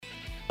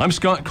I'm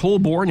Scott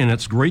Colborn, and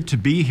it's great to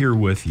be here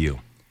with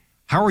you.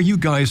 How are you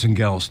guys and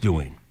gals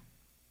doing?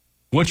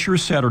 What's your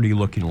Saturday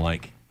looking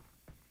like?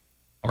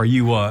 Are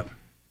you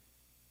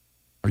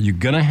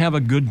gonna have a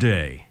good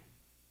day?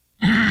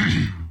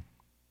 I'm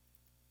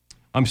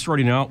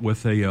starting out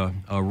with a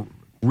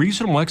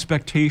reasonable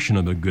expectation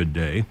of a good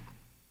day.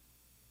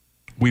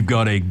 We've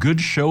got a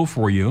good show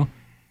for you,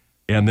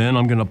 and then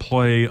I'm going to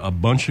play a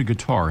bunch of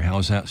guitar.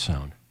 How's that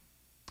sound?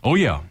 Oh,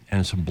 yeah,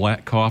 and some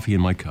black coffee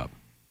in my cup.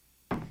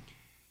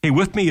 Hey,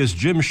 with me is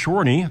Jim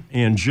Shorney.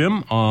 And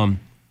Jim,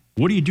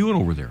 what are you doing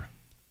over there?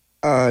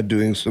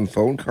 Doing some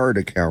phone card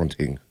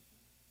accounting.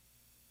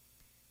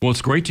 Well,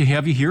 it's great to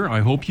have you here. I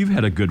hope you've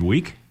had a good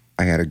week.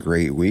 I had a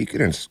great week,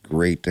 and it's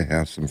great to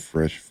have some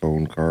fresh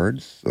phone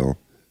cards. So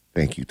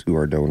thank you to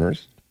our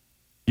donors.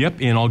 Yep,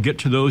 and I'll get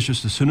to those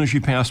just as soon as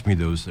you pass me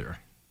those there.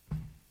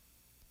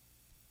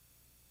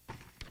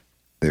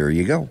 There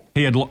you go.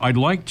 Hey, I'd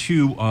like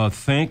to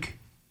thank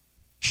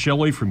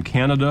Shelley from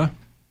Canada.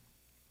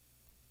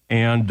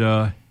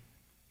 And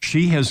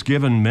she has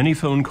given many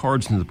phone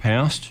cards in the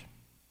past.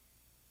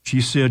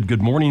 She said,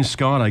 "Good morning,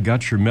 Scott. I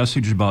got your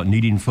message about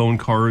needing phone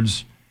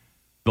cards.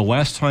 The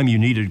last time you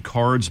needed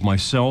cards,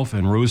 myself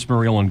and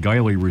Rosemary Ellen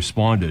Guiley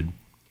responded.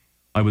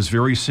 I was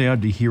very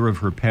sad to hear of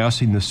her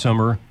passing this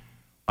summer.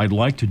 I'd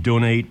like to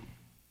donate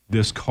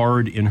this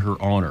card in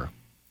her honor.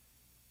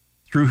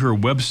 Through her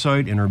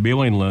website and her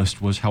mailing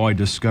list was how I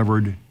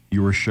discovered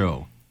your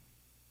show."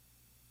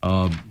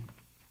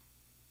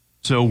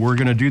 So we're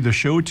going to do the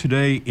show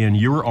today in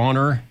your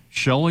honor,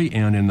 Shelley,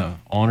 and in the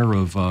honor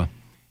of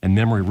and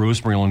memory of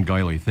Rosemary Ellen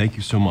Guiley. Thank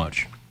you so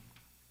much.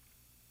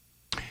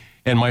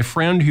 And my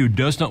friend who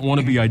does not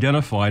want to be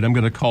identified, I'm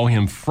going to call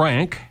him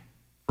Frank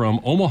from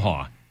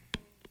Omaha.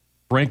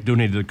 Frank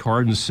donated a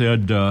card and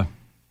said,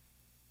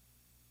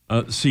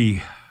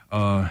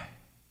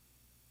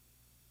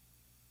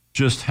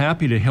 just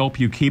happy to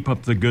help you keep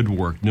up the good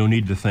work. No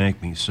need to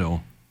thank me.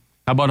 So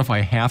how about if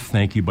I half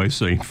thank you by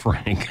saying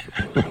Frank?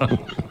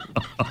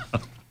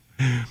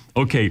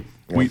 Okay.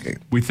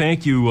 We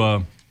thank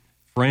you,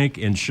 Frank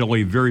and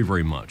Shelley, very,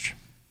 very much.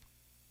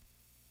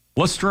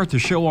 Let's start the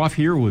show off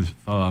here with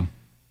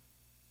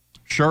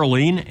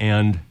Charlene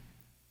and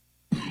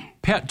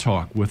Pet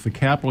Talk with the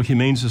Capital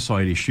Humane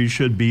Society. She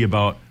should be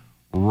about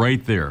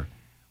right there.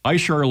 Hi,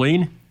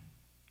 Charlene.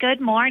 Good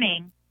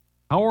morning.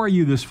 How are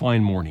you this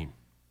fine morning?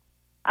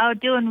 Oh,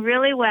 doing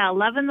really well.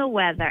 Loving the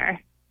weather.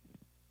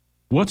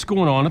 What's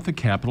going on at the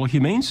Capital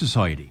Humane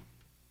Society?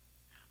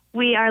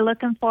 We are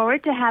looking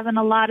forward to having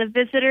a lot of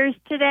visitors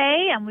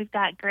today, and we've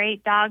got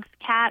great dogs,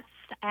 cats,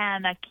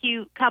 and a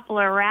cute couple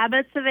of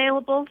rabbits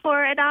available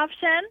for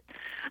adoption.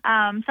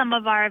 Some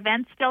of our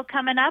events still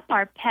coming up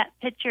are Pet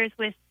Pictures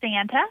with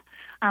Santa.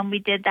 We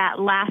did that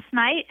last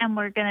night, and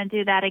we're going to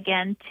do that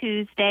again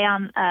Tuesday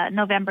on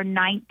November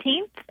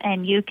 19th.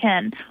 And you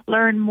can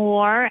learn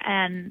more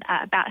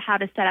about how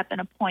to set up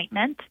an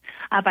appointment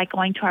by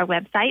going to our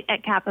website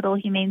at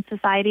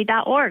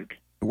capitalhumanesociety.org.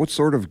 What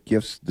sort of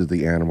gifts do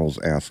the animals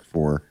ask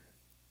for?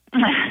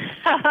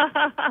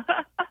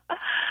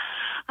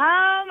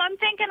 I'm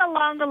thinking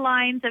along the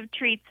lines of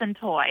treats and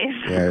toys.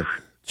 Yeah,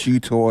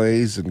 chew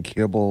toys and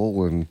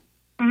kibble and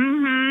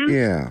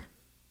yeah.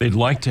 They'd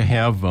like to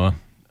have a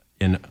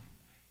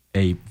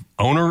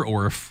owner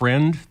or a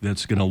friend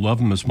that's going to love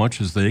them as much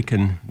as they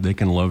can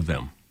love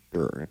them.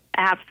 Sure.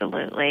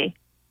 Absolutely.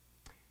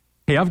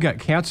 Hey, I've got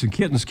cats and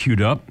kittens queued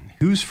up.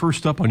 Who's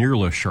first up on your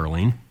list,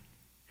 Charlene?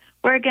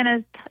 We're going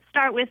to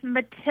start with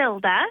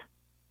Matilda.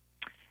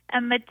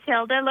 And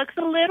Matilda looks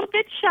a little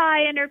bit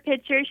shy in her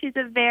picture. She's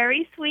a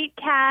very sweet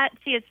cat.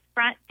 She is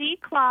front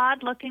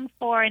declawed, looking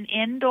for an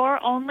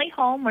indoor-only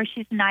home where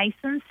she's nice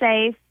and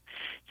safe.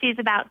 She's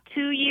about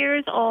 2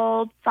 years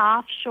old,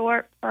 soft,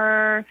 short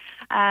fur,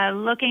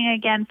 looking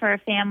again for a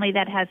family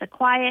that has a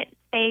quiet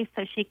space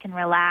so she can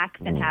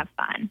relax and have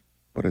fun.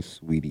 What a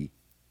sweetie.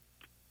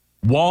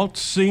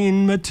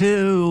 Waltzing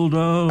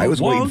Matilda. I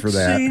was waiting for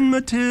that. Waltzing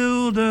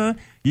Matilda,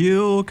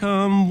 you'll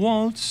come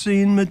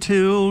waltzing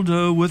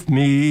Matilda with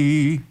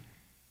me.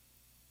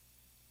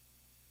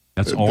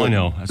 That's all I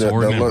know. That's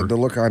all I remember. The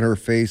look on her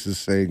face is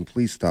saying,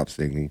 please stop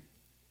singing.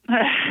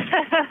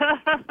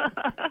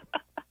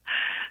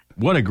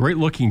 What a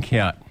great-looking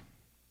cat.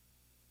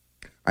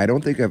 I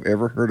don't think I've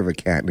ever heard of a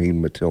cat named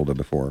Matilda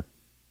before.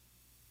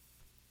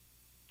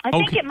 I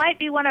think it might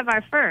be one of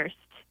our first.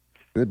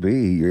 Could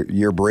be.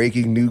 You're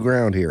breaking new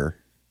ground here.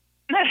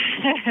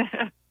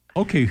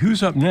 Okay,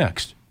 who's up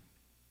next?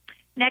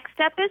 Next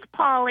up is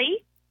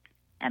Polly.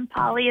 And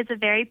Polly is a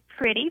very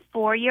pretty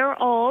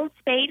 4-year-old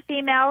spayed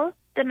female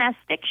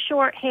domestic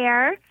short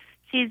hair.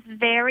 She's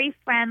very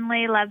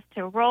friendly, loves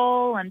to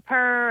roll and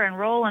purr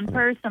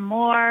some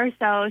more.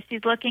 So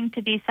she's looking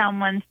to be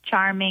someone's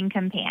charming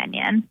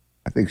companion.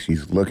 I think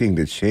she's looking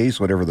to chase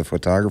whatever the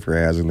photographer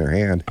has in their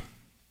hand.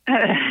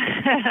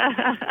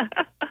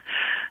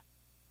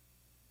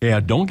 Yeah,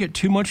 don't get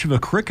too much of a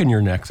crick in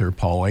your neck there,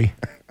 Polly.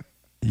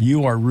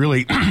 You are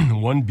really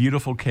one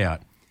beautiful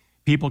cat.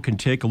 People can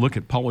take a look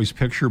at Polly's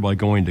picture by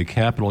going to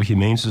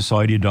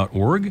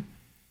capitalhumanesociety.org.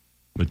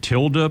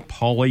 Matilda,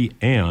 Polly,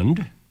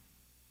 and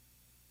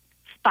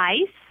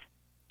Spice.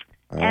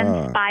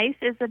 And Spice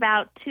is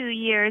about 2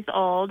 years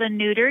old, a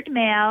neutered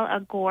male,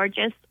 a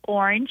gorgeous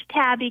orange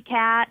tabby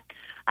cat,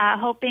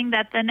 hoping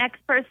that the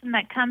next person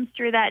that comes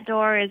through that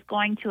door is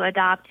going to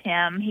adopt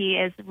him. He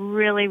is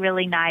really,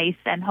 really nice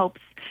and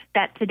hopes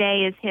that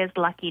today is his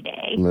lucky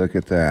day. Look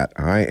at that.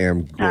 I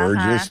am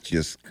gorgeous.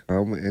 Just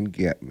come and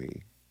get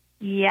me.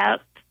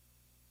 Yep.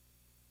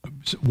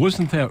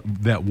 Wasn't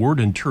that word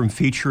and term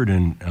featured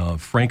in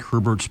Frank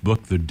Herbert's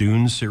book, The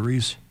Dune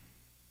series?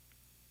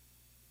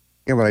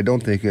 Yeah, but I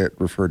don't think it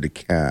referred to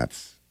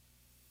cats.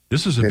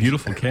 This is a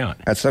beautiful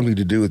cat. Had something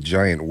to do with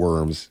giant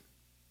worms.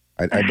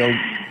 I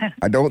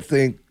don't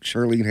think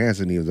Charlene has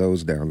any of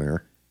those down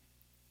there.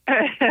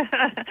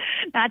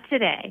 Not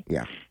today.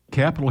 Yeah.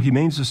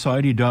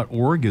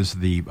 CapitalHumaneSociety.org is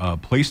the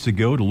place to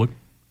go to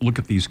look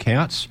at these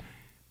cats.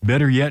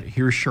 Better yet,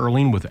 here's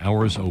Charlene with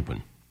hours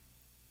open.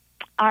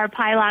 Our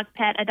Pylock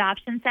Pet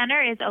Adoption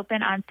Center is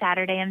open on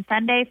Saturday and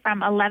Sunday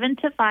from 11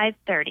 to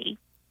 5:30.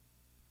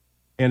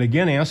 And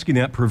again, asking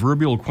that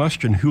proverbial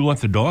question, who let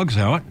the dogs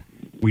out?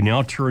 We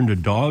now turn to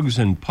dogs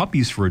and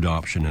puppies for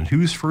adoption. And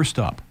who's first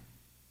up?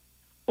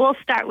 We'll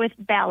start with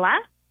Bella,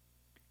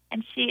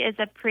 and she is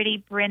a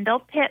pretty brindle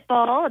pit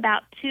bull,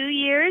 about 2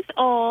 years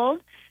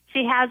old.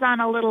 She has on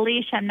a little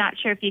leash. I'm not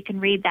sure if you can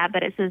read that,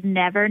 but it says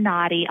never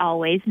naughty,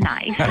 always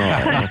nice.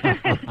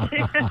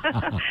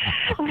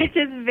 Which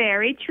is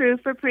very true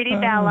for pretty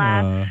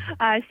Bella.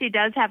 She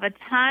does have a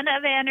ton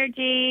of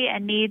energy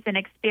and needs an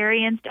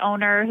experienced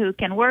owner who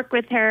can work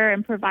with her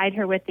and provide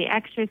her with the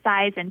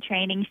exercise and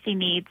training she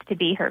needs to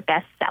be her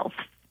best self.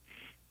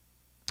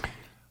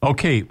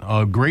 Okay,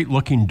 a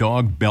great-looking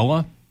dog,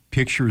 Bella.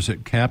 Pictures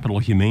at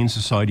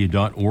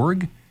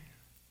CapitalHumaneSociety.org.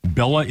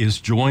 Bella is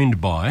joined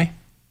by...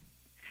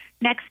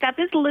 Next up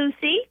is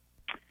Lucy,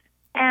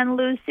 and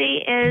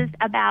Lucy is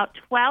about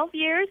 12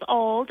 years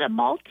old, a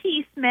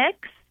Maltese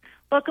mix,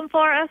 looking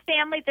for a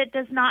family that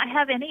does not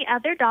have any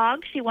other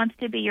dogs. She wants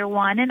to be your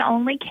one and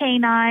only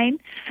canine,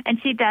 and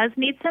she does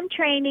need some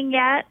training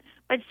yet,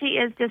 but she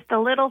is just a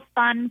little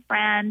fun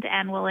friend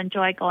and will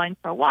enjoy going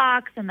for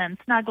walks and then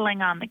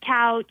snuggling on the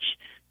couch.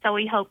 So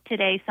we hope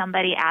today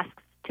somebody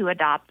asks to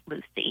adopt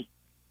Lucy.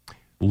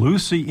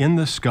 Lucy in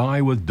the sky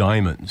with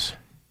diamonds.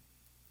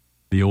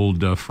 The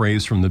old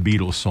phrase from the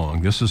Beatles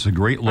song. This is a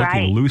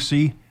great-looking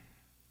Lucy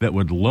that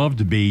would love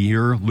to be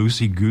your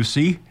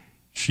Lucy-Goosey.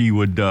 She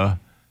would have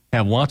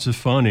lots of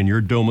fun in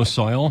your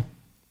domicile.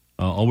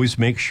 Always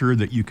make sure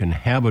that you can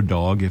have a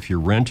dog if you're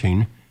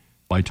renting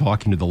by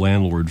talking to the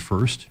landlord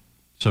first.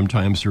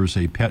 Sometimes there's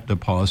a pet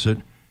deposit.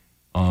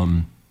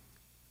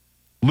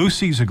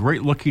 Lucy's a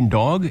great-looking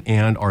dog,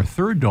 and our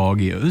third dog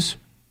is...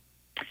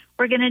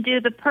 We're going to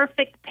do the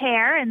perfect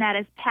pair, and that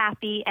is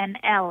Pappy and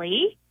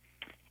Ellie.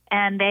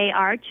 And they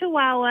are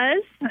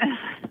Chihuahuas,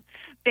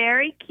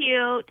 very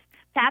cute.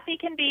 Pappy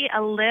can be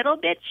a little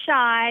bit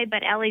shy,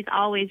 but Ellie's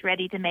always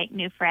ready to make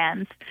new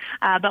friends.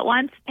 But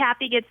once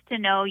Pappy gets to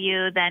know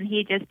you, then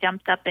he just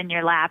jumps up in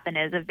your lap and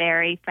is a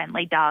very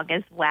friendly dog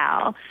as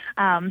well.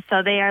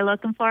 So they are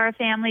looking for a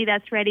family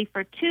that's ready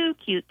for two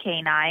cute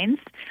canines.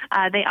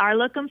 They are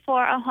looking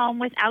for a home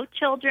without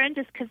children,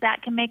 just because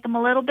that can make them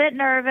a little bit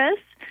nervous.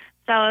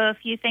 So if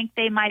you think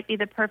they might be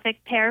the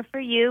perfect pair for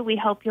you, we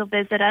hope you'll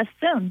visit us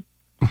soon.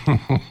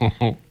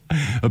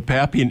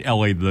 Pappy and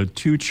Ellie, the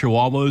two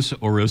Chihuahuas,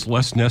 or as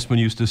Les Nessman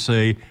used to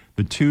say,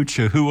 the two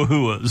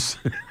Chihuahuas.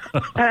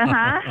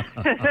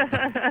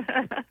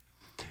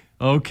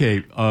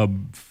 Okay,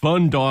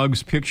 fun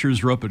dogs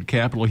pictures are up at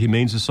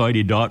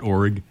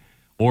CapitalHumaneSociety.org,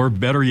 or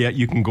better yet,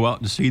 you can go out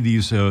and see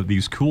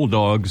these cool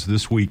dogs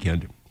this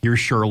weekend. Here's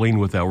Charlene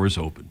with hours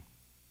open.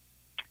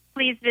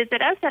 Please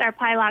visit us at our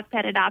Pylock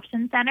Pet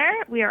Adoption Center.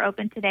 We are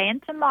open today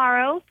and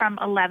tomorrow from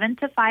 11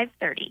 to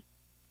 5:30.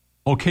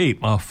 Okay,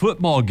 a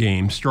football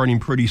game starting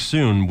pretty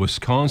soon,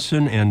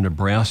 Wisconsin and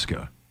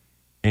Nebraska.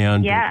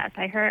 And yes,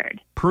 I heard.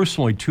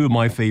 Personally, two of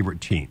my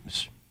favorite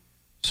teams.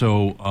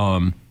 So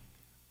I'm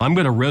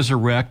going to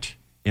resurrect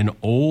an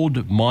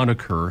old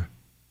moniker,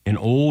 an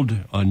old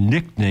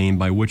nickname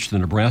by which the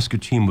Nebraska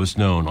team was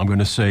known. I'm going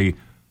to say,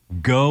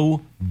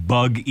 Go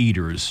Bug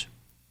Eaters.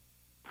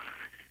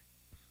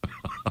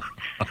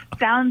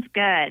 Sounds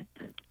good.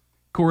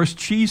 Of course,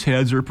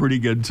 cheeseheads are pretty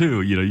good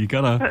too. You know, you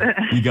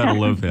gotta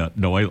love that.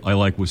 No, I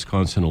like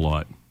Wisconsin a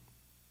lot,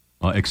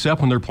 except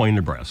when they're playing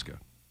Nebraska.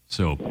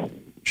 So,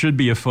 should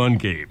be a fun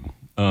game.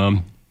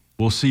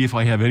 We'll see if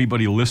I have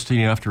anybody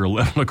listening after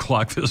 11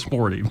 o'clock this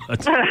morning.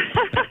 But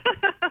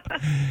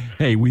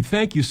hey, we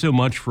thank you so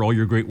much for all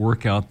your great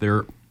work out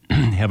there.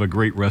 Have a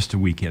great rest of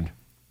the weekend.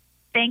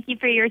 Thank you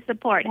for your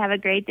support. Have a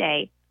great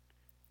day.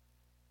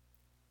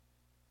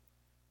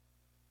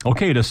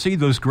 Okay, to see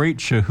those great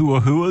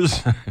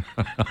Chihuahuas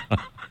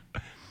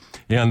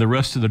and the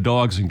rest of the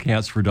dogs and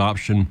cats for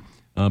adoption,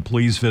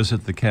 please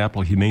visit the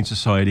Capital Humane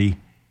Society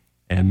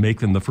and make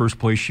them the first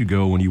place you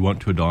go when you want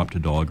to adopt a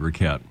dog or a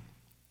cat.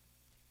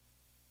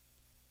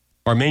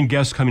 Our main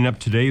guest coming up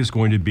today is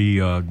going to be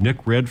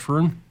Nick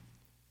Redfern,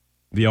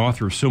 the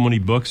author of so many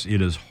books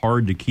it is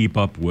hard to keep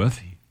up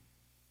with.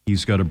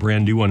 He's got a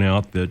brand new one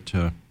out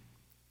that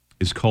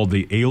is called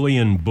The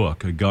Alien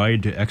Book, A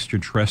Guide to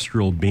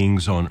Extraterrestrial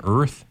Beings on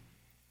Earth.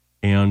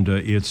 And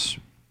it's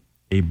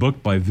a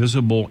book by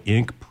Visible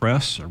Ink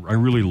Press. I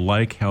really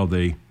like how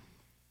they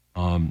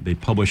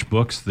publish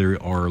books. They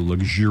are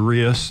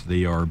luxurious.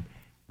 They are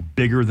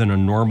bigger than a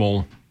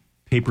normal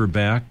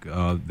paperback.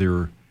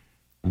 They're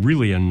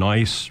really a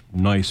nice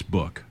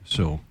book.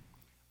 So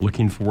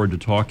looking forward to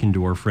talking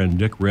to our friend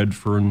Dick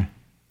Redfern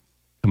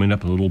coming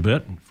up in a little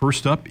bit.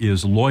 First up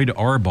is Lloyd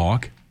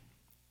Auerbach.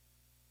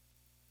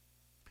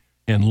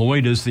 And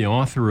Lloyd is the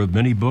author of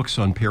many books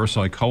on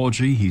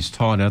parapsychology. He's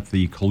taught at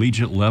the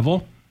collegiate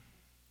level.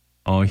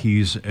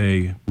 He's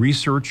a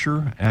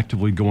researcher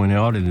actively going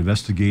out and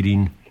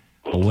investigating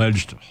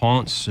alleged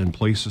haunts and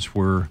places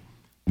where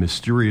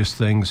mysterious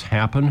things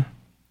happen.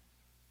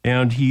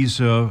 And he's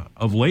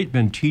of late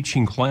been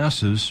teaching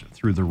classes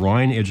through the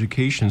Rhine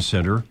Education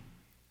Center.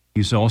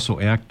 He's also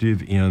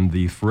active in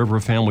the Forever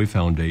Family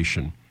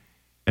Foundation.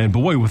 And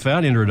boy, with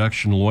that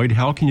introduction, Lloyd,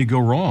 how can you go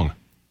wrong?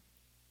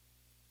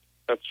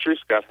 That's true,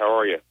 Scott. How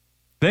are you?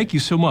 Thank you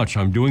so much.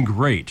 I'm doing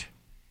great.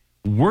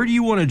 Where do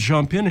you want to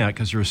jump in at?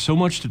 Because there's so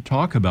much to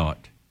talk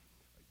about.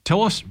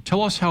 Tell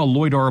us how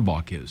Lloyd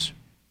Auerbach is.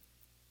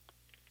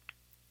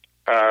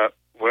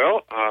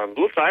 Well, I'm a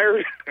little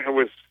tired.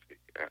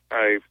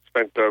 I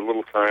spent a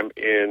little time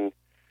in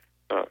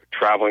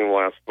traveling the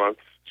last month.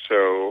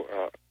 So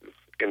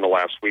in the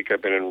last week,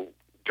 I've been in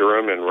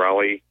Durham and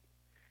Raleigh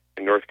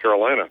in North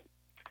Carolina.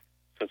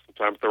 Spent some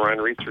time at the Rhine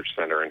Research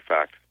Center, in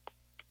fact.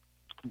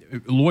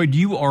 Lloyd,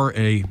 you are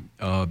a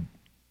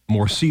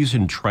more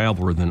seasoned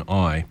traveler than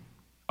I.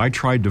 I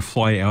tried to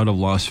fly out of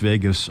Las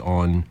Vegas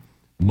on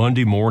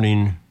Monday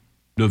morning,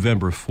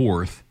 November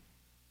 4th,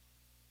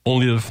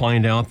 only to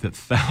find out that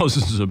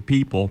thousands of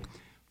people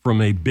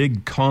from a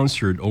big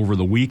concert over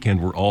the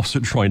weekend were also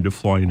trying to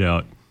fly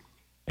out.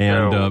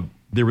 And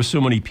there were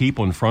so many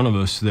people in front of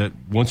us that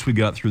once we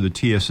got through the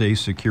TSA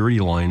security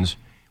lines,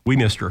 we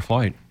missed our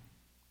flight.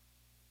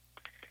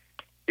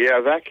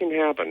 Yeah, that can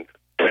happen.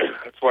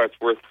 That's why it's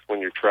worth, when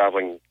you're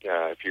traveling,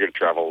 if you're going to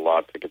travel a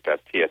lot, to get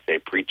that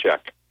TSA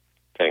pre-check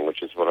thing,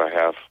 which is what I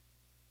have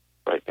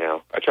right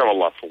now. I travel a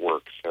lot for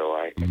work, so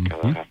I kind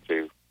of have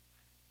to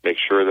make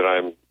sure that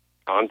I'm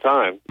on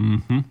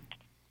time.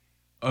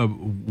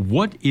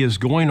 What is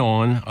going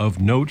on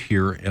of note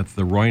here at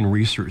the Rhine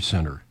Research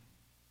Center?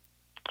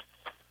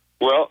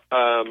 Well,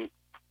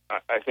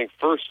 I think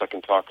first I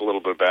can talk a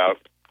little bit about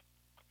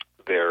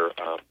their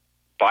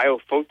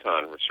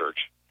biophoton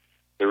research.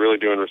 They're really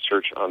doing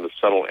research on the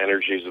subtle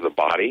energies of the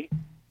body,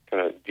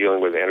 kind of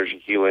dealing with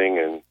energy healing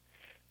and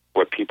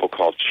what people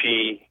call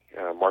chi,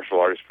 martial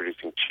artists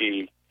producing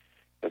chi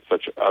and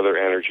such other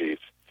energies.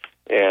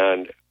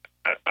 And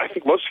I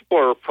think most people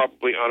are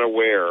probably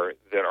unaware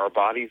that our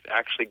bodies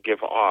actually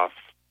give off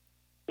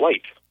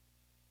light,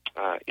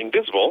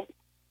 invisible,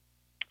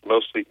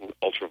 mostly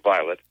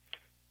ultraviolet,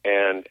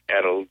 and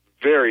at a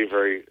very,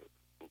 very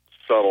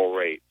subtle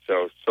rate,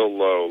 so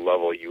low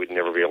level you would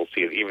never be able to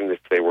see it, even if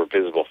they were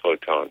visible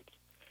photons.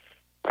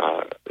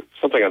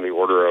 Something on the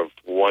order of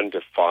 1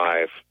 to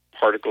 5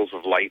 particles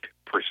of light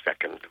per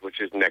second, which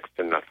is next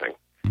to nothing.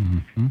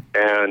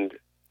 And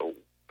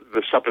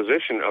the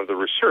supposition of the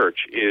research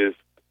is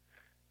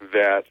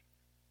that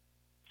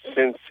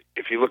since,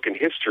 if you look in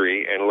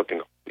history and look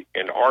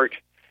in art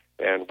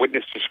and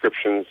witness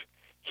descriptions,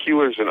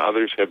 healers and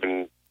others have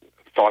been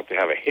thought to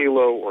have a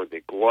halo or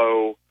they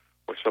glow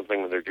or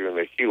something when they're doing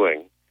their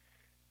healing,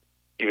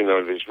 even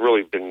though there's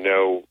really been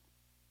no,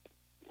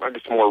 I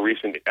guess, more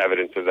recent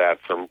evidence of that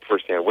from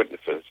firsthand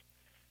witnesses.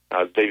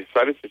 They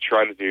decided to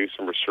try to do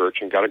some research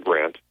and got a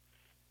grant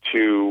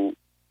to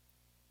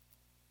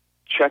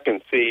check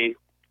and see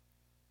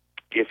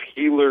if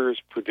healers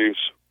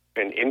produce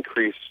an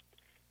increased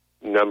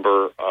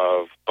number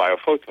of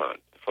biophotons,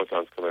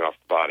 photons coming off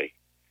the body.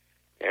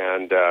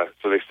 And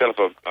so they set up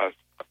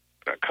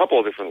a couple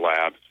of different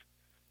labs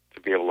to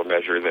be able to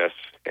measure this.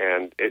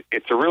 And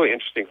it's a really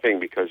interesting thing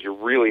because you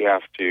really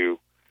have to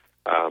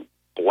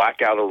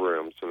black out a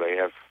room. So they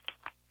have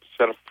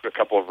set up a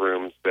couple of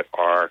rooms that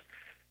are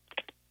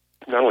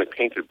not only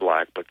painted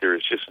black, but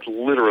there's just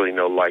literally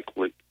no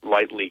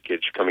light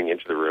leakage coming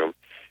into the room.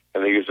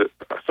 And they use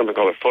something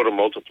called a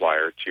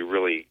photomultiplier to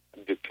really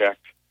detect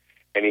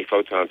any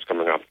photons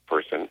coming off the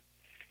person.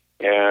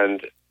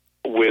 And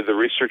with the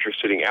researcher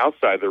sitting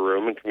outside the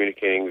room and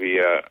communicating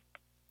via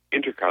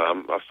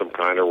intercom of some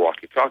kind or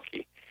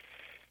walkie-talkie,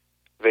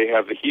 they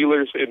have the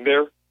healers in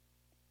there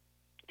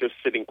just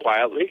sitting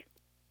quietly,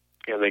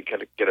 and they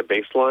kind of get a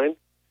baseline,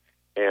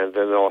 and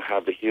then they'll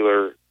have the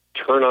healer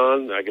turn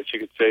on, I guess you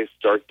could say,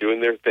 start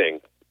doing their thing,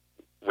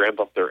 ramp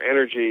up their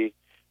energy.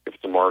 If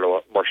it's a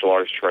martial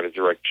artist, try to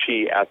direct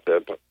chi at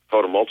the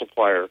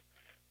photomultiplier,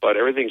 but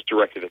everything's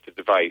directed at the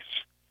device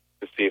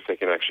to see if they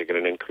can actually get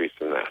an increase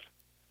in that.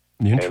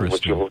 Interesting. And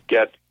what you'll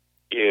get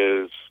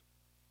is,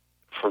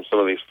 from some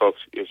of these folks,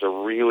 is a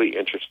really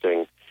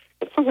interesting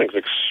and sometimes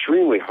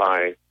extremely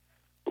high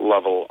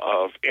level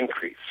of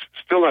increase.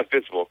 Still not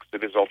visible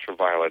because it is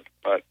ultraviolet,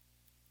 but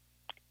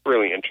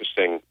really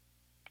interesting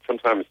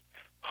sometimes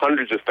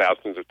hundreds of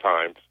thousands of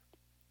times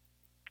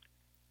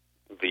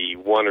the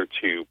 1 or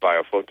 2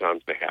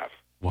 biophotons they have.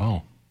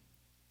 Wow.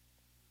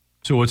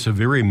 So it's a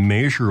very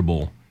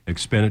measurable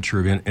expenditure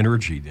of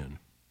energy then.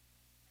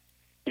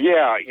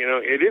 Yeah,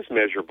 it is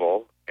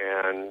measurable,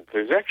 and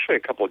there's actually a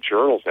couple of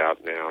journals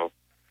out now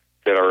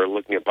that are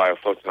looking at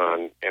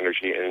biophoton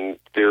energy, and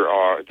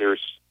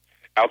there's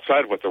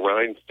outside of what the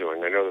Rhine's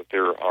doing, I know that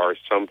there are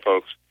some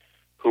folks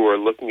who are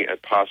looking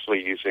at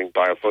possibly using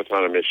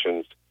biophoton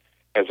emissions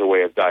as a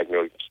way of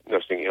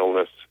diagnosing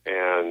illness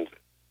and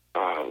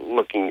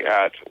looking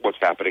at what's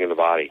happening in the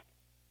body.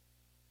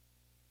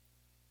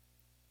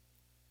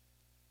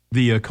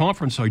 The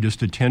conference I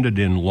just attended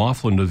in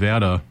Laughlin,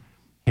 Nevada,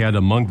 had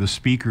among the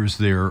speakers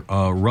there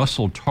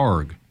Russell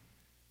Targ,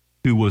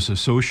 who was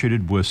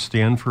associated with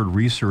Stanford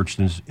Research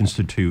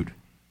Institute.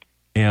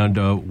 And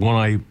when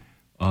I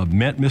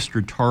met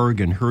Mr. Targ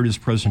and heard his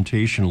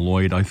presentation,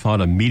 Lloyd, I thought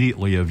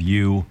immediately of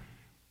you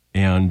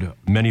and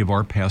many of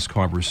our past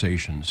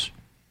conversations.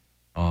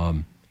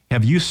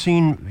 Have you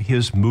seen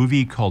his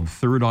movie called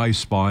Third Eye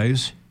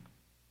Spies?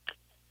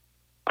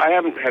 I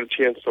haven't had a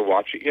chance to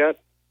watch it yet.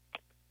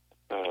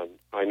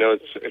 I know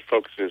it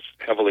focuses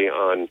heavily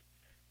on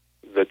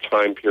the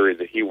time period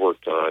that he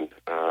worked on.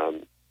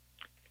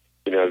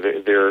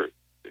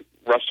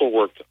 Russell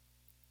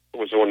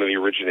was one of the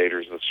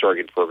originators of the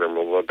Stargate program.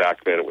 Although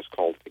back then it was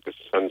called, I think, the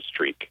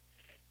Sunstreak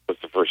was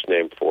the first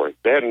name for it.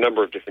 They had a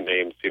number of different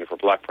names. For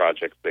Black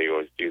projects, they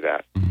always do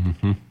that.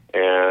 Mm-hmm.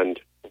 And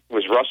it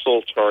was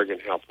Russell Targ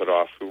and Hal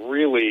Puthoff who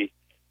really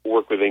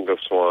worked with Ingo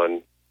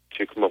Swann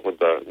to come up with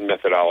the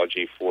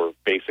methodology for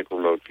basic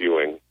remote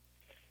viewing.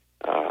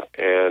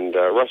 And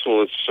Russell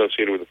was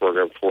associated with the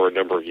program for a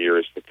number of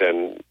years, but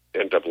then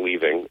ended up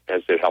leaving,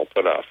 as did Hal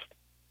Puthoff.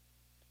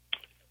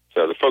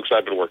 So the folks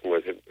I've been working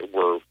with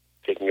were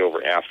taking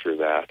over after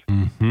that.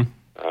 Mm-hmm.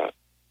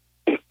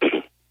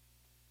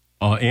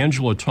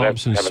 Angela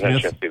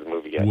Thompson-Smith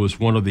was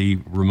one of the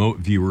remote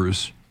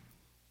viewers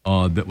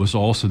that was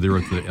also there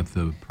at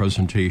the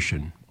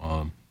presentation.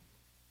 I'm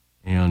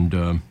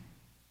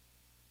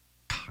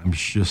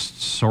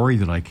just sorry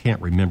that I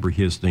can't remember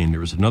his name. There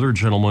was another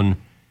gentleman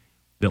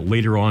that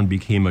later on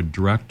became a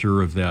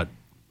director of that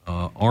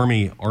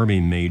Army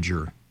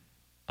major.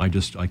 I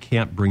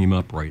can't bring him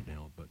up right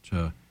now.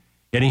 But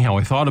anyhow,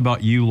 I thought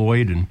about you,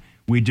 Lloyd, and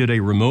we did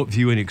a remote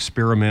viewing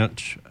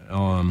experiment,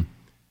 and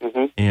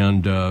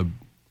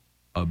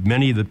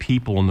many of the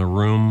people in the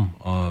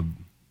room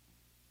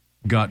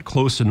got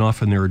close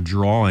enough in their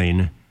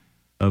drawing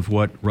of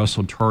what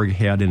Russell Targ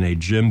had in a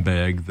gym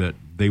bag that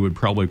they would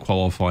probably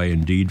qualify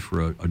indeed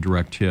for a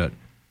direct hit.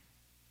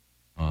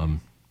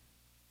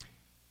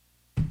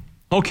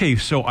 Okay,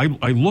 so I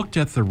looked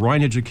at the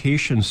Rhine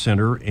Education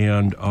Center,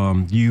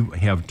 and you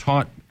have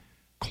taught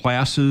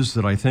classes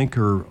that I think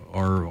are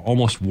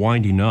almost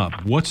winding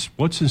up. What's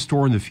in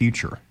store in the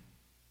future?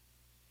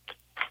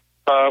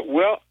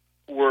 Well,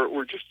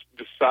 we're just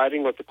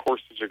deciding what the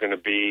courses are going to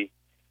be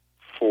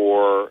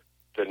for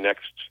the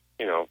next,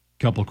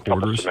 couple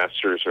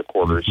semesters or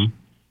quarters.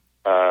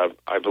 Mm-hmm.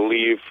 I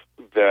believe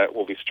that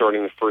we'll be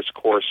starting the first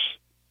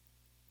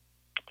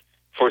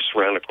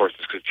round of courses,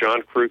 because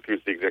John Kruth,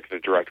 who's the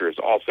executive director, is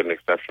also an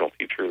exceptional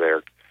teacher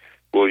there.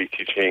 We'll be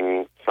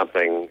teaching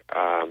something,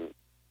 and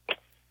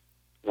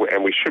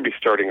we should be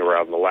starting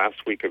around the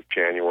last week of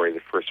January, the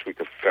first week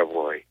of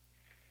February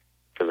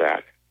for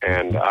that.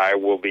 And I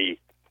will be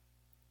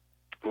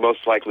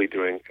most likely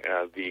doing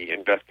the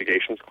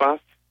investigations class,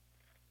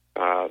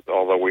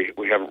 although we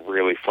haven't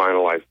really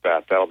finalized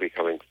that. That'll be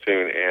coming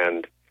soon.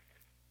 And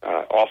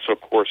also a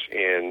course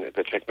in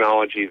the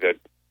technology that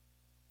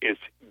is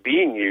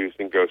being used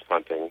in ghost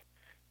hunting,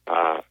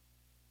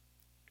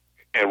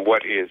 and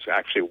what is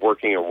actually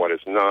working and what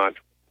is not,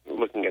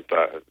 looking at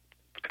the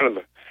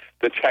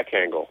tech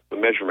angle, the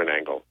measurement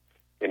angle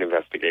in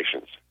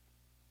investigations.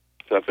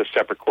 So that's a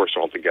separate course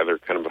altogether,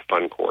 kind of a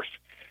fun course.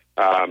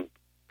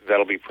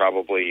 That'll be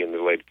probably in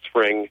the late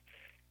spring.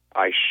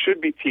 I should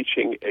be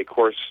teaching a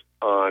course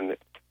on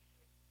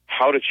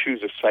how to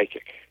choose a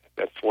psychic.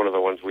 That's one of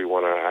the ones we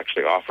want to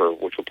actually offer,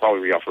 which will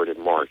probably be offered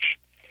in March.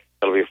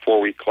 That'll be a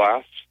 4-week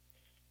class.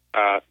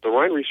 The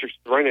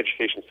Rhine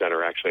Education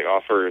Center actually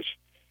offers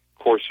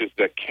courses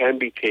that can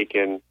be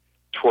taken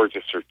towards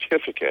a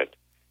certificate,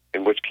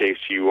 in which case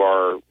you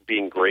are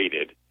being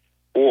graded,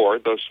 or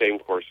those same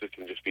courses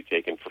can just be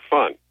taken for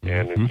fun.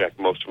 And in fact,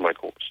 most of my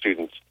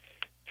students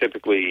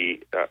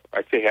typically,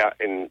 I'd say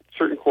in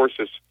certain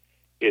courses,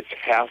 it's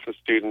half the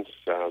students.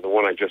 The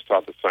one I just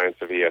taught, the Science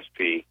of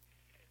ESP,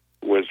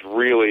 was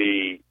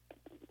really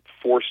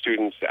 4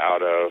 students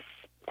out of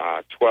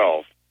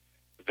 12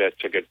 that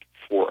took it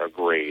for a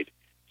grade.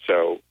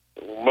 So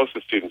most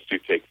of the students do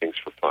take things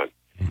for fun.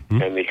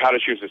 Mm-hmm. And the how to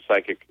choose a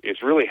psychic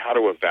is really how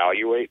to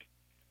evaluate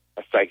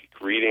a psychic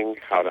reading,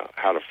 how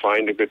to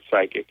find a good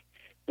psychic,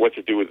 what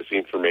to do with this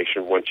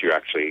information once you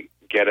actually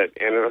get it.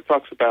 And it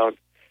talks about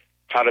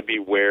how to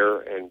beware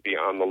and be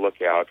on the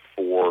lookout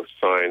for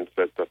signs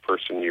that the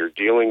person you're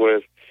dealing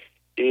with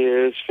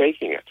is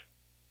faking it.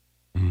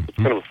 Mm-hmm. It's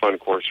kind of a fun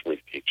course for me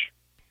to teach.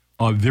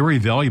 A very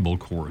valuable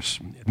course.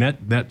 And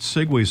that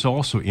segues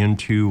also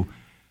into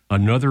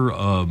another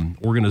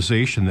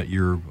organization that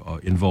you're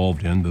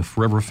involved in, the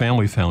Forever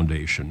Family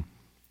Foundation.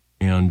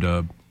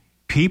 And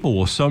people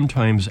will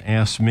sometimes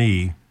ask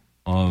me,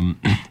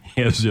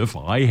 as if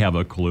I have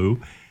a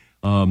clue,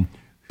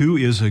 who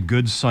is a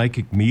good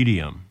psychic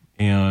medium?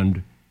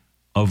 And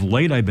of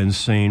late I've been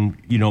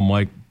saying,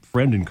 my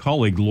friend and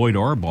colleague Lloyd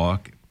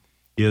Auerbach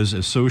is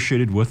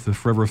associated with the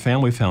Forever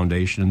Family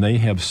Foundation, and they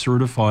have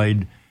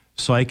certified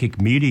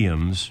psychic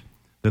mediums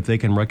that they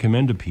can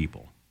recommend to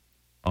people.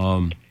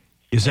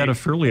 Is that a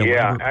fairly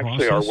elaborate process? Yeah,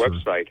 actually our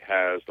website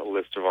has a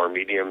list of our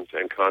mediums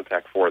and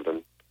contact for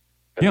them.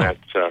 And that's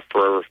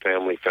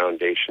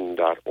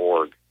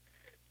foreverfamilyfoundation.org.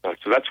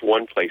 So that's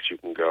one place you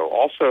can go.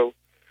 Also,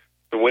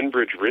 the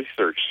Windbridge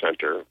Research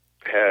Center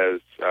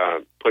has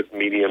put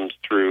mediums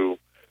through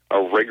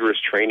a rigorous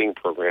training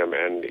program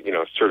and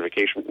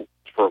certification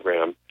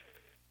program.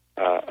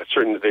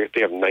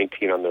 They have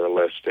 19 on their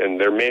list, and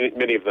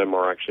many of them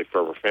are actually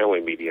Forever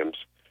Family mediums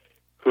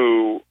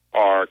who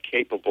are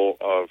capable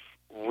of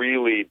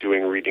really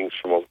doing readings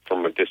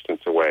from a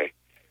distance away.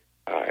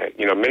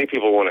 Many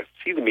people want to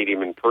see the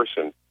medium in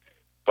person,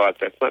 but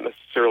that's not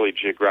necessarily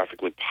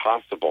geographically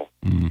possible.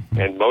 Mm-hmm.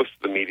 And most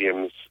of the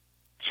mediums,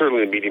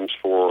 certainly the mediums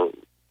for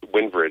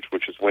Windbridge,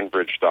 which is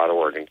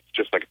windbridge.org, and it's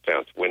just like it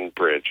sounds,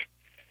 Windbridge.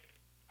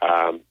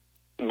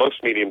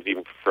 Most mediums,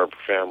 even for Forever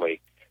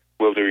Family,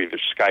 will do either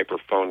Skype or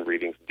phone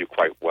readings and do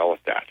quite well at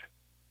that.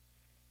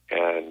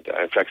 And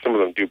in fact, some of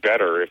them do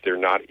better if they're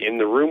not in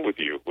the room with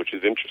you, which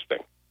is interesting.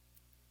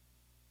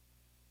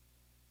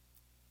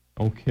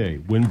 Okay,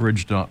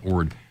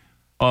 windbridge.org.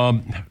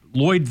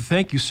 Lloyd,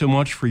 thank you so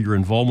much for your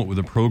involvement with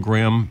the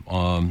program,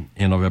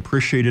 and I've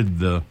appreciated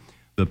the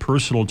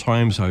personal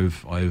times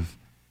I've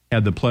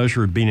had the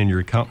pleasure of being in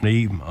your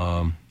company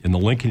in the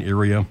Lincoln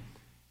area,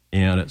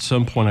 and at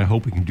some point I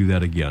hope we can do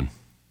that again.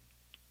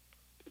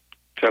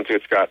 Sounds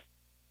good, Scott.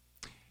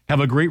 Have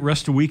a great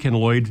rest of the weekend,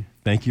 Lloyd.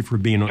 Thank you for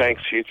being on.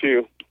 Thanks, you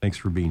too. Thanks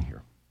for being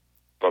here.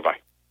 Bye-bye.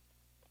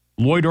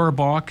 Lloyd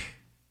Auerbach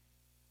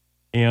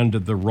and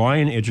the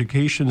Ryan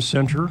Education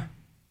Center.org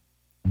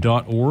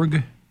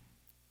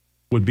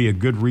would be a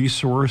good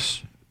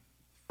resource.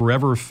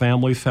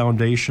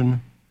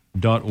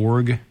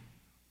 ForeverFamilyFoundation.org,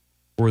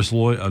 or as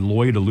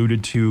Lloyd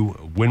alluded to,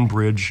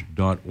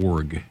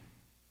 Windbridge.org.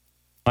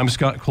 I'm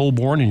Scott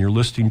Colborn, and you're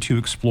listening to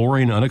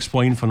Exploring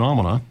Unexplained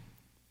Phenomena.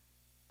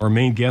 Our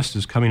main guest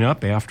is coming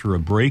up after a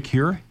break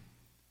here,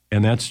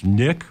 and that's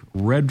Nick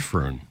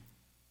Redfern.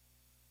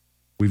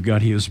 We've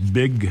got his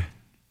big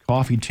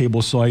coffee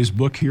table-sized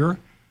book here.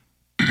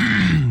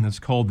 It's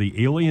called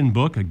The Alien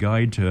Book, A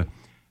Guide to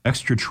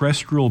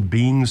Extraterrestrial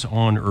Beings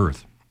on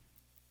Earth.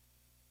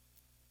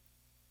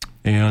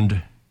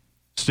 And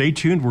stay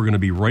tuned. We're going to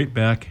be right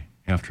back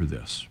after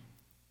this.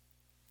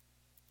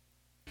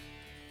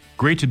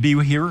 Great to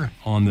be here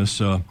on this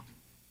a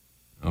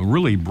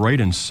really bright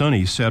and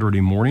sunny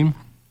Saturday morning.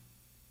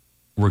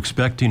 We're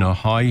expecting a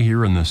high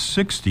here in the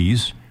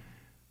 60s,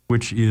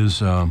 which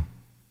is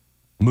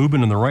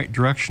moving in the right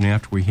direction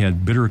after we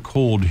had bitter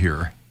cold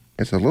here.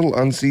 It's a little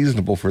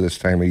unseasonable for this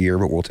time of year,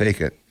 but we'll take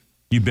it.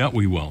 You bet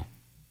we will.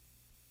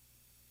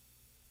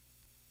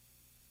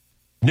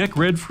 Nick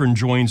Redfern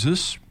joins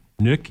us.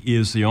 Nick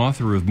is the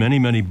author of many,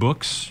 many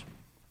books.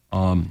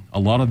 A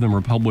lot of them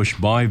are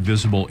published by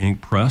Visible Ink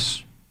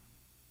Press.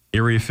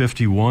 Area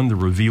 51, The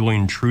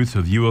Revealing Truth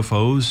of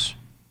UFOs,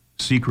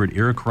 Secret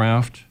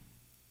Aircraft,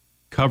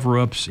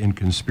 Cover-Ups and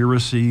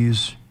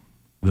Conspiracies,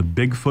 The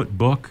Bigfoot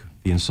Book,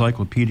 The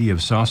Encyclopedia of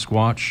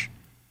Sasquatch,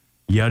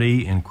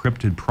 Yeti and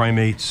Cryptid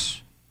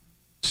Primates,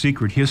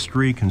 Secret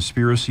History,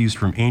 Conspiracies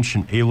from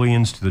Ancient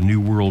Aliens to the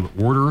New World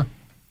Order,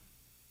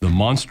 The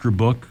Monster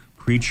Book,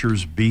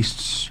 Creatures,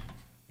 Beasts,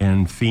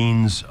 and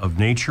Fiends of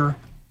Nature.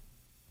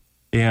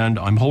 And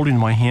I'm holding in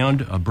my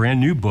hand a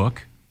brand new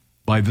book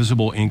by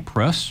Visible Ink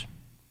Press,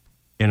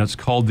 and it's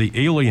called The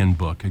Alien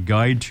Book, A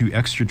Guide to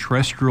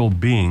Extraterrestrial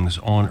Beings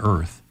on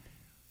Earth.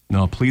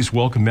 Now, please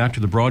welcome back to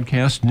the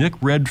broadcast, Nick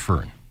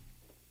Redfern.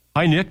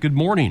 Hi, Nick. Good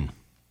morning.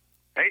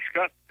 Hey,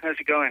 Scott. How's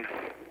it going?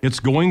 It's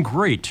going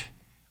great.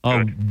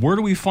 Where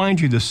do we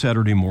find you this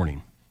Saturday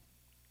morning?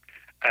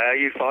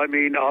 You find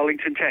me in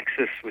Arlington,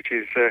 Texas, which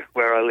is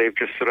where I live,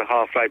 just sort of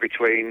halfway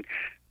between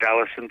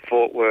Dallas and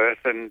Fort Worth.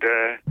 And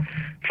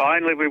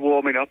finally, we're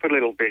warming up a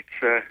little bit.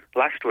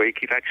 Last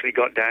week, it actually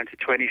got down to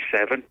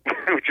 27,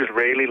 which is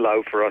really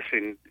low for us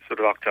in sort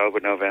of October,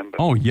 November.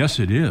 Oh, yes,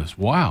 it is.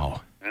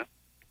 Wow. Yeah.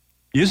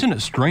 Isn't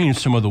it strange,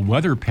 some of the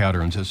weather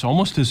patterns? It's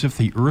almost as if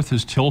the Earth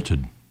is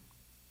tilted.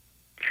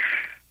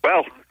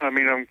 Well, I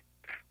mean,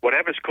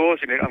 whatever's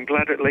causing it, I'm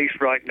glad at least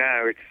right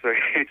now it's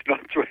not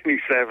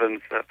 27.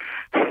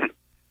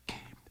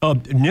 So.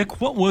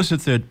 Nick, what was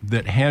it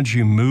that had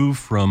you move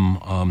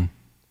from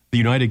the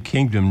United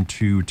Kingdom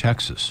to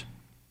Texas?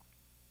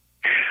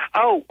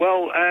 Oh,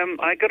 well,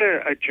 I got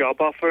a job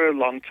offer a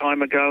long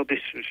time ago.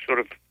 This was sort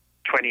of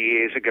 20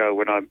 years ago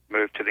when I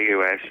moved to the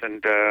U.S.,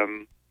 and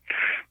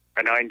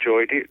I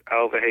enjoyed it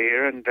over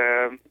here, and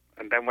then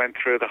went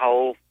through the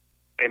whole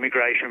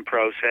immigration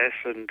process,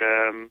 and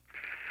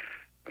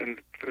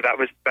that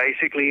was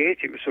basically it.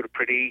 It was sort of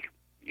pretty,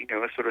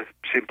 a sort of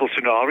simple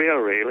scenario,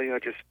 really. I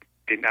just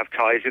didn't have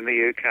ties in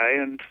the UK,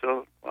 and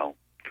so, well,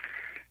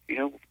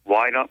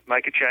 why not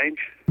make a change?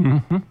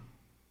 Mm-hmm.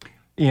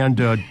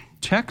 And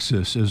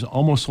Texas is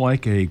almost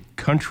like a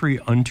country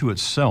unto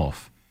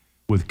itself,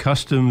 with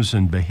customs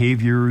and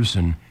behaviors.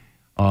 And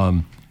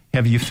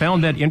have you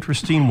found that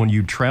interesting when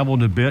you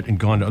traveled a bit and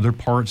gone to other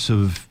parts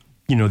of,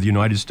 the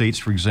United States,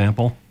 for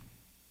example?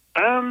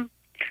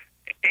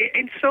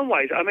 In some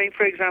ways. I mean,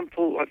 for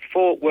example, like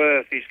Fort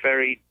Worth is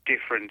very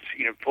different.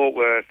 Fort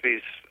Worth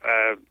is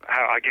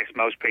how I guess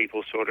most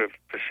people sort of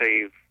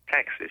perceive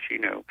Texas,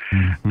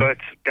 Mm-hmm. But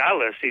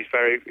Dallas is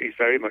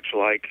very much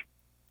like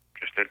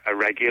just a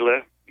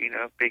regular,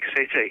 big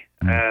city.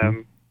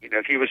 Mm-hmm.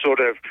 If you were sort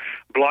of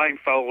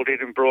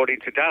blindfolded and brought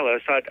into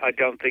Dallas, I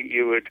don't think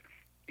you would,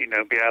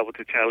 be able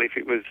to tell if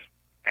it was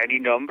any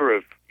number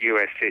of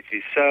U.S.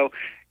 cities. So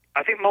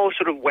I think more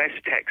sort of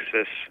West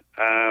Texas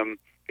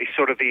is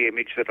sort of the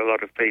image that a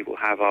lot of people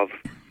have of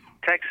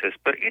Texas.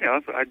 But,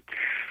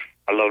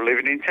 I love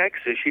living in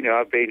Texas.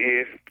 I've been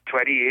here for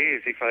 20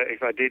 years.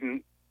 If I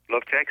didn't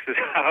love Texas,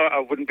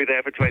 I wouldn't be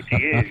there for 20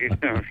 years,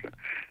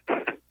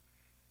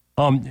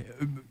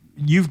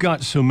 You've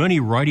got so many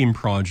writing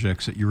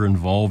projects that you're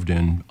involved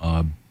in.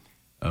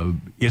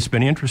 It's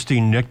been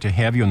interesting, Nick, to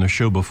have you on the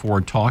show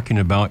before talking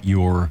about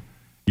your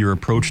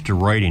approach to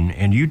writing,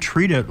 and you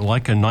treat it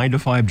like a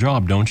 9-to-5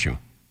 job, don't you?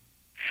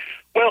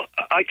 Well,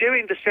 I do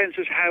in the sense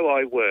of how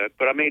I work,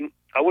 but I mean,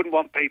 I wouldn't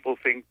want people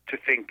to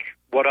think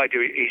what I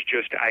do is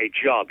just a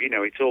job.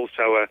 It's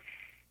also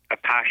a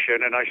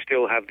passion, and I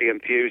still have the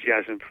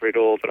enthusiasm for it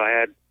all that I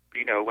had,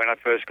 when I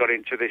first got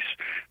into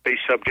these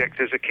subjects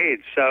as a kid.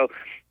 So,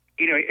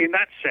 in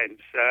that sense,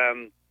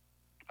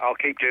 I'll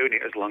keep doing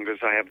it as long as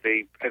I have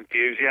the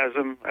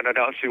enthusiasm, and I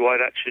don't see why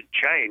that should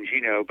change,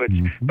 But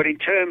Mm-hmm. But in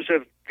terms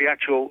of the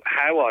actual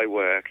how I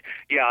work,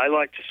 I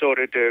like to sort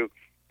of do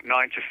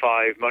 9 to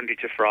 5, Monday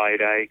to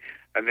Friday,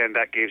 and then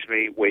that gives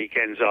me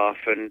weekends off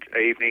and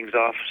evenings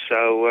off.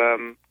 So,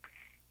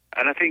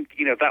 and I think,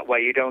 that way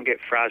you don't get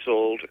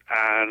frazzled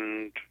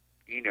and,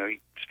 you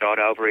start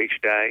over each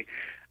day.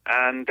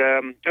 And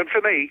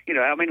for me,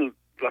 I mean,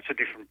 lots of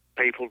different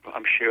people,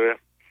 I'm sure,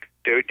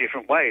 do it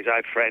different ways. I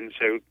have friends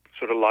who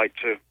sort of like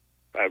to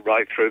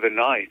write through the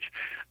night.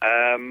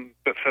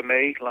 But for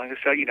me, like I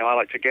say, I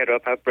like to get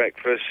up, have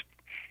breakfast,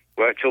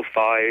 work till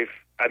 5,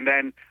 and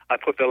then I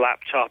put the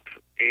laptop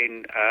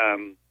in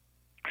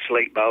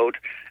sleep mode,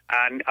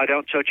 and I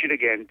don't touch it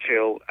again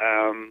till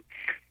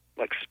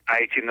like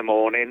 8 in the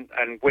morning.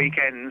 And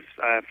weekends,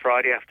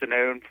 Friday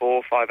afternoon,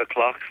 4, 5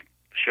 o'clock,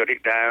 shut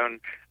it down,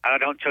 and I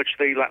don't touch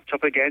the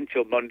laptop again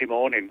till Monday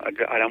morning.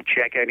 I don't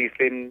check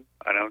anything.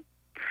 I don't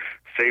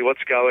see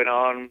what's going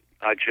on.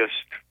 I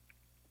just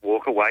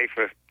walk away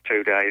for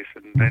 2 days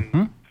and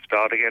then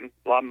start again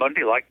on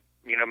Monday, like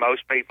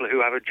most people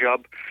who have a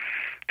job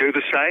do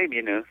the same.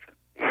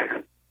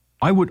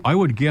 I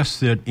would guess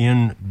that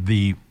in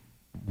the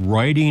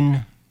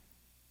writing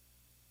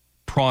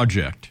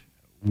project,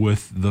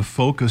 with the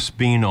focus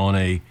being on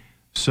a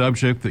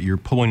subject that you're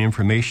pulling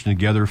information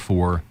together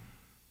for,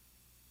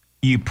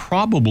 you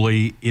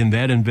probably, in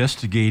that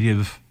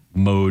investigative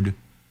mode,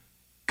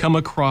 come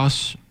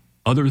across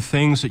other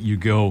things that you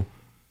go,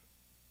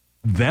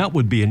 that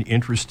would be an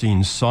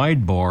interesting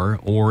sidebar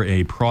or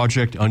a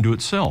project unto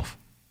itself.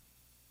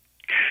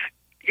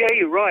 Yeah,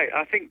 you're right.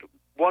 I think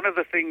one of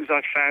the things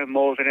I've found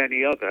more than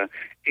any other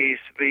is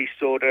the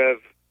sort of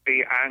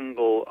the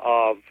angle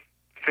of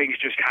things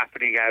just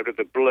happening out of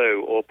the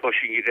blue or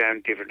pushing you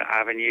down different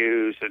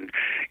avenues and,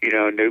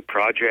 a new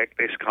project,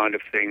 this kind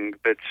of thing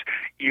that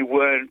you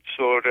weren't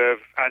sort of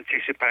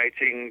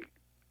anticipating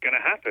going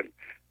to happen.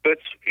 But,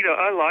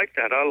 I like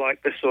that. I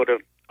like the sort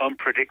of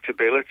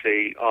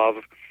unpredictability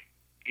of,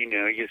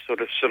 you're sort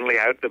of suddenly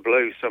out of the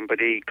blue,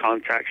 somebody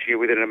contacts you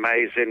with an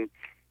amazing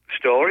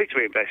story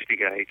to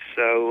investigate.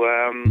 So,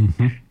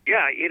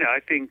 I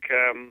think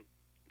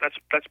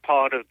that's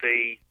part of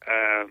the,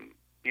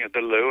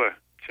 the lure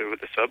to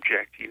the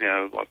subject.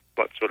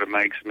 What sort of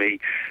makes me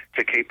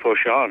to keep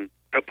pushing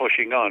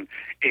on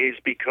is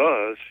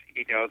because,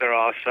 there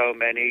are so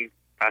many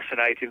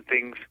fascinating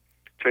things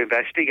to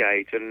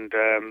investigate, and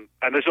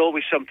there's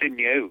always something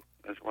new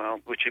as well,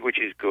 which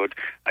is good.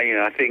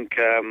 I think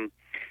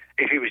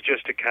if it was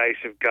just a case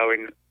of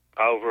going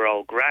over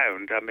old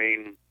ground, I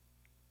mean,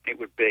 it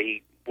would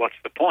be, what's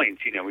the point?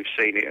 We've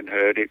seen it and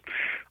heard it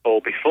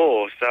all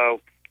before.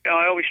 So,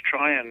 I always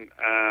try and,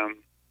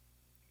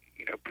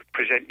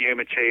 present new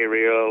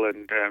material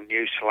and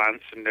new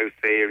slants and new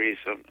theories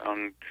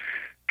on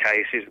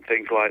cases and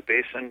things like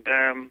this, and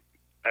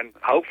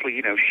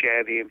hopefully,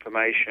 share the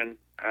information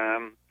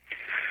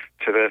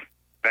to the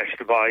best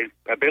of my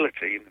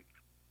ability.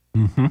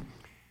 Mm-hmm.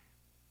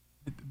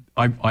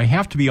 I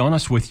have to be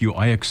honest with you.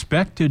 I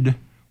expected,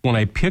 when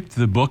I picked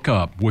the book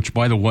up, which,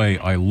 by the way,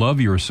 I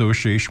love your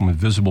association with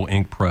Visible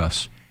Ink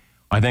Press.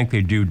 I think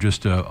they do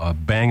just a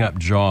bang-up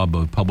job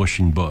of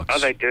publishing books. Oh,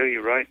 they do.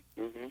 You're right.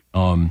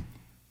 Mm-hmm.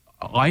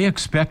 I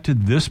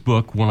expected this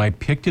book, when I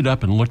picked it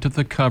up and looked at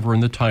the cover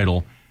and the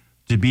title,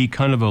 to be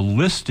kind of a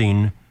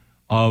listing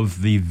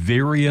of the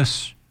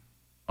various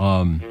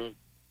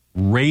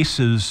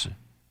races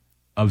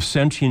of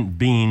sentient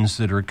beings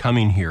that are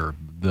coming here,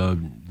 the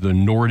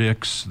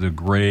Nordics, the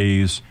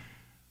Greys,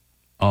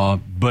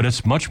 but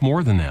it's much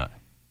more than that.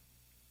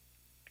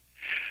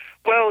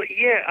 Well,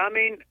 yeah, I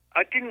mean,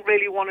 I didn't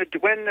really want to...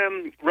 When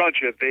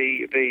Roger,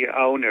 the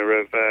owner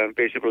of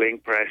Visible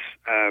Ink Press,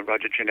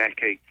 Roger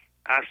Janicki,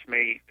 asked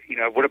me,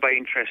 would I be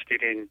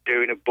interested in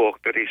doing a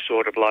book that is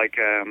sort of like,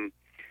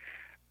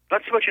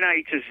 not so much an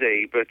A to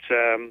Z, but,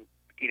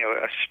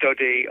 a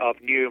study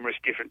of numerous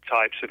different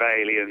types of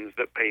aliens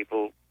that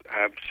people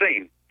have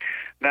seen.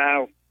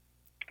 Now,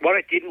 what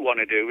I didn't want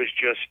to do was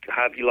just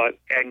have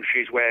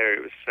entries where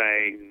it was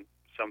saying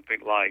something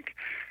like,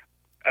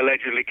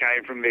 allegedly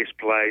came from this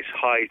place,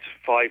 height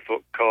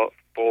 5'4",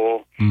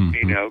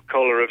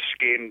 color of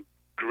skin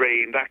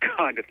green, that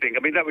kind of thing. I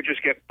mean, that would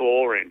just get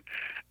boring,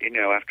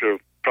 after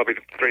probably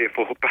 3 or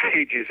 4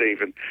 pages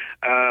even.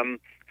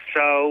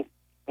 So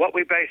what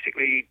we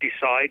basically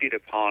decided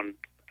upon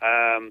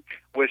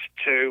was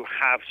to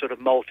have sort of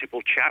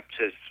multiple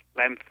chapters,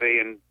 lengthy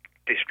and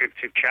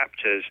descriptive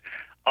chapters,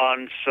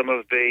 on some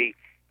of the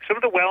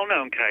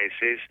well-known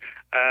cases,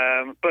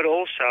 but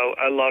also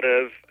a lot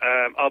of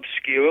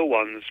obscure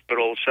ones, but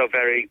also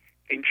very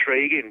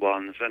intriguing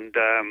ones. And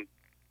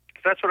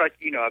that's what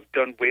I've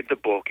done with the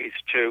book, is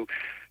to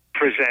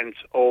present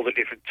all the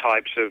different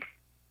types of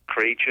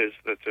creatures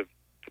that the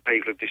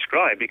people have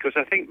described. Because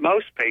I think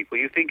most people,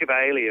 you think of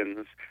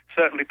aliens,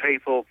 certainly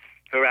people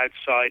who are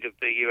outside of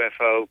the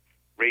UFO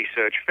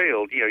research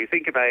field, you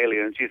think of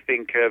aliens, you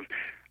think of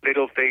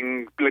little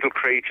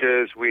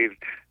creatures with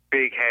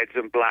big heads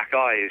and black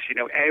eyes.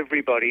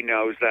 Everybody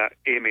knows that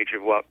image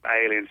of what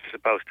aliens are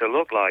supposed to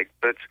look like.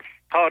 But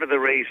part of the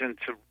reason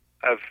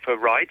for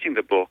writing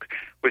the book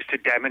was to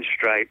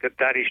demonstrate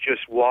that is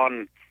just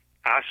one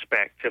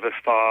aspect of a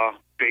far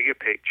bigger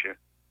picture.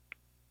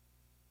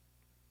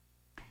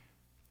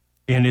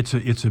 And it's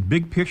a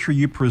big picture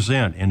you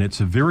present, and it's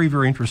a very,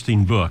 very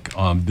interesting book.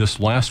 This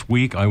last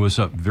week, I was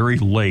up very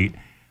late.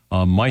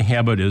 My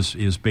habit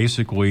is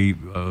basically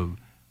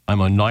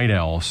I'm a night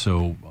owl,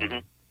 so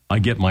I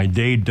get my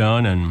day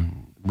done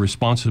and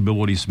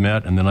responsibilities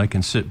met, and then I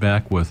can sit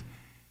back with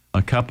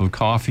a cup of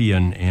coffee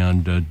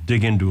and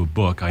dig into a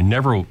book. I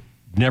never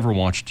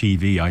watch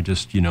TV. I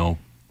just,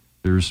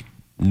 there's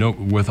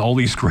with all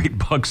these great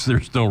books,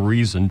 there's no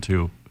reason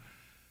to.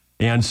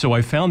 And so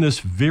I found this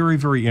very,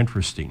 very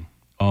interesting.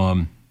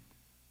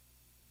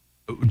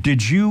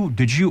 Did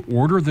you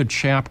order the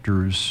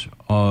chapters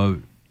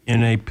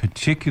in a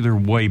particular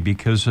way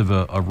because of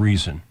a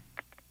reason?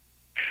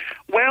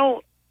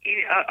 Well,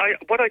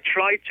 what I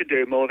tried to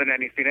do more than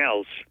anything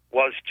else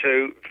was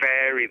to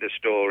vary the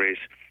stories.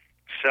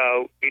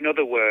 So, in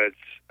other words,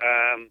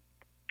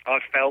 I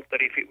felt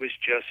that if it was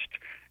just,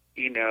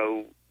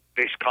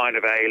 this kind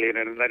of alien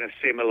and then a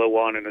similar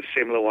one and a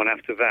similar one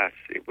after that,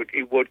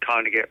 it would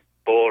kind of get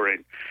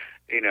boring,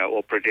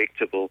 or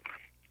predictable.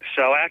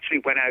 So I actually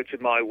went out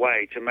of my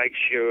way to make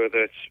sure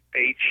that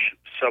each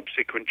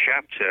subsequent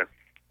chapter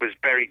was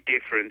very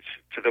different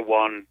to the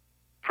one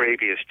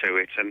previous to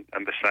it, and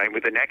the same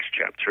with the next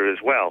chapter as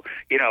well.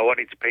 I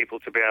wanted people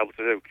to be able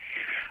to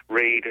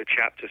read a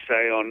chapter,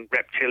 say, on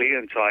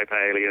reptilian-type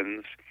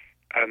aliens,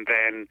 and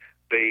then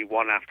the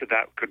one after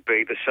that could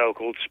be the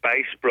so-called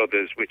Space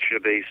Brothers, which are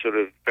these sort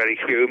of very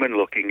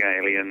human-looking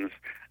aliens,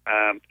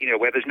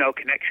 where there's no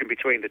connection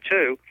between the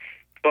two.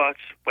 But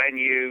when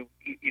you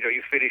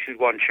finish with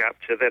one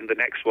chapter, then the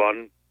next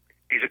one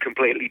is a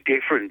completely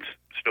different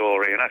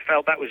story, and I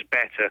felt that was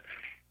better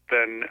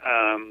than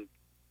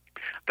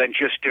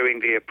just doing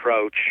the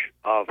approach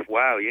of,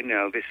 wow,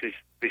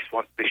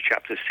 this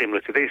chapter's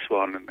similar to this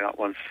one, and that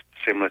one's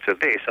similar to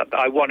this.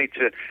 I wanted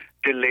to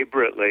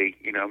deliberately,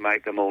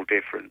 make them all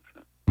different.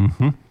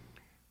 Mm-hmm.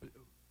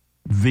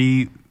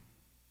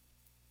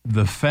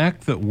 The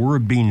fact that we're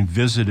being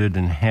visited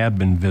and have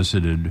been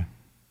visited,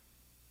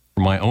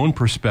 from my own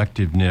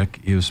perspective, Nick,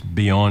 is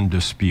beyond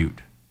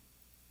dispute.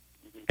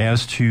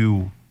 As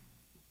to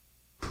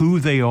who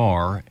they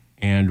are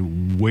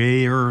and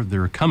where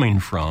they're coming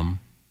from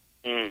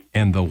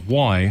and the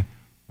why,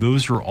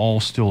 those are all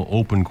still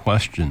open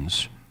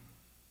questions.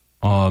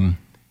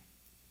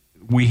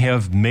 We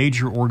have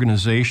major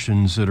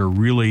organizations that are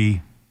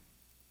really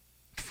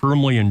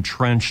firmly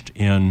entrenched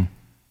in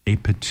a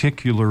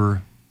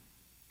particular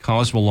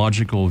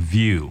cosmological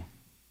view.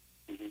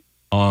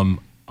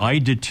 I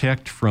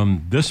detect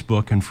from this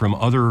book and from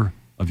other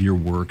of your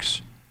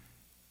works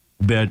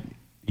that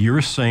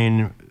you're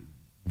saying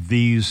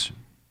these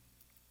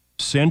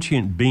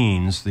sentient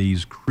beings,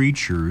 these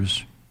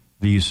creatures,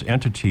 these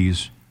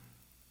entities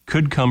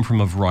could come from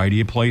a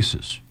variety of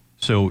places.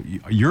 So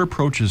your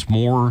approach is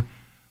more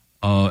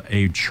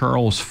a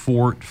Charles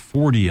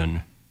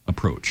Fordian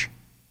approach.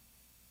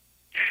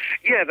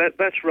 Yeah,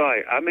 that's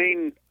right. I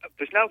mean,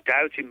 there's no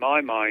doubt in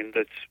my mind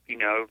that,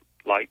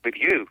 like with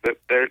you, that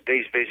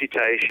these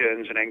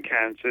visitations and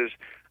encounters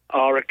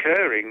are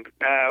occurring.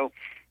 Now,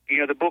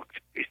 the book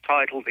is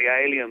titled The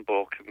Alien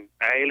Book, and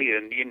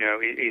alien,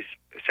 is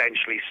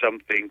essentially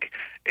something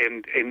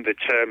in the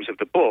terms of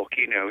the book,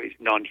 is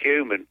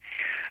non-human.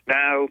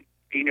 Now,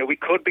 we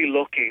could be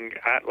looking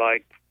at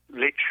like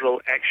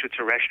literal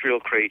extraterrestrial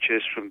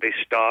creatures from this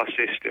star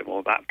system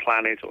or that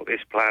planet or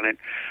this planet,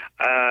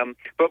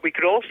 but we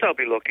could also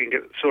be looking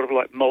at sort of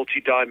like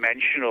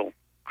multi-dimensional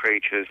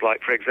creatures,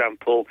 like, for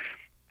example,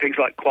 things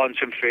like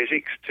quantum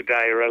physics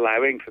today are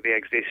allowing for the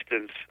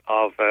existence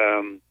of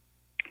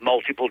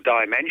multiple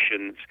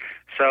dimensions.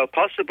 So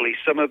possibly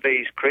some of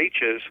these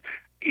creatures,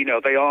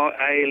 they are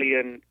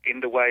alien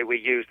in the way we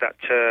use that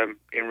term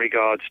in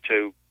regards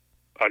to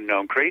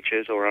unknown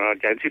creatures or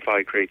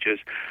unidentified creatures,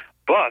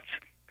 but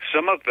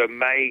some of them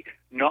may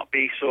not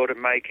be sort of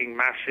making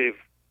massive,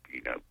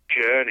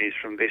 journeys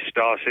from this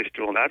star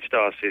system or that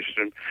star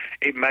system.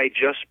 It may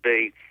just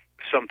be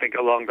something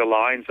along the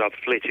lines of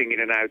flitting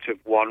in and out of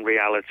one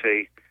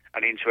reality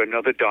and into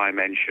another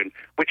dimension,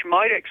 which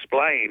might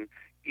explain,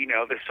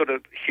 the sort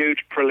of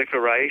huge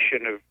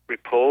proliferation of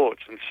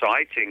reports and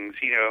sightings.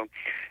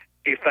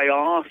 If they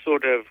are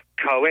sort of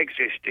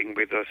coexisting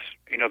with us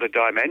in other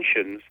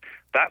dimensions,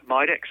 that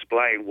might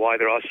explain why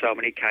there are so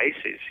many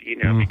cases,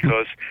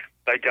 because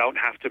they don't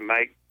have to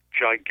make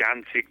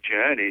gigantic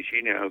journeys,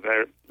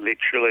 they're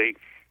literally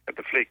at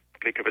the flick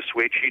of a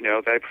switch,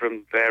 they're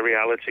from their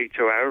reality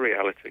to our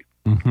reality.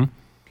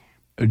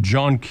 Mm-hmm.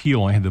 John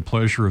Keel, I had the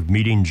pleasure of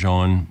meeting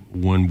John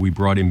when we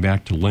brought him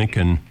back to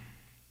Lincoln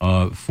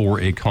for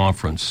a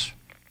conference.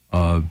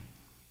 A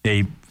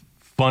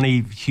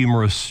funny,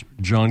 humorous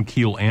John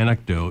Keel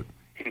anecdote.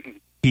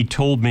 He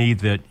told me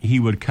that he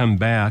would come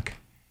back,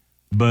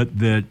 but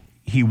that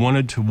he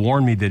wanted to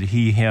warn me that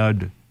he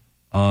had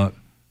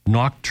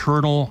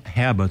nocturnal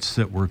habits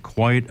that were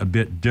quite a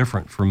bit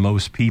different from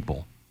most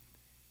people.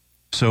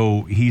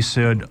 So he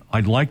said,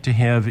 I'd like to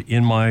have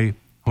in my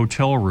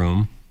hotel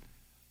room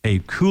a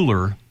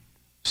cooler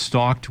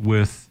stocked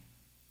with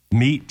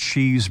meat,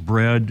 cheese,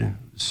 bread,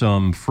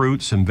 some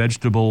fruits, some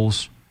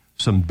vegetables,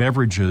 some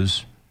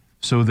beverages,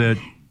 so that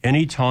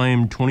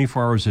anytime,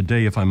 24 hours a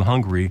day, if I'm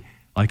hungry,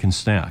 I can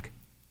snack.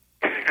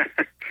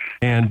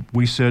 And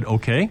we said,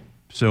 okay.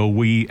 So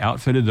we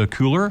outfitted a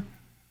cooler,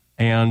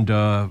 and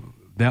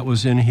that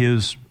was in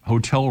his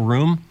hotel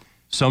room.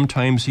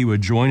 Sometimes he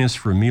would join us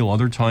for a meal.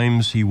 Other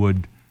times he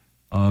would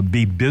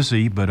be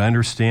busy, but I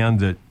understand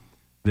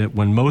that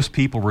when most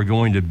people were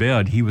going to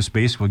bed, he was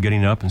basically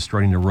getting up and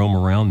starting to roam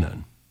around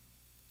then.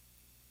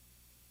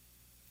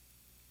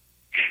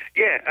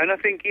 Yeah, and I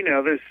think,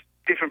 there's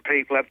different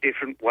people have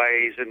different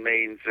ways and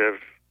means of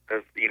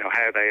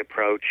how they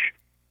approach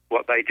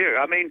what they do.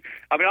 I mean,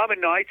 I'm a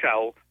night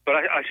owl, but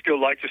I still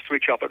like to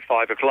switch up at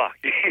 5 o'clock,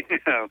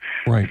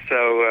 Right.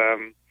 So,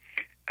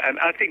 and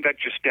I think that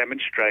just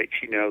demonstrates,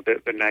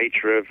 the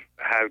nature of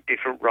how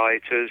different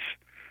writers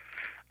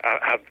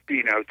have,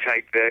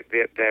 take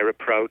their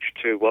approach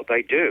to what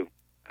they do.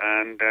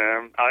 And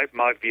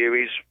my view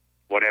is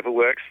whatever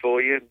works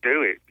for you,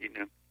 do it,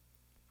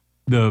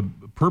 The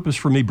purpose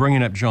for me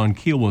bringing up John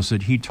Keel was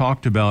that he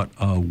talked about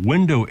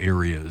window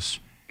areas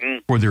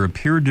where there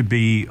appeared to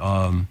be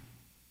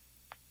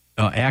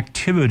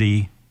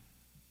activity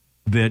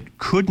that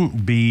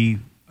couldn't be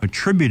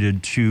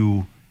attributed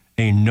to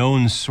a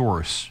known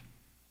source.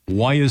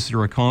 Why is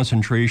there a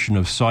concentration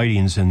of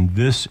sightings in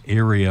this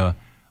area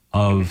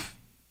of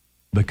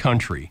the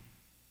country?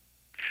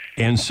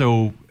 And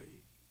so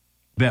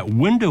that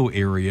window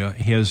area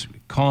has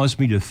caused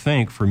me to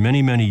think for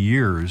many, many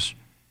years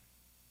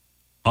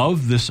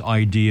of this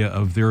idea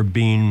of there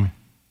being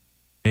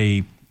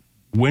a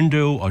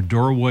window, a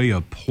doorway,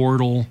 a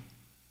portal,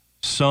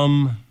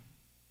 some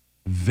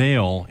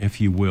veil, if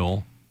you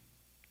will,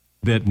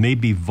 that may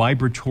be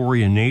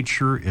vibratory in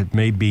nature. It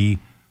may be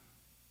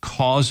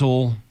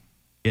causal.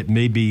 It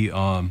may be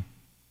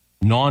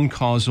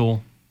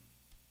non-causal,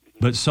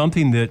 but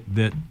something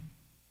that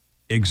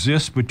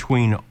exists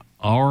between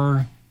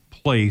our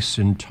place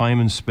in time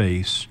and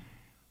space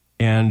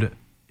and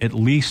at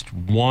least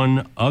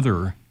one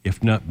other,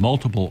 if not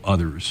multiple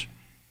others.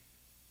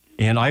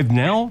 And I've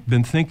now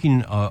been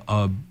thinking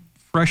a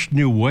fresh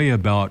new way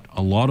about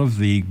a lot of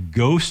the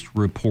ghost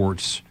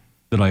reports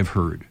that I've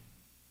heard.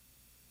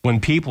 When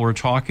people are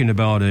talking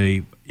about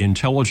a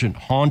intelligent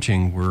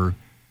haunting where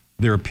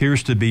there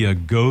appears to be a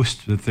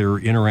ghost that they're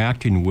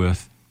interacting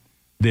with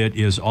that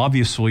is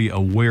obviously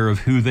aware of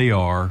who they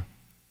are,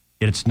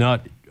 it's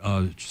not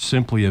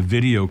simply a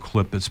video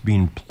clip that's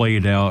being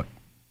played out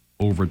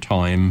over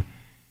time.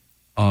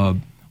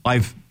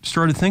 I've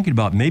started thinking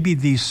about maybe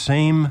these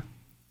same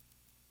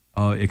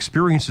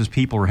experiences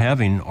people are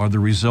having are the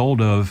result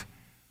of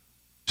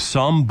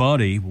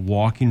somebody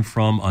walking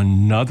from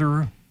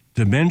another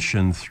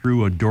dimension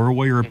through a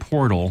doorway or a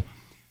portal,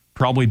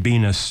 probably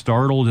being as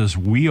startled as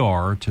we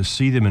are to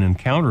see them and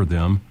encounter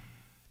them,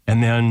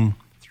 and then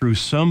through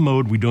some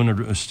mode we don't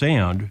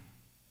understand,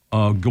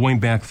 going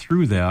back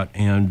through that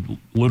and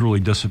literally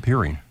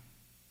disappearing.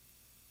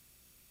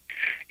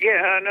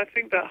 Yeah, and I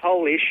think that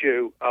whole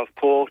issue of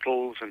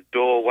portals and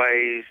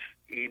doorways,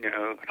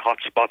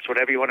 hotspots,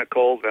 whatever you want to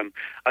call them.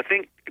 I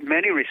think in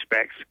many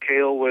respects,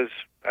 Keel was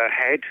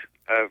ahead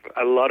of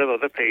a lot of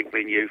other people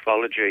in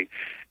ufology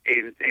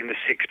in the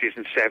 60s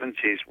and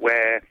 70s,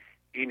 where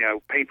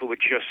people were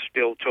just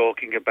still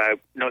talking about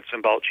nuts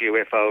and bolts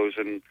UFOs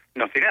and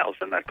nothing else.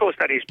 And of course,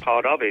 that is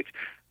part of it.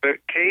 But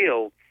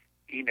Keel,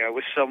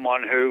 was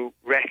someone who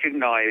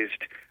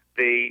recognized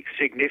the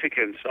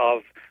significance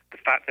of the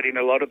fact that in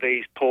a lot of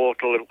these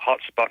portal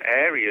hotspot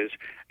areas,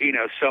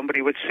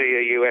 somebody would see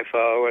a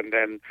UFO, and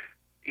then,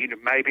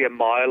 maybe a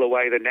mile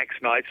away the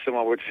next night,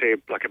 someone would see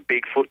like a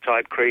Bigfoot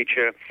type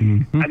creature.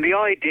 Mm-hmm. And the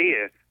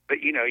idea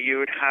that, you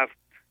would have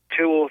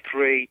 2 or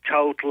 3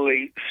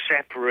 totally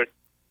separate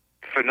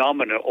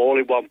phenomena all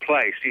in one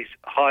place is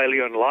highly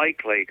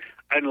unlikely,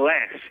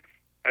 unless,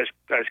 as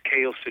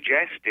Keel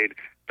suggested,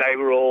 they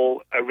were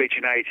all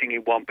originating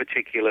in one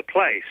particular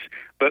place.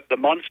 But the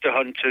monster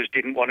hunters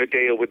didn't want to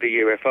deal with the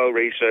UFO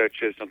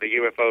researchers, and the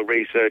UFO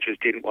researchers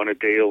didn't want to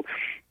deal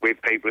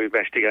with people who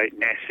investigate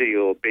Nessie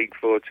or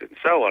Bigfoot and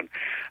so on.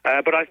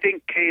 But I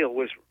think Keel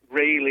was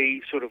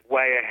really sort of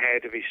way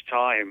ahead of his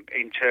time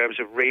in terms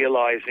of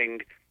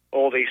realizing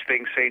all these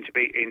things seem to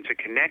be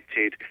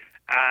interconnected,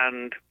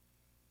 and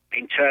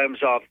in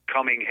terms of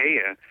coming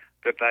here,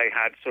 that they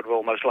had sort of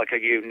almost like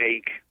a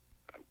unique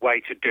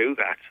way to do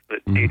that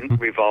didn't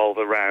revolve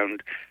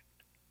around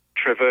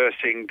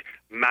traversing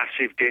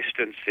massive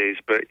distances,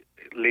 but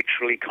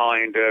literally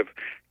kind of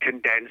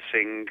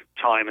condensing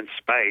time and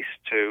space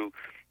to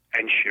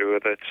ensure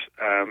that,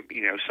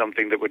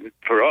 something that would,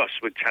 for us,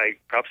 would take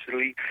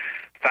absolutely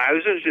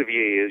thousands of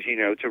years,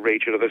 to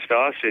reach another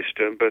star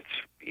system, but,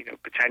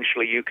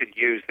 potentially you could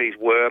use these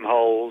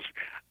wormholes,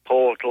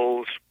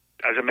 portals,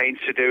 as a means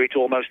to do it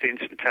almost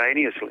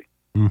instantaneously.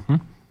 Mm-hmm.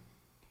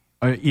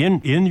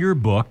 In your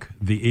book,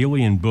 the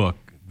Alien Book,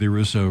 there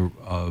is a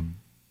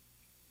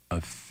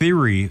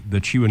theory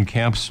that you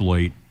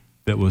encapsulate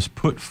that was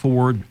put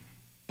forward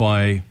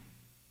by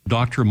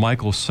Dr.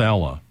 Michael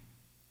Salla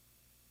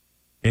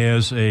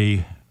as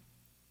a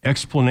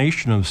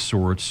explanation of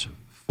sorts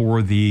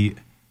for the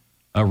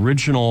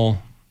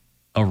original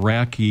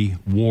Iraqi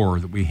war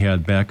that we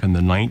had back in the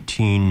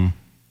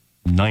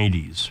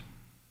 1990s.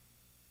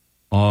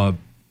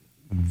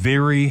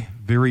 Very,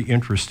 very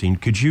interesting.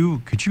 Could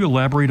you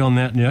elaborate on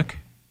that, Nick?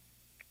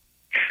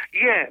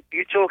 Yeah,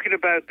 you're talking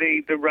about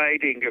the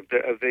raiding of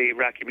the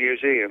Iraqi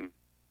museum.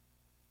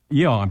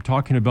 Yeah, I'm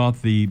talking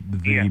about the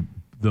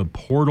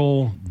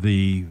portal,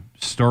 the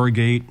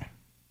Stargate.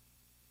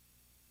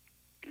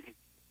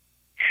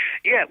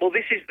 Yeah, well,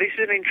 this is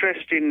an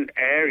interesting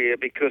area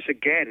because,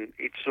 again,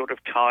 it sort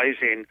of ties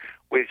in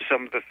with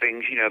some of the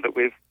things that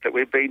we've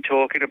been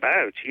talking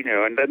about,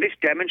 and then this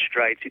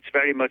demonstrates it's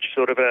very much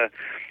sort of an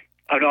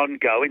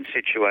ongoing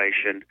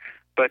situation.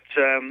 But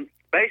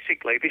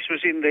basically, this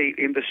was in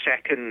the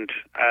second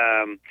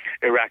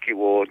Iraqi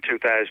war,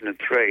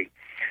 2003,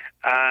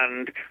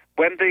 and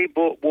when the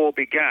war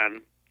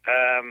began.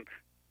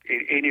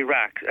 In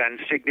Iraq, and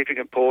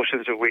significant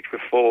portions of which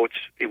were fought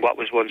in what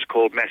was once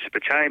called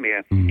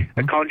Mesopotamia,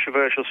 a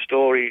controversial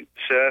story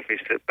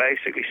surfaced that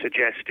basically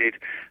suggested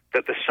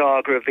that the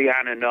saga of the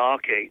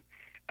Anunnaki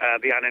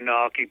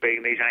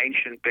being these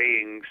ancient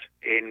beings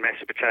in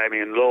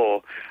Mesopotamian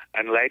lore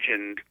and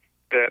legend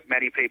that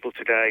many people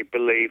today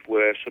believe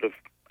were sort of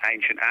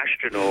ancient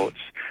astronauts,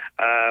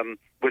 there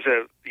was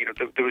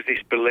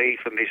this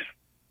belief and this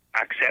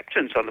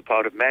acceptance on the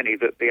part of many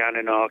that the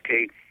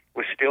Anunnaki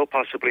was still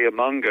possibly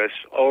among us,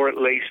 or at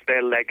least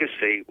their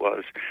legacy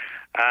was.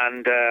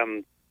 And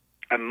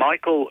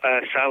Michael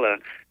Salla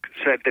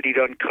said that he'd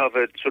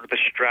uncovered sort of the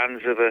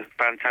strands of a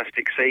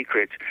fantastic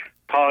secret,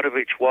 part of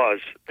which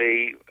was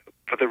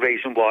for the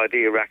reason why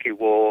the Iraqi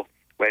war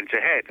went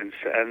ahead. And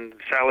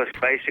Salla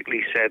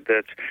basically said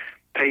that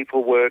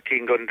people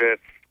working under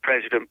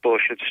President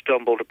Bush had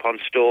stumbled upon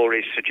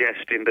stories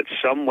suggesting that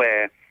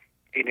somewhere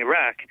in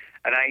Iraq,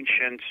 an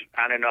ancient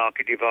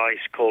Anunnaki device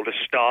called a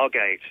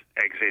Stargate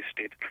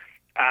existed.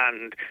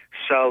 And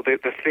so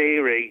the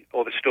theory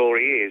or the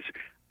story is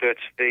that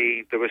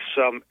there was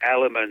some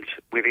element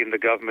within the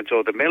government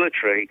or the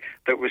military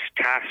that was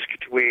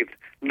tasked with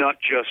not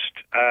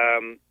just,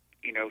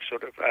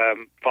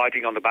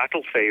 fighting on the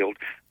battlefield,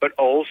 but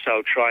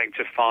also trying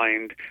to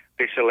find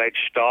this alleged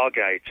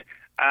Stargate.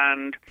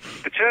 And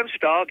the term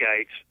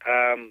Stargate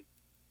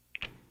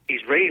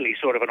is really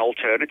sort of an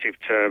alternative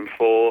term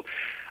for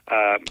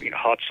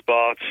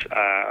hotspots,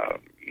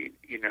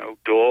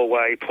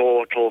 doorway,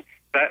 portal.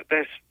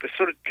 There's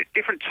sort of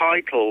different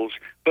titles,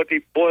 but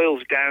it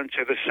boils down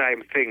to the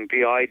same thing,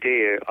 the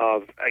idea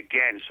of,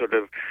 again, sort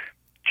of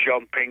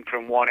jumping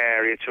from one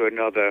area to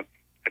another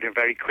at a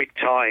very quick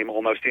time,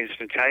 almost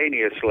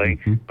instantaneously,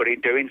 but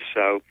in doing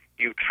so,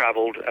 you've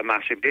traveled a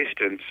massive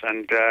distance.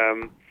 And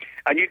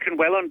you can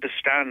well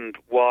understand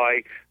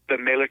why the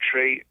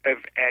military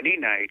of any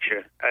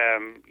nature,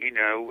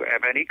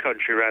 of any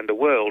country around the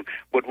world,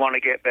 would want to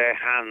get their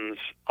hands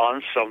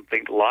on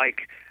something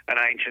like an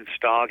ancient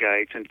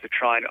Stargate and to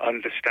try and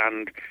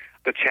understand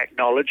the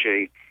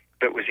technology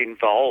that was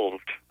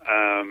involved,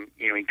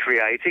 in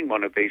creating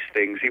one of these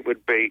things. It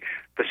would be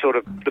the sort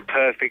of the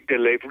perfect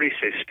delivery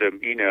system,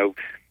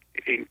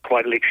 in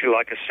quite literally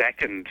like a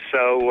second.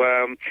 So,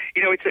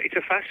 it's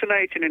a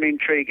fascinating and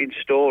intriguing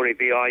story,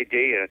 the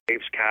idea.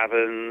 Caves,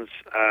 caverns,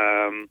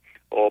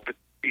 or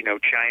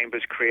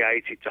chambers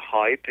created to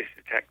hide this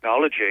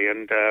technology,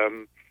 and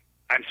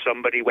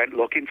somebody went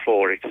looking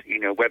for it.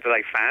 Whether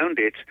they found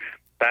it,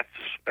 that's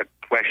a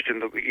question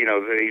that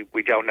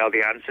we don't know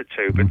the answer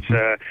to. But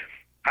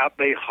at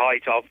the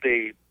height of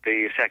the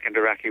Second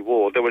Iraqi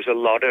War, there was a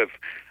lot of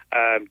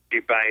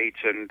debate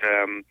and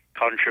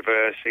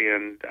controversy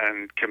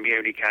and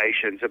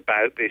communications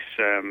about this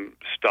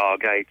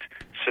Stargate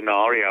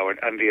scenario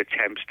and the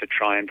attempts to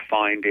try and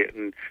find it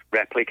and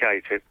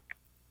replicate it.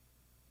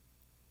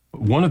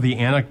 One of the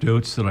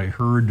anecdotes that I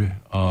heard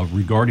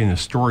regarding the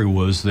story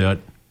was that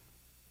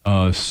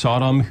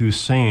Saddam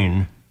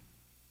Hussein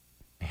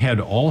had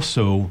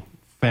also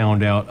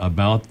found out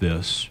about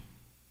this,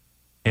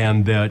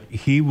 and that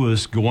he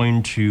was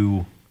going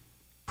to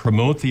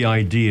promote the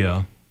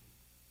idea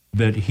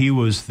that he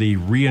was the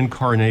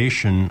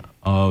reincarnation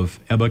of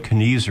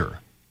Nebuchadnezzar,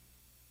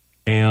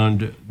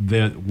 and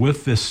that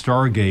with this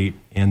Stargate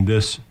and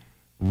this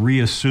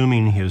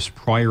reassuming his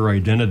prior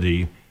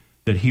identity,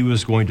 that he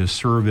was going to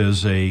serve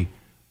as a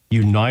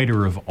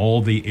uniter of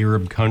all the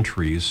Arab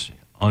countries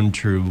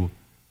unto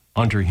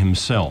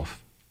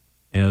himself,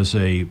 as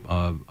a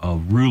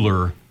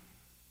ruler,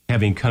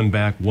 having come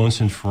back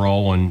once and for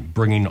all and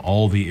bringing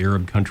all the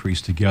Arab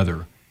countries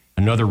together.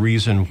 Another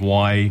reason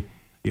why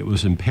it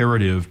was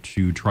imperative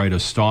to try to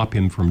stop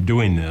him from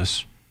doing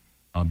this,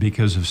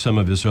 because of some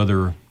of his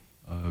other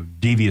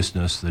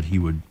deviousness that he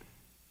would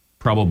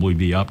probably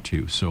be up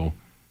to. So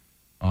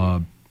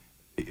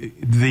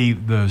the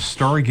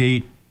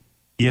Stargate,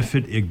 if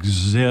it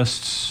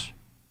exists,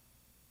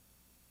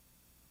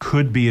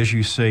 could be, as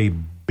you say,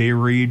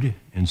 buried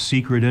and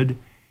secreted.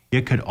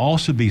 It could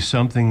also be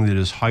something that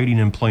is hiding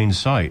in plain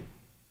sight,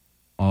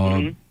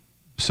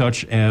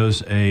 such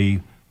as a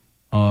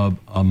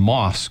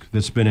mosque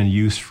that's been in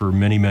use for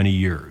many, many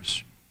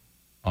years,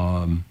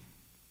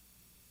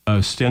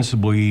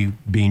 ostensibly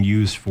being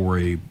used for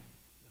a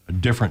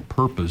different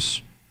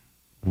purpose.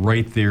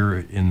 Right there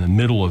in the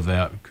middle of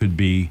that could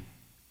be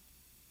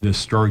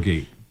this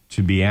Stargate,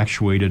 to be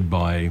actuated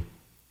by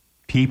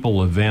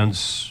people,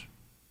 events,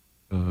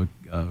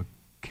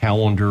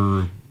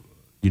 calendar,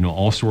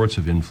 all sorts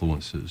of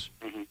influences.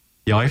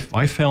 Yeah,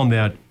 I found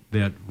that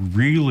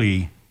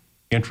really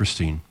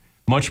interesting,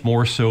 much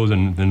more so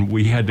than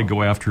we had to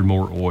go after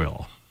more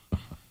oil.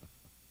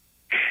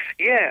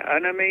 Yeah,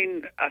 and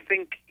I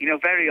think,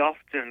 very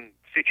often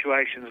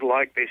situations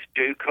like this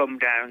do come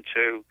down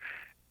to,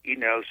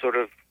 sort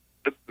of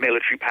the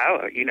military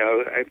power.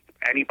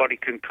 Anybody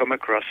can come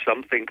across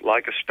something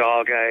like a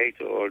Stargate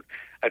or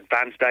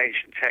advanced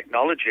ancient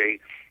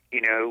technology.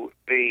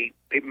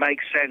 It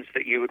makes sense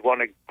that you would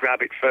want to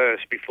grab it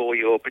first before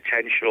your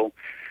potential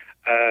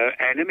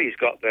enemies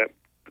got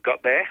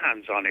their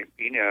hands on it.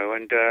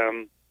 And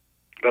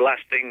the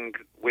last thing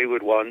we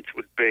would want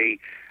would be,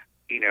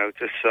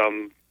 to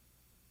some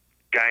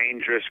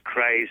dangerous,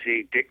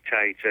 crazy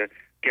dictator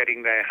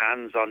getting their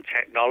hands on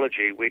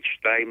technology, which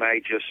they may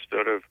just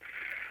sort of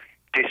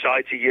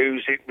decide to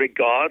use it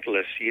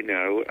regardless,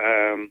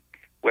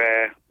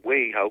 where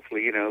we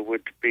hopefully,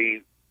 would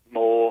be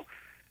more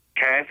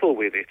careful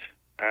with it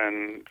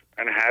and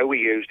how we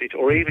used it,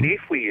 or even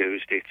if we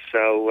used it.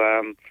 So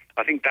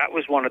I think that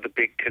was one of the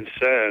big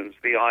concerns,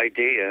 the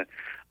idea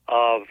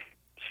of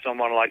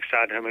someone like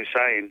Saddam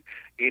Hussein,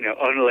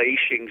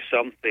 unleashing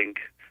something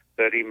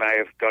that he may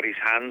have got his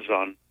hands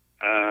on.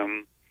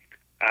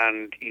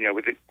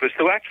 Because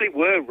there actually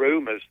were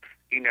rumors,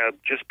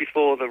 just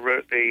before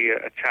the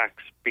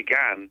attacks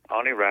began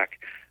on Iraq,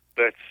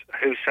 that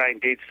Hussein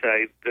did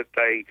say that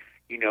they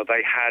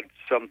had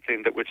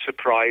something that would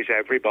surprise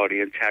everybody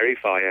and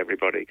terrify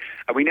everybody.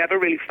 And we never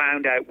really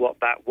found out what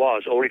that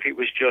was, or if it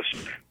was just,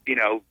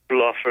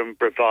 bluff and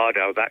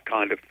bravado, that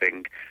kind of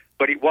thing.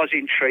 But it was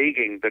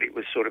intriguing that it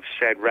was sort of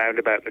said round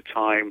about the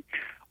time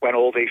when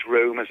all these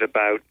rumors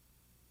about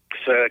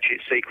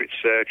secret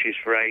searches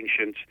for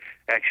ancient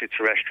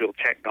extraterrestrial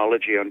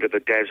technology under the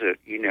desert,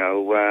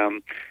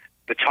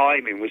 the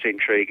timing was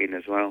intriguing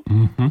as well.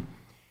 Mm-hmm.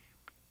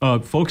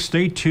 Folks,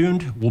 stay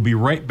tuned. We'll be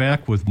right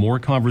back with more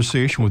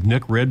conversation with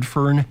Nick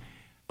Redfern.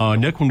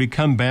 Nick, when we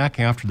come back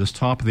after this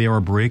top of the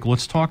hour break,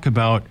 let's talk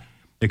about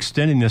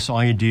extending this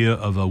idea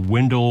of a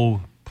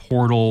window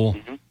portal,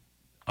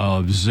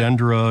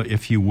 Zendra,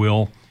 if you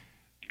will,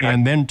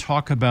 and then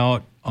talk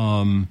about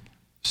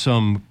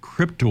some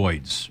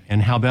cryptoids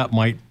and how that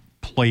might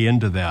play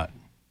into that.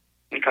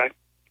 Okay.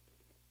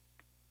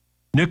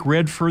 Nick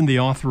Redfern, the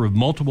author of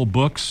multiple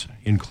books,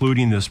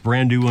 including this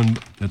brand new one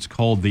that's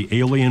called The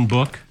Alien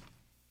Book,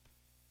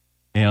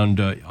 and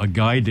A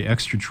Guide to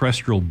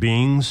Extraterrestrial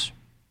Beings.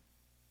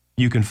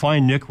 You can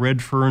find Nick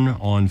Redfern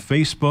on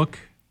Facebook.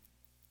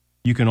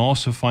 You can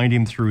also find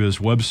him through his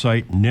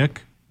website,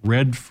 Nick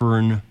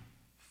Redfern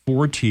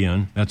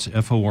Fortean, that's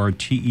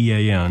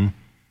Fortean.com.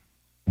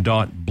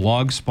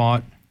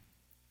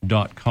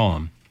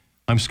 www.blogspot.com.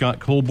 I'm Scott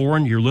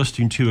Colborn. You're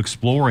listening to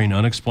Exploring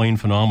Unexplained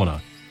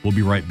Phenomena. We'll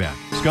be right back.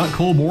 Scott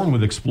Colborn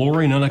with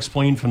Exploring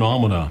Unexplained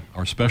Phenomena.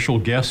 Our special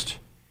guest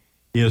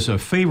is a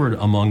favorite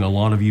among a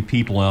lot of you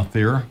people out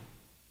there.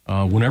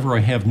 Whenever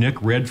I have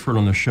Nick Redford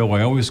on the show,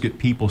 I always get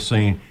people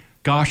saying,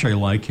 gosh, I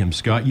like him.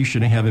 Scott, you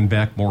should have him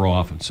back more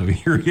often. So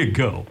here you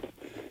go.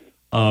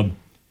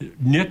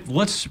 Nick,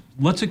 let's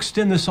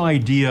extend this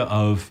idea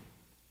of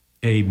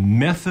a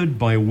method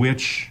by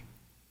which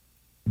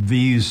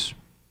these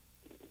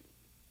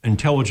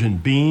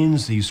intelligent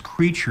beings, these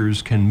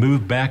creatures, can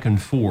move back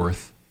and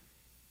forth.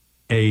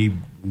 A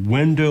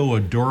window, a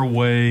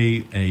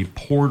doorway, a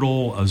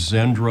portal, a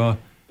Zendra.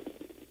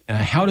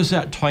 How does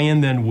that tie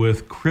in then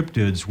with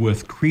cryptids,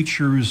 with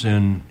creatures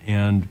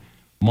and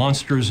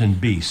monsters and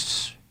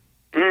beasts?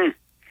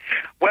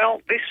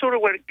 Well, this sort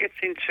of gets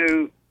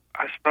into,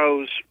 I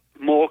suppose,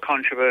 more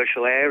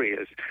controversial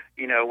areas.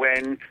 You know,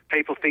 when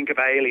people think of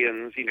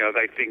aliens, you know,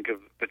 they think of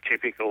the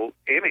typical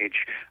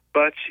image,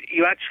 but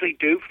you actually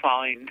do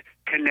find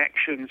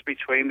connections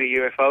between the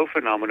UFO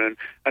phenomenon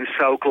and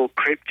so-called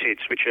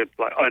cryptids, which are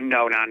like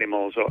unknown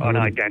animals or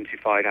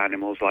unidentified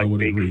animals like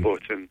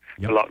Bigfoot and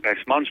the Loch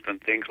Ness Monster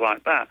and things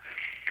like that.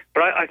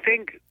 But I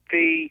think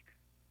the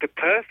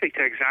perfect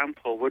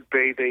example would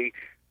be the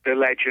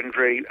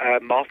legendary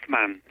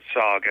Mothman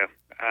saga.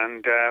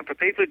 And for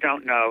people who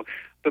don't know,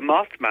 the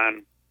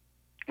Mothman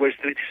was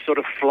this sort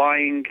of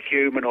flying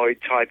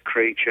humanoid type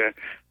creature,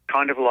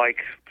 kind of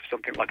like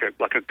something like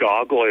a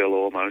gargoyle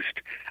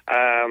almost,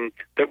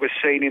 that was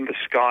seen in the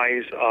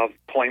skies of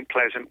Point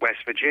Pleasant,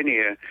 West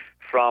Virginia,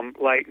 from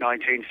late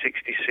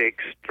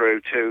 1966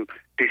 through to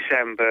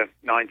December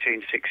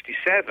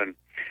 1967.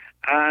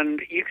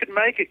 And you could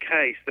make a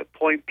case that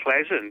Point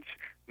Pleasant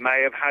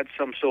may have had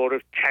some sort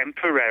of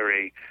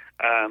temporary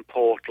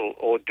portal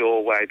or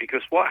doorway,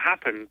 because what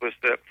happened was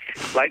that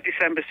late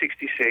December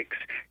 66,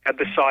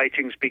 the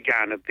sightings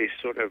began of this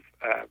sort of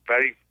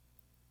very,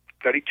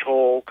 very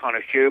tall kind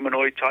of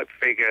humanoid type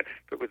figure,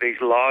 but with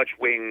these large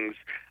wings,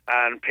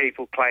 and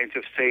people claim to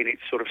have seen it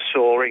sort of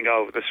soaring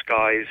over the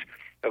skies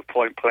of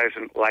Point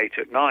Pleasant late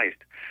at night.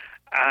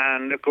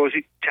 And of course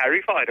it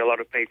terrified a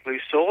lot of people who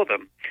saw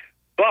them.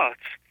 But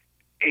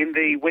in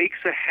the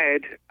weeks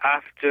ahead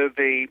after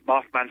the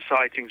Mothman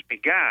sightings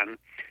began,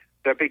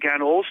 there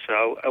began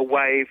also a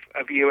wave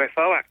of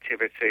UFO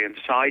activity and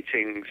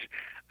sightings,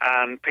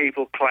 and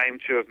people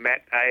claimed to have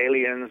met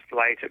aliens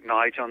late at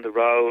night on the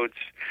roads.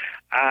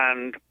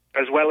 And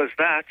as well as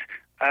that,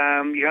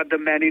 you had the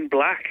Men in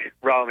Black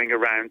roaming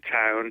around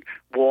town,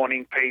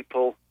 warning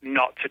people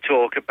not to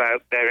talk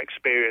about their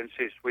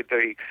experiences with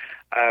the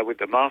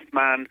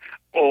Mothman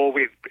or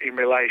in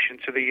relation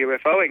to the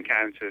UFO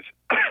encounters.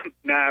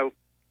 Now,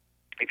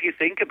 if you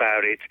think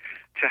about it,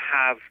 to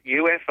have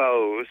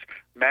UFOs,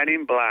 Men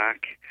in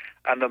Black,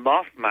 and the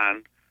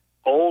Mothman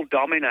all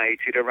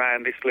dominated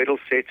around this little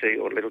city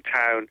or little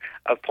town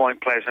of Point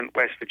Pleasant,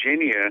 West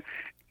Virginia,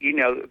 you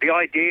know, the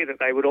idea that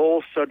they would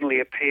all suddenly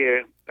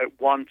appear at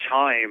one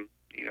time,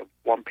 you know,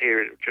 one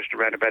period of just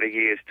around about a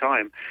year's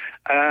time,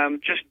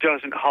 just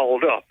doesn't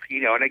hold up,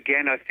 you know. And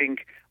again, I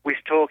think we're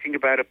talking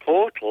about a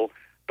portal,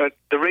 but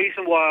the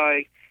reason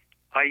why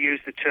I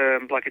use the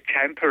term like a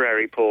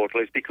temporary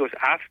portal is because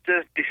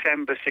after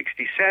December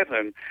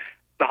 67,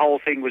 the whole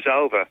thing was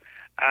over.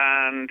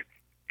 And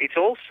it's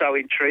also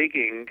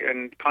intriguing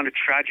and kind of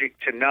tragic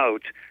to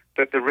note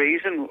that the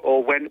reason,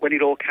 or when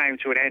it all came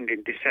to an end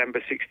in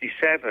December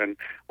 67,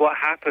 what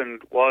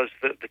happened was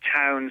that the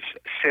town's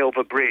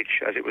Silver Bridge,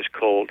 as it was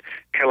called,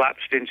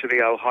 collapsed into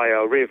the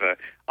Ohio River.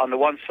 On the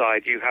one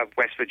side, you have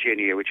West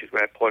Virginia, which is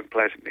where Point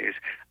Pleasant is.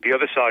 The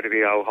other side of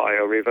the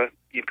Ohio River,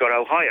 you've got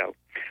Ohio.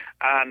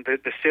 And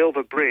the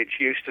Silver Bridge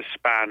used to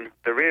span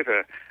the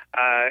river.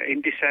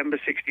 In December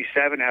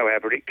 67,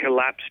 however, it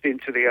collapsed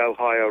into the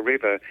Ohio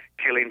River,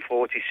 killing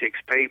 46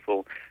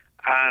 people.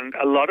 And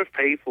a lot of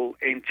people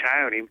in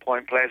town, in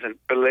Point Pleasant,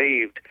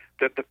 believed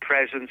that the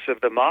presence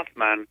of the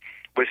Mothman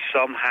was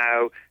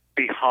somehow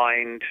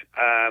behind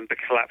the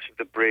collapse of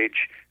the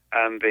bridge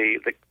and the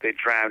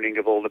drowning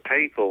of all the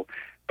people.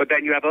 But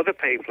then you have other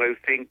people who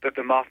think that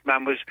the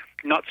Mothman was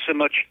not so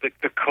much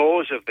the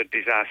cause of the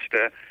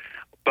disaster,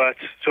 but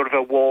sort of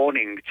a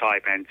warning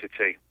type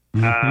entity.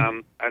 Mm-hmm.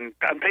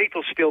 And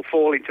people still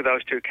fall into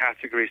those two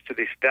categories to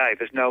this day.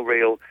 There's no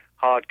real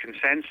hard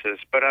consensus.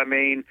 But I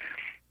mean,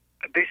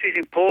 this is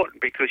important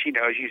because, you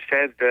know, as you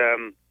said,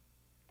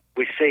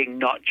 we're seeing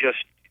not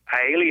just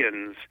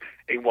aliens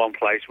in one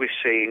place. We're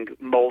seeing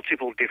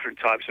multiple different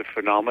types of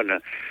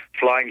phenomena,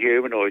 flying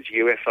humanoids,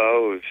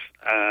 UFOs,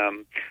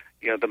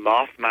 you know, the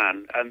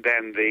Mothman, and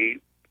then the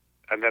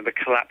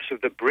collapse of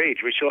the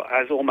bridge, which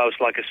has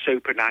almost like a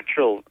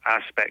supernatural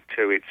aspect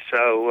to it.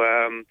 So,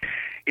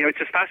 you know,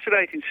 it's a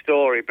fascinating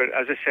story, but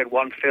as I said,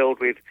 one filled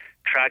with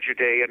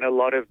tragedy and a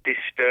lot of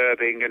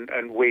disturbing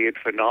and weird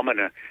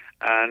phenomena.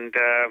 And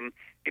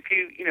if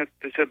you know,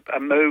 there's a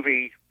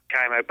movie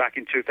came out back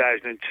in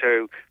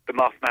 2002, The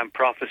Mothman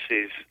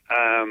Prophecies,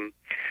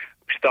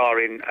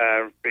 starring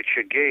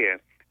Richard Gere.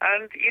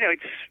 And,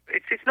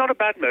 it's not a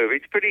bad movie.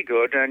 It's pretty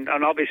good. And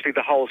obviously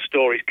the whole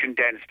story is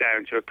condensed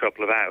down to a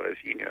couple of hours,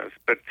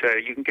 But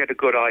you can get a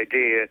good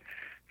idea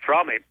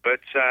from it. But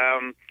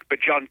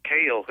John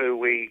Keel, who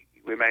we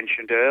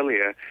mentioned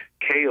earlier,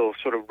 Keel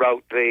sort of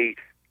wrote the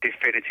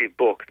definitive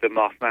book, The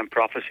Mothman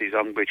Prophecies,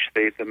 on which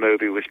the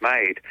movie was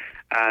made.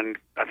 And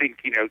I think,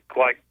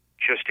 quite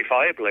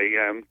justifiably,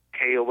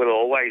 Keel will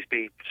always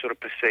be sort of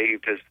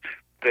perceived as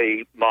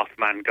the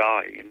Mothman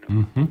guy.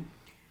 Mm-hmm.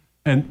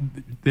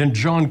 And then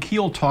John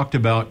Keel talked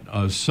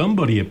about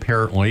somebody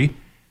apparently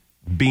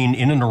being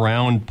in and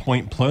around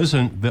Point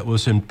Pleasant that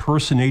was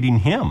impersonating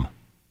him.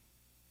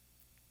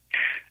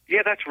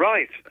 Yeah, that's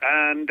right.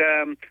 And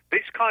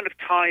this kind of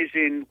ties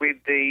in with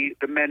the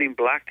Men in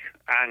Black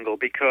angle,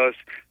 because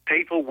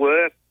people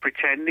were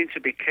pretending to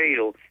be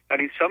Keel,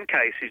 and in some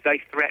cases they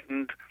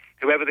threatened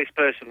whoever this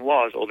person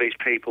was, or these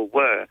people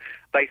were.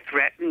 They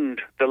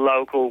threatened the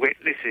local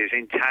witnesses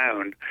in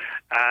town,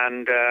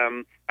 and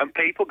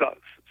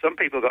some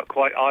people got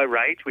quite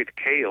irate with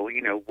Keel.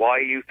 Why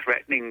are you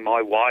threatening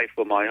my wife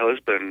or my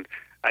husband?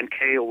 And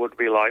Keel would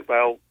be like,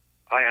 well,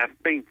 I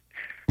haven't been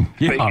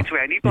speaking to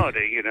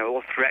anybody,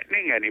 or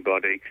threatening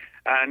anybody.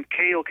 And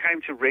Keel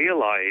came to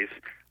realise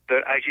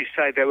that, as you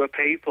say, there were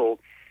people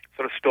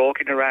sort of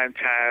stalking around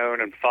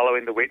town and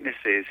following the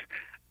witnesses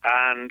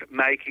and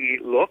making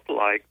it look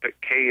like that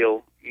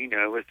Keel,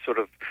 had sort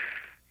of,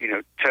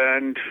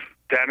 turned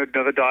down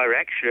another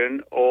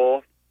direction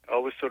or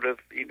was sort of,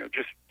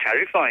 just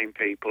terrifying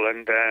people.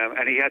 And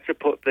he had to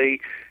put the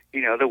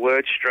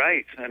word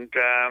straight. And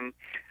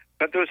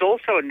but there was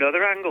also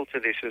another angle to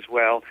this as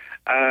well.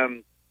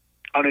 On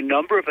a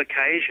number of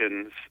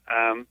occasions,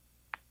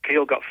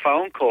 Keel got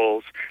phone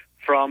calls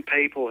from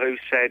people who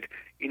said,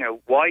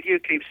 why do you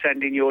keep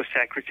sending your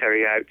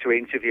secretary out to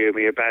interview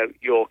me about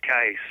your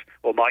case,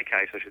 or my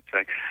case, I should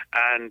say,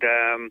 and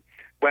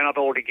when I've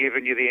already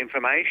given you the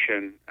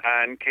information?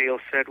 And Keel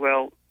said,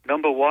 well,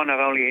 number one,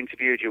 I've only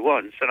interviewed you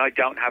once, and I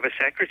don't have a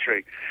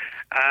secretary.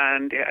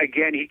 And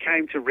again, he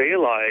came to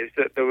realize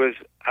that there was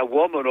a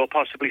woman, or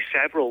possibly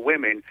several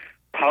women,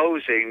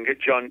 posing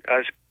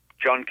as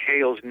John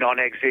Keel's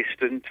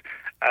non-existent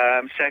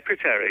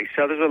secretary.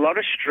 So there's a lot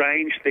of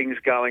strange things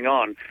going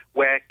on,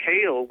 where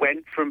Keel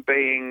went from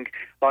being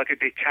like a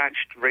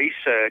detached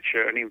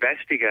researcher and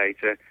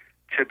investigator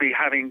to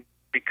having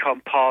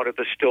become part of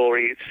the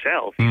story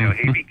itself.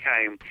 He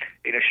became,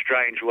 in a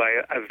strange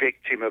way, a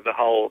victim of the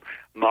whole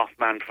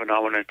Mothman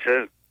phenomena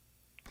too.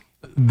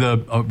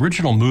 The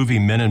original movie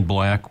Men in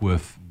Black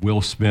with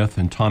Will Smith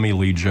and Tommy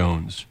Lee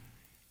Jones,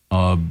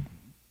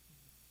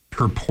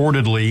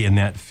 purportedly in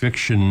that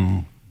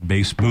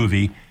fiction-based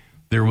movie,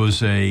 there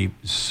was a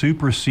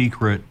super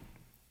secret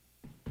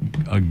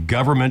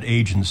government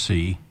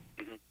agency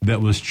that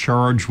was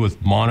charged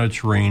with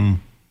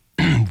monitoring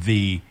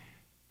the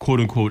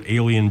quote-unquote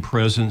alien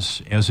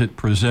presence as it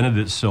presented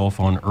itself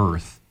on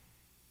Earth.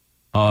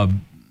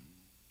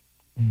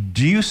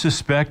 Do you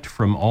suspect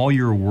from all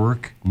your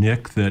work,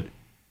 Nick, that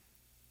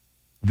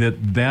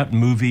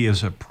movie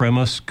as a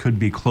premise could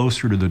be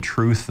closer to the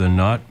truth than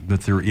not,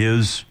 that there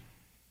is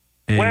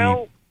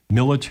a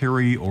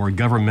military or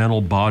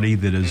governmental body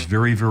that is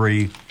very,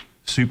 very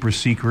super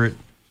secret,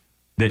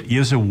 that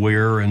is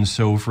aware, and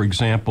so, for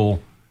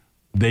example,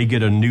 they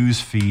get a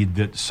news feed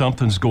that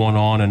something's going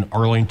on in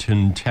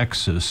Arlington,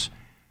 Texas,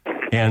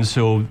 and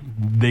so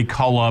they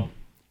call up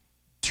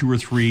 2 or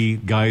 3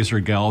 guys or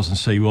gals and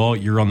say, well,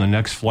 you're on the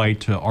next flight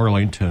to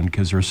Arlington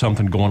because there's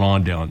something going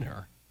on down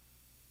there?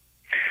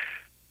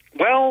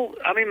 Well,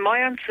 my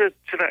answer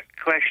to that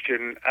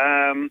question,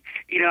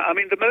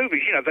 the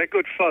movies, they're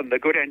good fun, they're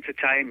good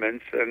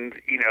entertainment, and,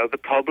 the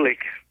public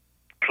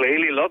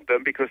clearly loved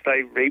them because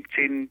they reaped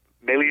in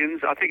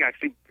millions, I think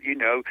actually,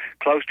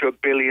 close to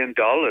 $1 billion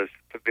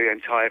for the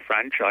entire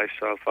franchise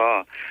so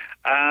far.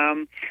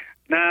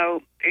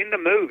 Now, in the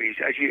movies,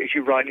 as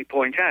you rightly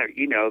point out,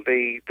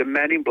 the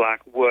Men in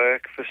Black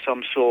work for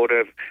some sort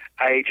of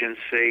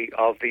agency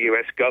of the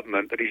U.S.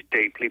 government that is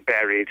deeply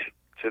buried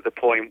to the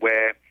point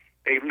where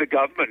even the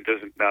government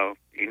doesn't know,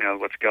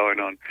 what's going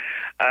on.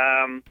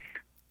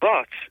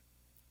 But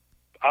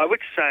I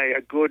would say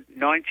a good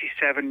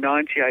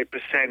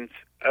 97-98%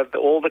 of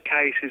all the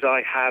cases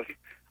I have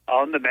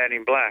on the Men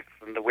in Black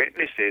from the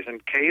witnesses,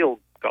 and Keel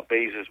got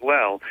these as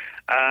well,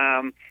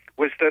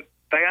 was that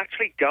they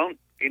actually don't,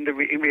 in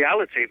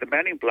reality, the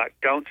Men in Black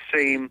don't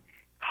seem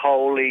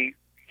wholly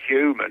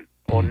human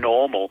or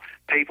normal.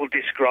 People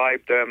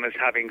describe them as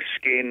having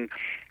skin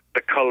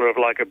the color of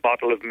like a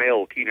bottle of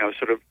milk,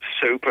 sort of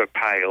super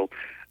pale.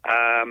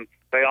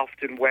 They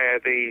often wear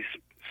these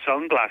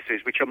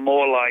sunglasses, which are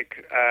more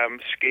like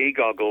ski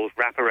goggles,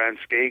 wraparound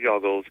ski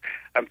goggles,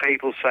 and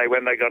people say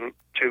when they got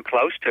too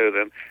close to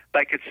them,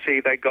 they could see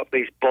they got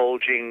these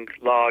bulging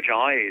large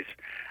eyes,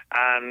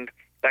 and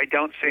they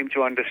don't seem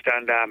to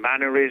understand our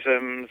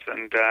mannerisms,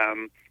 and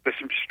there's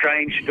some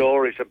strange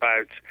stories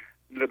about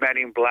the Men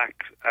in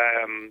Black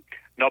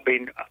not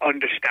being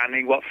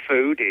understanding what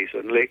food is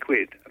and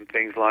liquid and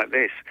things like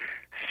this.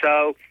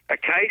 So a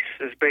case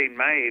has been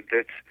made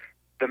that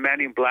the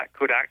Men in Black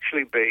could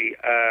actually be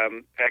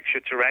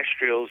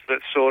extraterrestrials that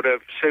sort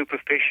of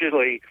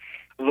superficially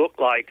look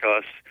like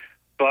us,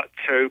 but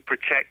to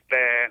protect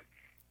their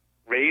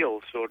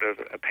real sort of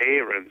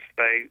appearance,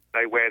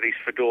 they wear these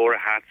fedora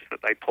hats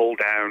that they pull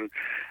down,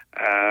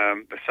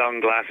 the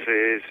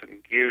sunglasses, and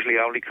usually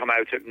only come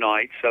out at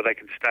night so they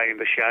can stay in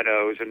the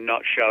shadows and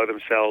not show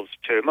themselves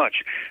too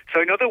much.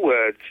 So in other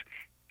words,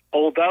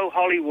 although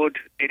Hollywood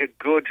did a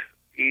good,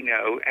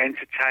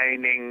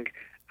 entertaining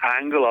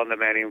angle on the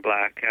Men in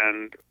Black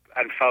and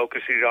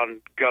focusing it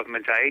on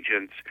government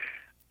agents,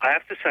 I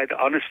have to say that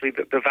honestly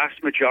that the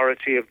vast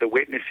majority of the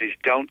witnesses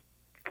don't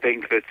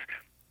think that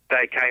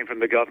they came from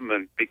the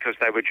government, because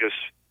they were just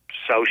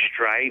so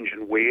strange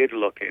and weird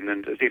looking,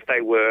 and as if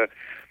they were,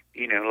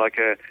 like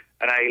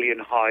an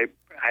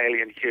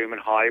alien-human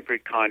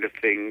hybrid kind of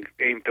thing,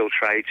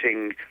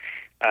 infiltrating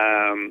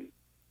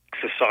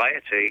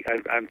society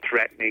and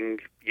threatening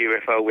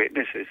UFO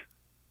witnesses.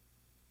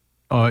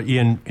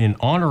 In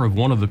honor of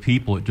one of the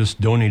people that just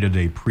donated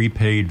a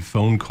prepaid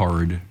phone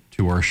card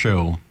to our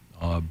show,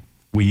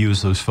 we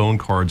use those phone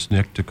cards,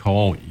 Nick, to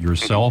call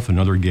yourself and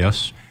other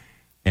guests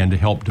and to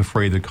help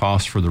defray the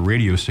cost for the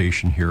radio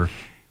station here.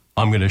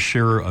 I'm going to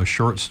share a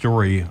short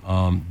story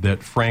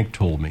that Frank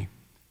told me.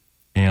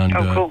 And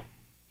cool.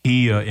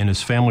 He and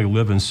his family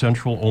live in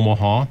central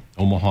Omaha.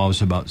 Omaha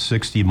is about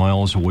 60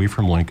 miles away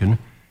from Lincoln.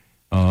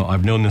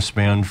 I've known this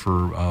man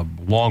for a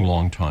long,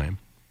 long time.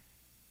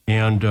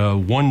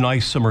 And one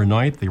nice summer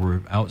night, they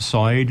were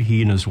outside,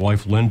 he and his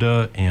wife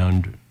Linda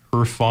and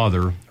her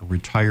father, a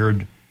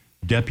retired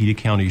deputy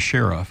county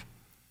sheriff.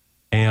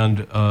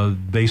 And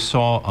they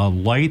saw a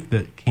light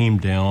that came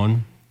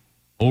down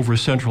over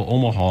central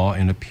Omaha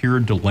and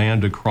appeared to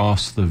land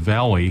across the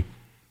valley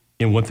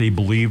in what they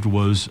believed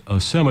was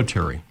a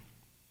cemetery.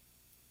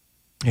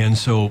 And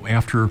so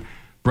after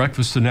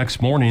breakfast the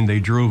next morning, they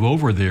drove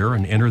over there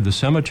and entered the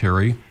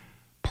cemetery,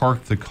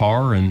 parked the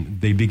car, and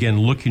they began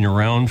looking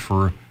around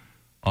for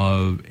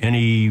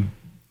any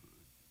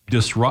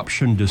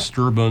disruption,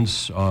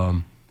 disturbance,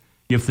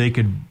 if they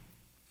could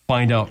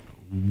find out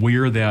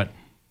where that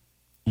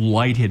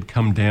light had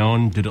come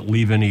down. Did it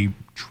leave any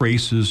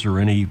traces or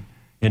any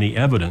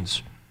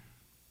evidence?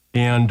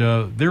 And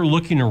they're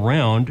looking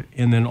around,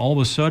 and then all of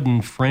a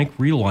sudden, Frank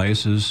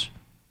realizes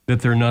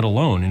that they're not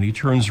alone, and he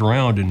turns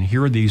around, and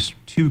here are these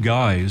two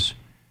guys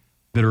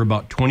that are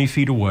about 20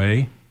 feet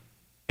away,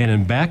 and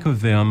in back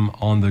of them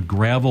on the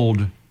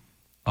graveled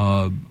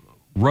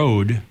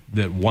road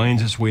that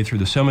winds its way through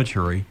the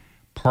cemetery,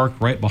 parked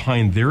right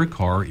behind their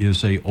car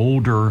is a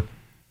older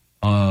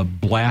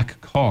black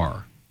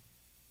car.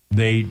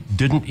 They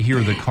didn't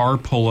hear the car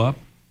pull up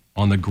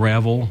on the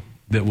gravel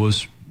that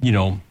was,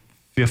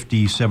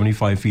 50,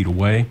 75 feet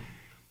away.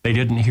 They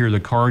didn't hear the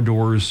car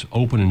doors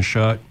open and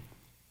shut.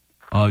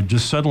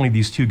 Just suddenly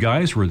these two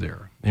guys were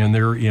there, and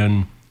they're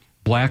in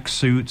black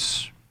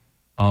suits,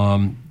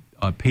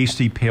 a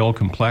pasty pale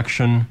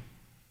complexion,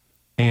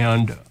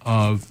 and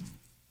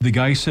the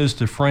guy says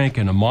to Frank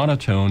in a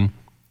monotone,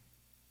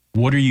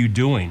 "What are you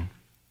doing?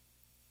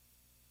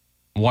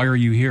 Why are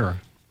you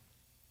here?"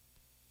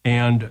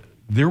 And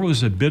there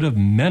was a bit of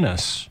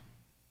menace,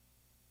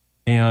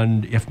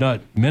 and if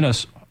not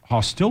menace,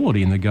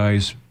 hostility in the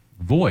guy's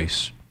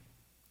voice,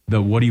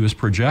 what he was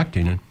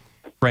projecting. And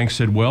Frank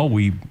said, "Well,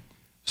 we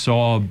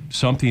saw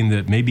something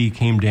that maybe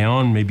came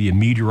down, maybe a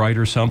meteorite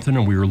or something,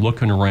 and we were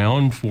looking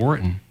around for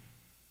it." And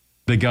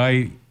the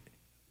guy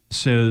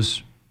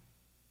says,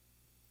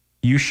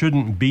 "You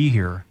shouldn't be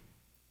here.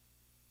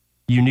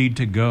 You need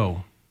to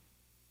go.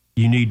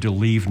 You need to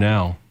leave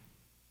now."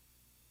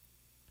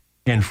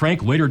 And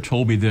Frank later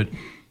told me that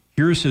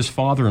here's his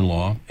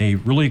father-in-law, a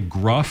really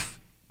gruff,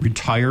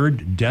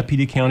 retired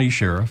deputy county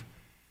sheriff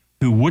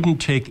who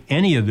wouldn't take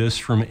any of this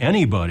from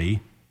anybody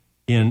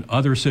in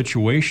other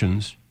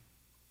situations.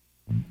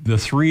 The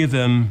three of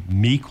them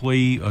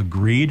meekly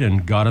agreed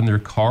and got in their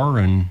car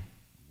and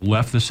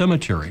left the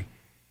cemetery.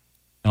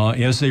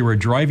 As they were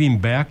driving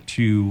back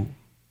to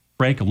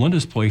Frank and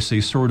Linda's place,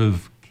 they sort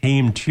of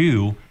came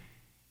to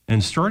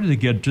and started to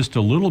get just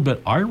a little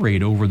bit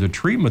irate over the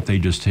treatment they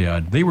just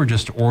had. They were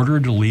just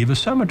ordered to leave a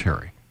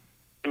cemetery.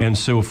 And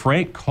so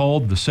Frank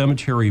called the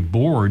cemetery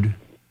board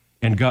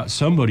and got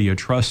somebody, a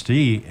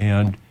trustee,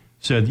 and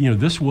said,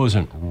 this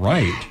wasn't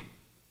right.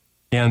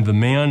 And the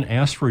man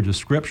asked for a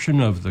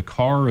description of the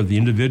car of the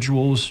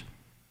individuals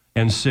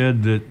and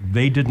said that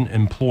they didn't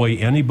employ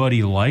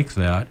anybody like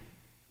that.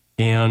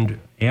 And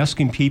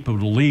asking people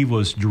to leave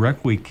was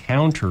directly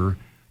counter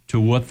to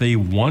what they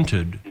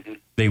wanted.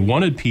 They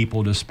wanted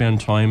people to spend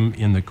time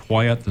in the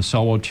quiet, the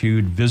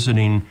solitude,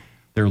 visiting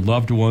their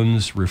loved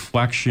ones,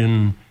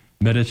 reflection,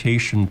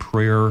 meditation,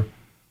 prayer.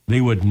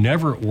 They would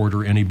never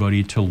order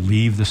anybody to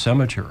leave the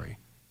cemetery.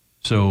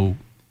 So,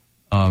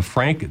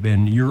 Frank,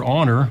 in your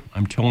honor,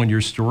 I'm telling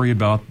your story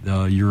about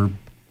your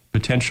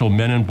potential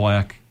Men in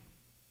Black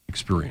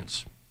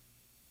experience.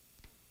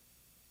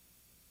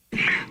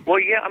 Well,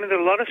 yeah, there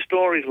are a lot of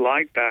stories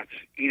like that,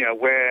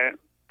 where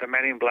the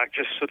Men in Black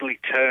just suddenly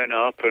turn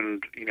up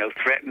and,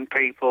 threaten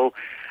people.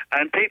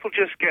 And people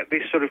just get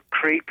this sort of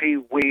creepy,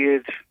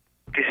 weird,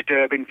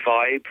 disturbing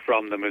vibe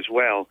from them as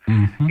well.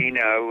 Mm-hmm. You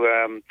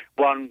know,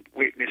 one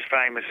witness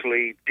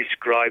famously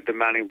described the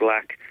man in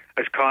black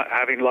as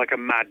having like a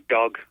mad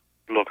dog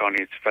look on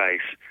its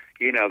face.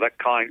 You know, that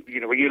kind, you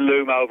know, when you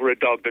loom over a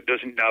dog that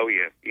doesn't know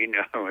you, you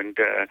know, and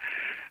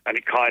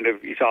it kind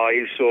of, his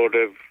eyes sort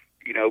of,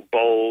 you know,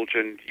 bulge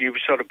and you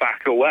sort of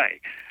back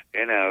away,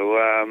 you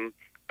know.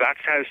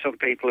 That's how some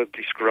people have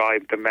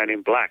described the men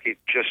in black.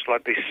 It's just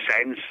like this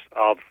sense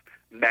of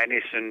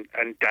menace and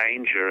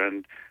danger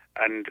and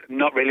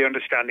not really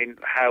understanding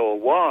how or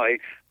why,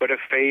 but a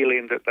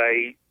feeling that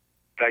they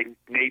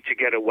need to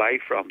get away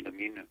from them,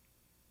 you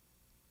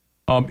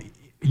know.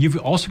 You've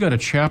also got a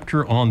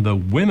chapter on the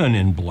women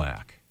in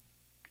black.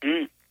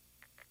 Mm.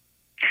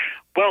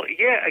 Well,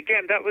 yeah,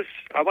 again,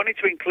 I wanted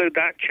to include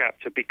that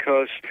chapter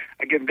because,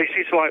 again, this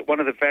is like one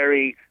of the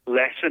very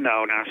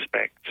lesser-known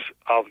aspects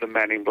of the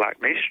Men in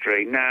Black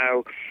mystery.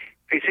 Now,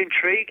 it's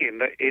intriguing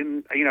that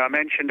I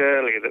mentioned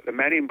earlier that the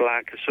Men in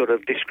Black are sort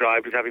of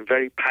described as having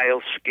very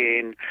pale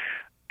skin,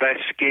 they're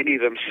skinny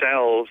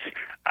themselves,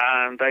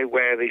 and they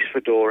wear these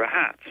fedora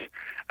hats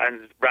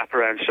and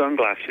wraparound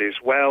sunglasses.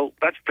 Well,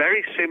 that's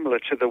very similar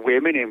to the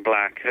women in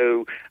black,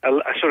 who are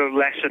a sort of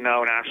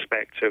lesser-known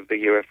aspect of the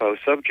UFO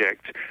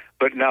subject,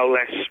 but no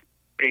less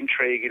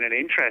intriguing and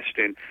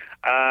interesting.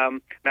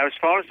 Now, as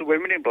far as the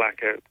women in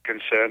black are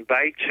concerned,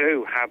 they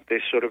too have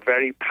this sort of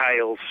very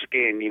pale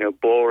skin, you know,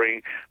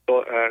 boring,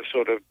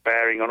 sort of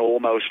bearing on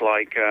almost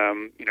like,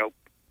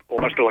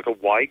 almost like a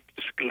white,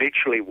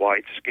 literally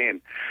white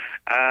skin.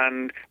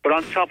 But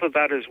on top of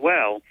that as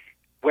well,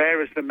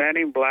 whereas the men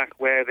in black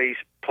wear these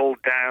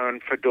pulled down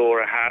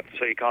fedora hats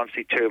so you can't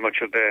see too much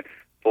of their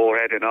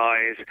forehead and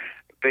eyes,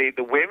 the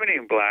women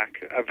in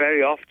black are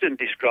very often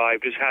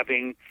described as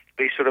having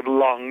these sort of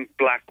long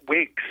black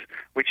wigs,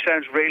 which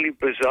sounds really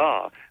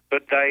bizarre,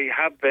 but they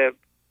have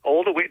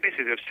all the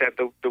witnesses have said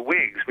the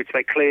wigs, which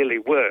they clearly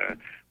were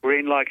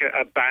in like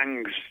a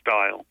bangs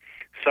style.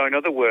 So in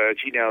other words,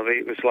 you know,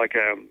 it was like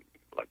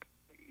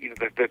you know,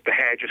 the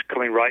hair just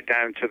coming right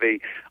down to the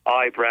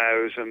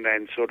eyebrows and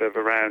then sort of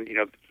around, you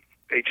know,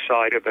 each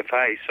side of the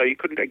face. So you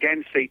couldn't,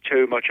 again, see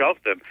too much of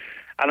them.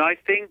 And I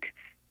think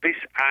this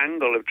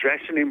angle of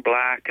dressing in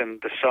black and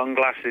the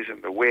sunglasses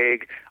and the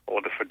wig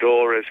or the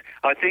fedoras,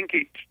 I think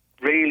it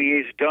really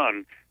is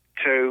done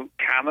to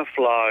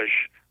camouflage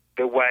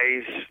the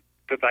ways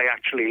that they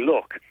actually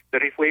look.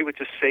 That if we were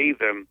to see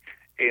them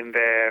in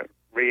their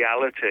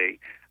reality,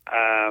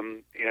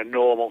 in a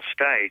normal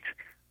state,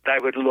 they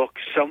would look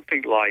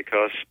something like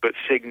us, but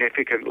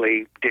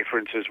significantly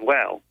different as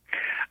well.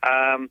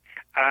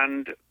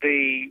 And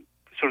the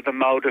sort of the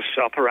modus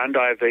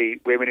operandi of the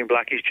women in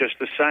black is just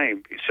the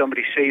same. If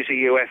somebody sees a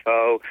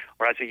UFO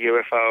or has a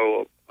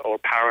UFO or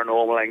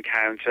paranormal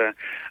encounter,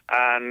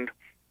 and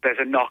there's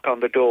a knock on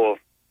the door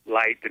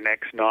late the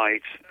next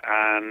night,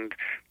 and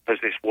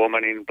there's this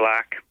woman in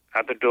black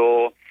at the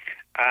door,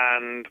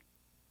 and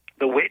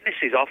the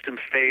witnesses often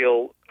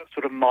feel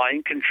sort of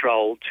mind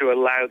controlled to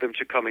allow them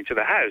to come into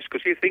the house.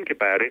 Because if you think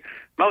about it,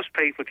 most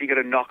people, if you get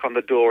a knock on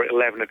the door at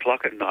 11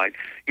 o'clock at night,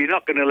 you're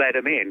not going to let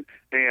them in.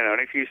 You know,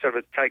 and if you sort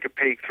of take a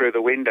peek through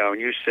the window and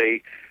you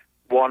see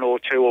one or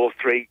two or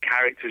three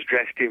characters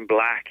dressed in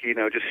black, you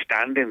know, just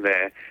standing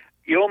there,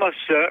 you're almost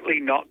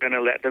certainly not going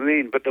to let them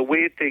in. But the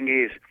weird thing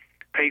is,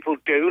 people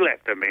do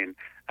let them in.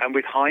 And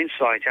with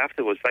hindsight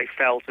afterwards, they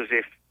felt as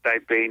if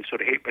they'd been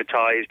sort of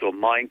hypnotized or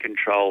mind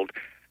controlled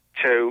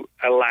to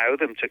allow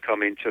them to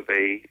come into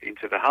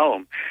the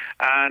home.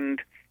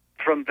 And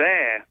from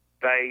there,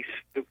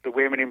 the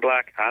women in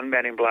black and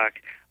men in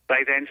black,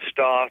 they then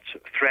start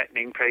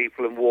threatening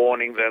people and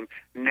warning them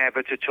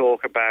never to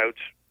talk about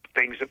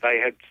things that they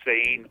had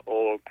seen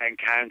or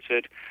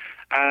encountered.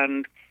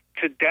 And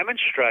to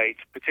demonstrate,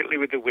 particularly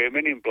with the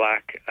women in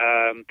black,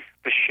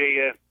 the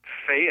sheer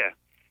fear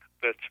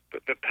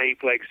that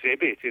people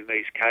exhibit in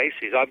these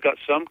cases. I've got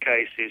some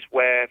cases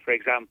where, for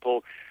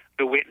example,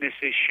 the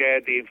witnesses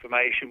shared the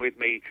information with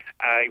me,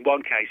 in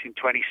one case in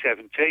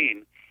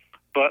 2017,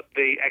 but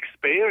the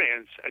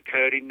experience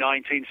occurred in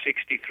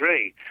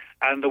 1963,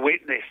 and the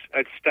witness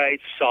had stayed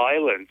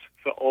silent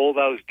for all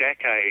those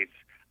decades,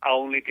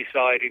 only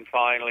deciding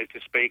finally to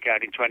speak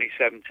out in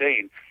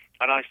 2017.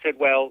 And I said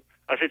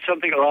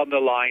something along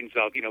the lines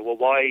of,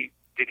 why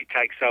did it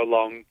take so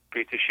long for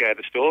you to share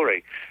the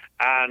story?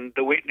 And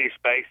the witness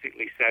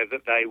basically said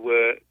that they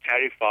were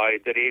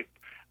terrified that if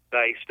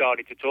they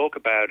started to talk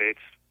about it,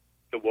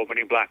 the woman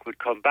in black would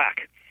come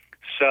back.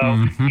 So,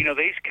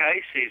 these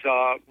cases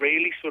are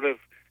really sort of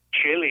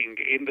chilling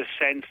in the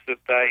sense that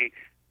they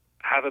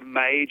have a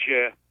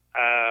major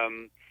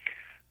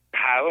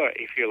power,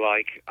 if you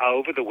like,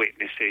 over the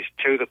witnesses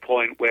to the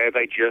point where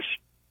they just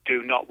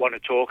do not want to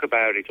talk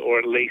about it, or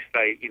at least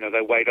they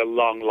wait a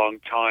long, long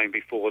time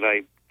before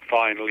they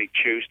finally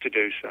choose to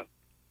do so.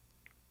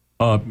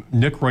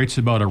 Nick writes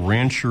about a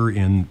rancher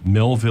in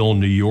Millville,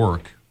 New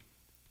York,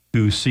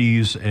 who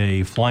sees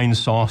a flying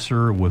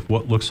saucer with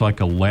what looks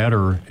like a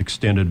ladder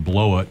extended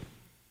below it,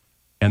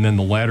 and then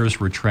the ladder's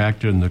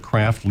retracted and the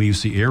craft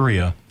leaves the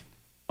area.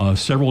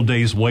 Several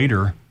days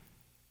later,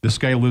 this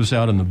guy lives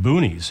out in the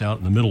boonies, out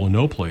in the middle of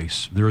no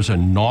place. There's a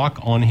knock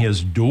on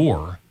his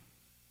door,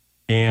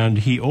 and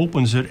he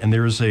opens it, and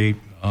there's a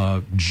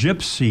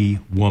gypsy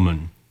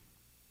woman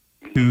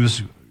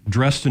who's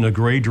dressed in a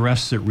gray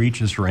dress that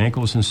reaches her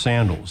ankles and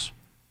sandals.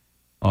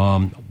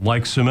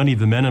 Like so many of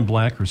the men in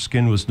black, her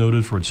skin was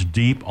noted for its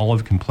deep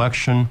olive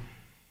complexion.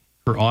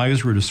 Her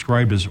eyes were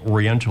described as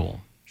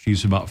oriental.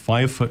 She's about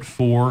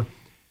 5'4",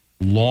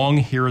 long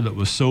hair that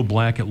was so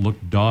black it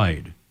looked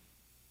dyed.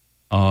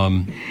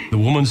 The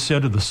woman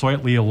said to the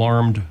slightly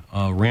alarmed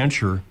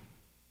rancher,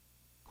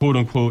 quote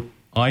unquote,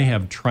 "I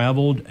have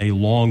traveled a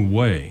long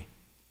way.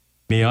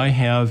 May I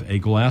have a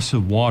glass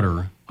of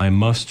water? I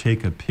must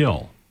take a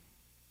pill."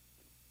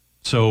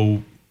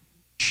 So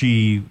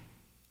she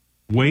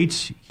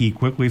waits. He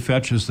quickly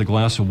fetches the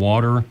glass of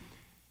water,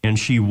 and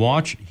he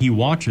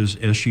watches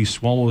as she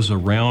swallows a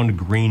round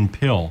green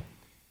pill.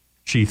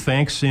 She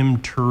thanks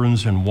him,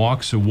 turns, and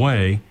walks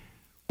away,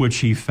 which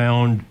he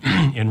found,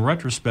 in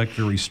retrospect,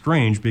 very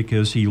strange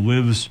because he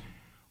lives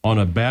on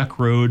a back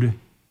road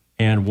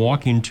and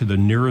walking to the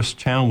nearest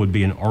town would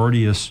be an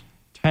arduous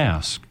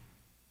task.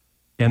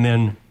 And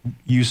then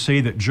you say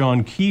that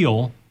John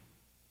Keel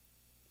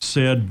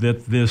said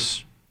that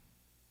this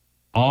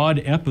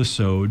odd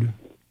episode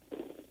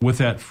with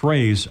that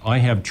phrase, "I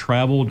have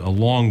traveled a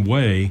long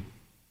way,"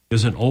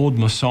 is an old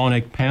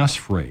Masonic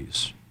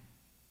passphrase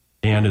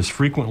and is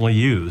frequently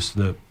used.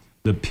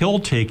 The pill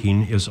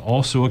taking is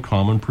also a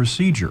common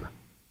procedure.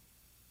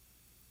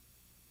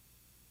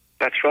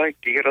 That's right.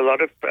 You get a lot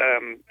of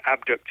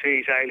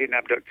abductees, alien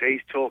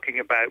abductees, talking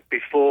about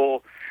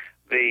before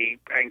the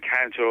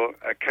encounter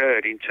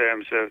occurred in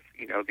terms of,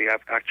 the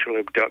actual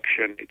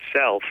abduction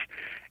itself.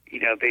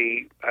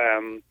 The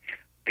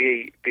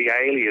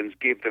aliens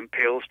give them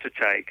pills to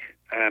take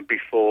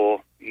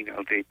before,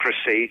 the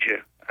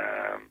procedure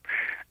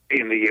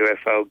in the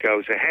UFO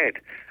goes ahead.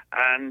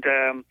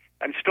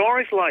 And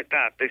stories like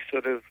that, this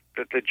sort of,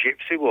 the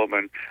gypsy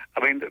woman,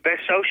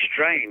 they're so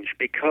strange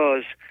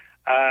because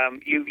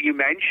you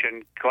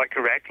mentioned quite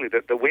correctly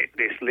that the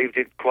witness lived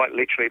in quite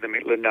literally the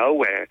middle of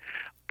nowhere,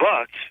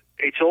 but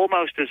it's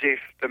almost as if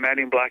the men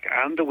in black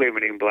and the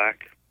women in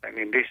black, and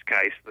in this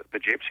case, the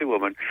gypsy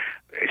woman,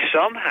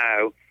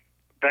 somehow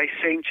they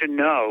seem to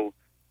know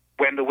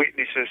when the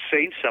witness has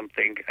seen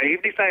something,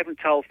 even if they haven't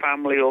told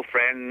family or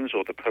friends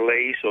or the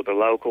police or the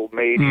local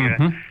media,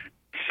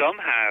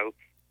 somehow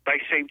they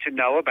seem to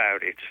know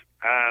about it.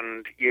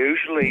 And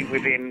usually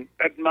within,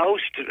 at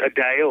most, a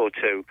day or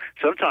two,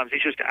 sometimes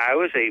it's just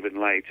hours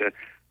even later,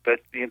 that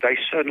they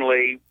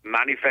suddenly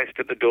manifest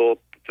at the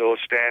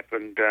doorstep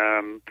and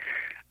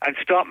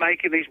start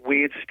making these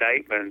weird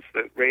statements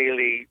that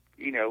really,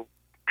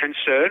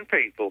 concern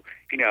people.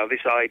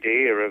 This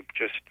idea of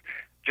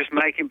just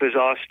making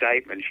bizarre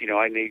statements.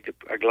 I need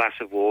a glass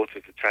of water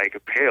to take a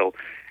pill.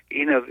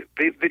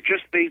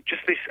 Just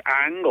this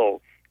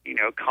angle,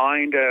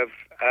 kind of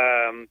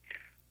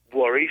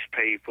worries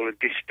people and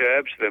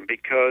disturbs them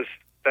because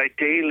they're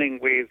dealing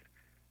with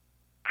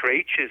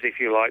creatures, if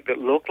you like, that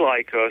look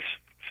like us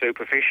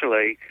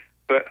superficially,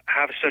 but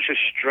have such a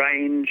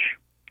strange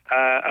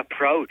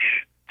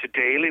approach to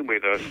dealing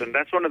with us. And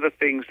that's one of the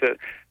things that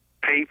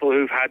people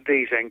who've had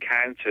these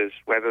encounters,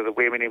 whether the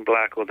women in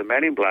black or the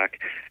men in black,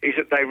 is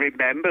that they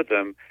remember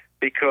them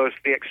because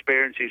the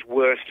experiences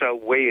were so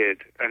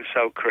weird and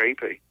so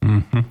creepy.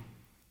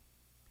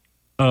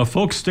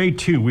 Folks, stay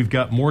tuned. We've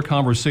got more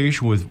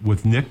conversation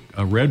with Nick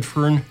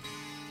Redfern.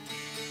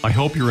 I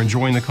hope you're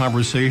enjoying the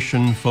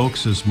conversation,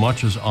 folks, as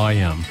much as I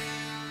am.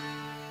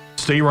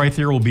 Stay right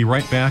there. We'll be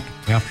right back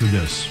after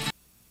this.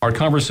 Our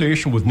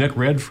conversation with Nick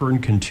Redfern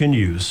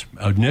continues.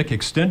 Nick,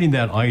 extending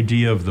that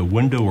idea of the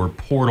window or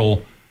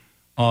portal,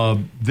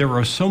 there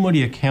are so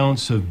many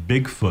accounts of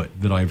Bigfoot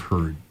that I've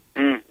heard,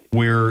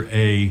 where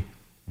a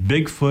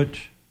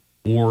Bigfoot,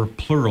 or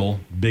plural,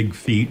 big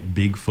feet,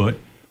 Bigfoot,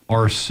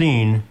 are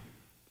seen,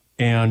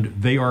 and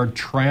they are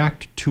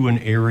tracked to an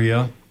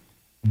area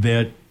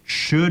that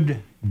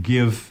should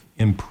give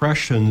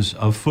impressions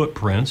of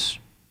footprints.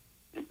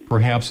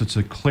 Perhaps it's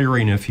a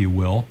clearing, if you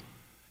will.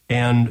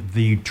 And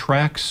the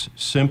tracks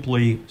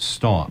simply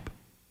stop.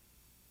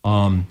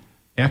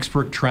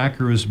 Expert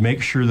trackers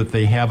make sure that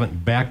they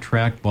haven't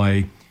backtracked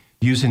by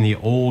using the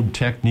old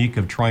technique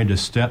of trying to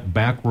step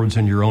backwards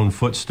in your own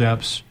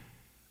footsteps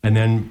and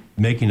then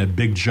making a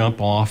big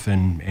jump off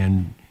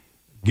and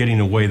getting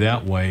away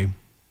that way.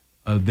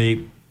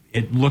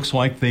 It looks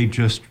like they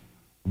just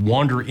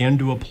wander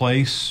into a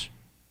place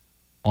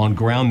on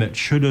ground that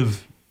should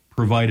have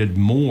provided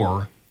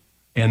more,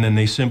 and then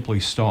they simply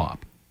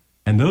stop.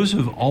 And those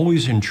have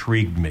always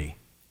intrigued me.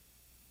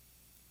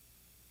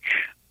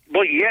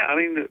 Well, yeah,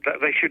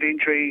 they should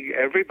intrigue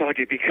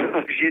everybody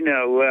because,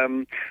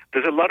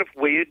 there's a lot of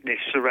weirdness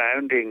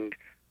surrounding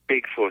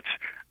Bigfoot.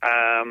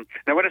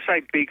 Now, when I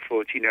say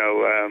Bigfoot,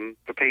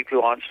 for people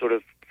who aren't sort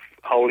of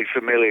wholly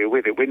familiar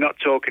with it, we're not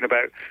talking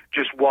about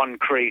just one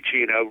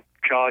creature,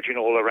 charging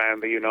all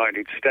around the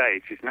United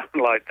States. It's not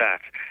like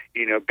that.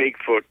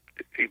 Bigfoot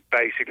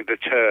basically the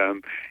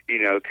term,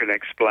 can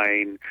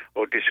explain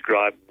or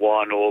describe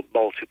one or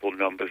multiple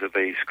numbers of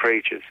these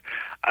creatures.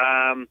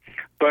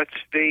 But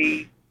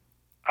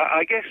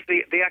I guess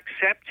the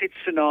accepted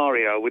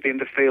scenario within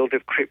the field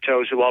of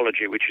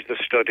cryptozoology, which is the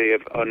study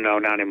of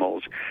unknown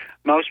animals,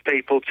 most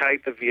people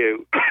take the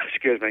view,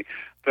 excuse me,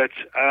 that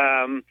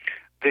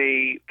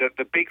the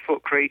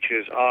Bigfoot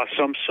creatures are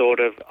some sort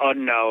of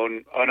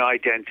unknown,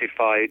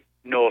 unidentified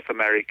North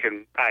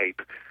American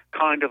ape,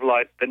 kind of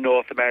like the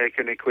North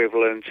American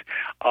equivalent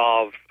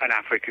of an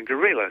African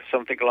gorilla,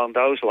 something along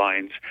those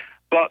lines.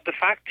 But the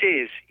fact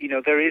is,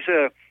 there is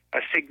a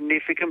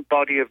significant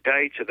body of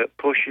data that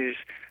pushes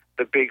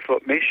the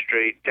Bigfoot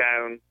mystery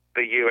down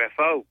the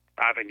UFO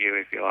avenue,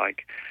 if you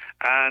like.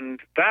 And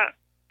that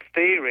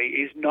theory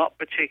is not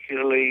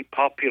particularly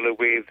popular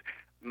with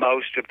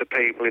most of the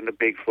people in the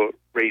Bigfoot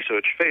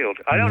research field.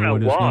 I don't know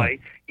why,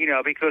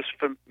 because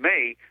for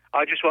me,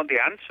 I just want the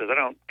answers. I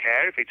don't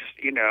care if it's,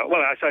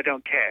 I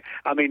don't care.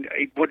 I mean,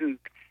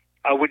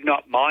 I would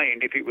not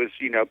mind if it was,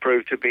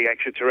 proved to be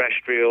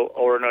extraterrestrial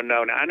or an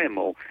unknown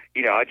animal.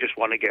 I just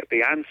want to get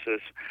the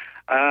answers.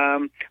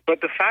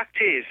 But the fact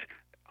is,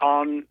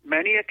 on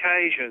many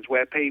occasions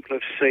where people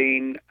have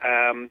seen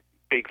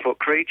Bigfoot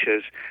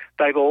creatures,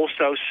 they've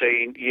also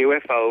seen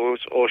UFOs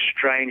or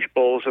strange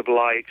balls of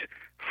light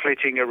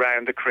flitting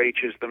around the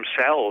creatures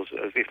themselves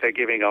as if they're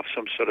giving off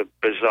some sort of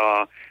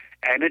bizarre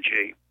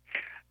energy.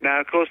 Now,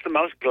 of course, the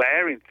most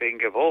glaring thing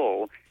of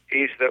all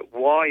is that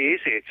why is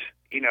it,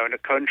 in a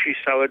country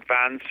so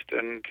advanced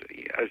and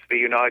as the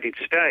United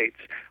States,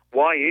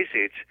 why is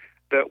it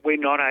that we're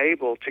not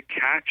able to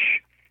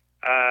catch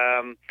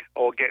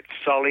or get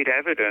solid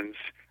evidence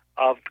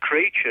of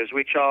creatures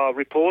which are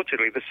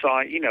reportedly the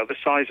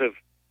size of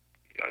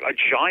a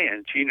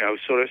giant,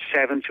 sort of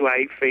 7 to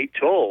 8 feet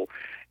tall?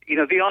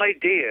 The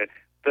idea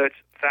that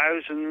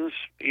thousands,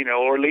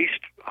 or at least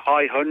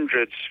high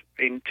hundreds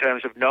in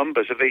terms of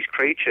numbers of these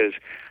creatures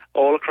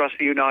all across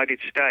the United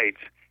States,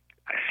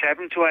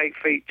 7 to 8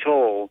 feet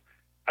tall,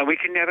 and we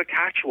can never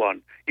catch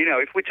one.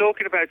 If we're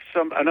talking about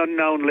an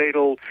unknown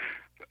little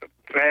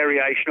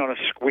variation on a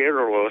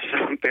squirrel or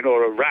something,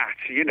 or a rat,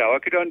 I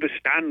could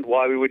understand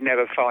why we would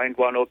never find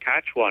one or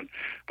catch one.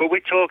 But we're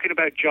talking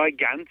about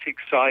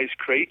gigantic-sized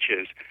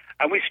creatures,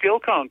 and we still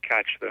can't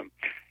catch them.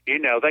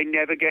 They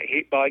never get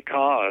hit by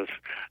cars,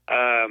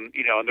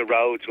 on the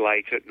roads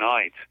late at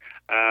night.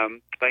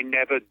 They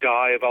never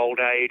die of old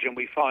age, and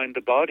we find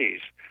the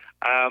bodies.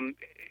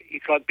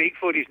 It's like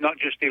Bigfoot is not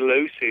just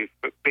elusive,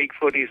 but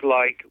Bigfoot is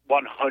like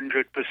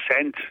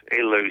 100%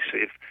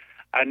 elusive.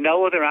 And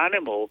no other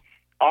animal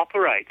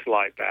operates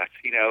like that.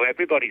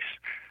 Everybody's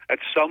at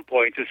some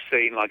point has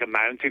seen like a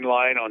mountain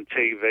lion on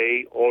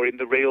TV or in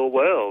the real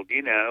world,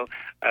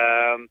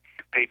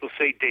 People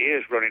see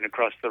deers running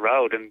across the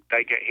road and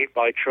they get hit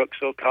by trucks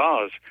or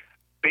cars.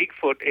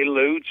 Bigfoot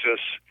eludes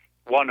us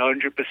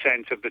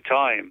 100% of the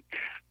time.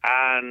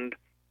 And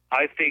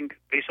I think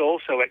this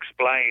also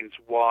explains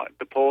why,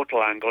 the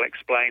portal angle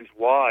explains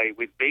why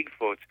with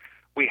Bigfoot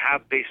we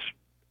have this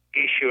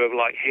issue of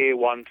like here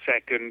 1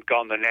 second,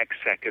 gone the next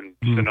second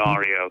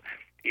scenario.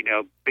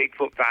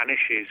 Bigfoot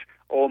vanishes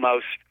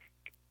almost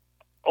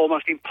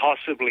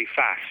impossibly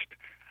fast.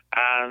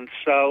 And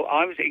so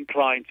I was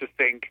inclined to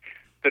think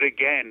that,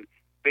 again,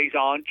 these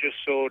aren't just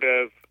sort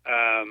of,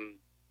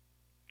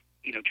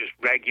 just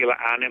regular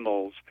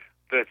animals,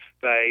 that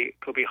they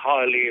could be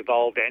highly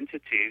evolved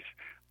entities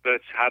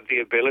that have the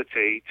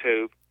ability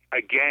to,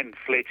 again,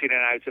 flit in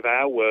and out of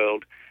our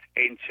world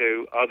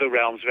into other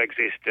realms of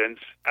existence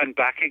and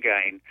back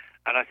again.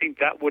 And I think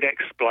that would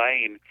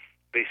explain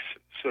this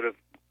sort of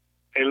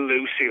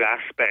elusive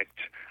aspect,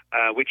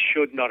 which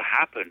should not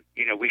happen.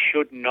 We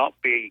should not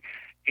be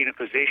in a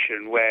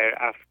position where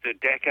after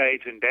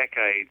decades and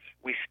decades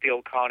we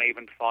still can't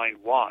even find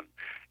one,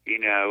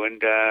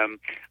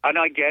 and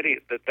I get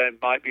it that they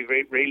might be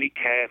really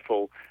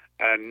careful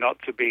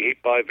not to be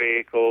hit by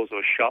vehicles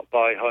or shot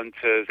by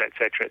hunters,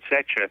 etc.,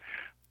 etc.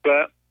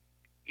 But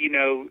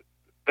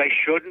they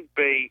shouldn't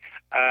be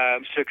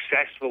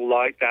successful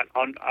like that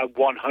on a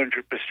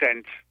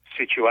 100%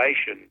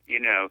 situation,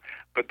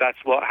 but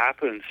that's what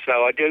happens.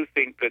 So I do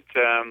think that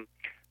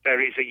there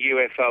is a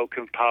UFO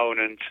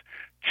component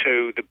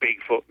to the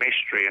Bigfoot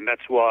mystery, and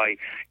that's why,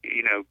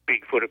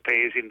 Bigfoot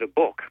appears in the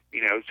book.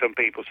 Some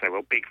people say,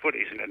 well, Bigfoot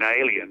isn't an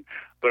alien,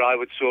 but I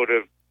would sort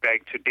of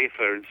beg to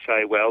differ and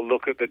say, well,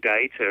 look at the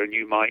data and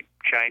you might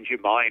change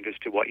your mind as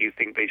to what you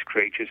think these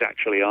creatures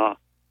actually are.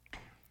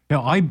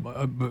 Now, I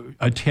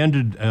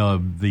attended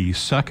the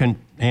second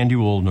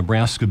annual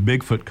Nebraska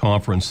Bigfoot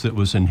Conference that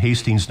was in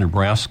Hastings,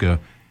 Nebraska,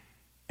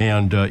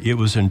 and it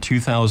was in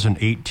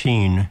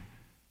 2018,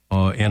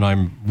 and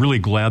I'm really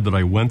glad that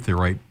I went there.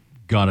 I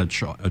got a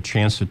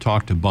chance to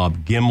talk to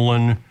Bob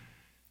Gimlin,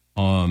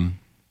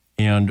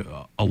 and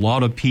a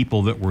lot of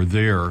people that were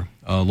there,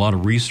 a lot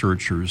of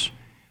researchers.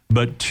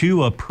 But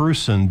to a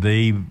person,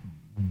 they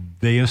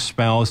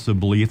espoused the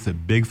belief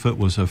that Bigfoot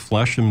was a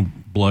flesh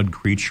and blood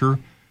creature,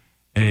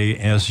 a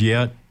as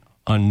yet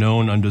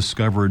unknown,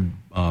 undiscovered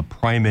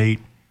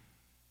primate,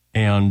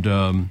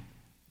 and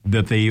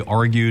that they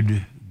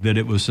argued that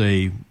it was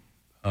a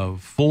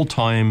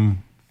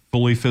full-time,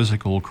 fully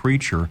physical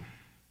creature.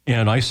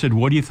 And I said,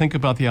 what do you think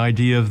about the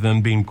idea of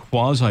them being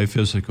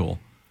quasi-physical,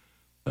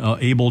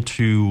 able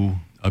to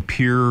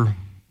appear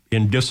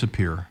and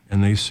disappear?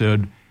 And they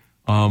said,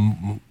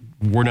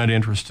 we're not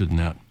interested in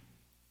that.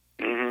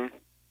 Mm-hmm.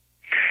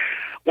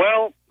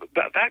 Well,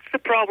 that's the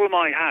problem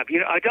I have.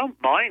 I don't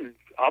mind,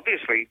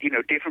 obviously,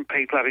 different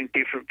people having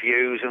different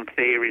views and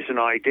theories and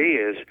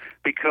ideas,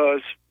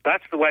 because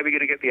that's the way we're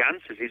going to get the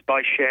answers, is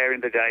by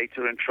sharing the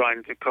data and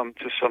trying to come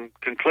to some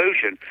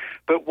conclusion.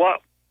 But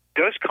what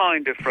does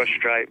kind of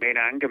frustrate me and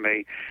anger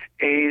me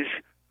is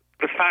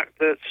the fact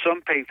that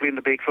some people in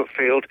the Bigfoot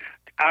field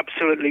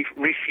absolutely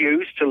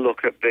refuse to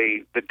look at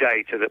the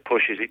data that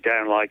pushes it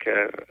down like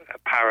a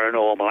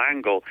paranormal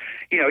angle.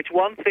 It's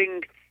one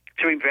thing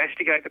to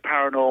investigate the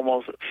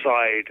paranormal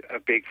side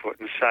of Bigfoot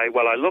and say,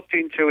 well, I looked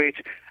into it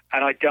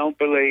and I don't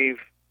believe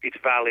it's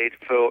valid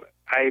for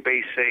A,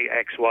 B, C,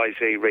 X, Y,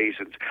 Z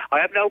reasons. I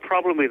have no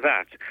problem with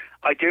that.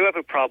 I do have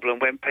a problem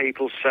when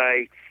people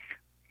say,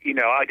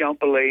 I don't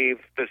believe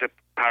there's a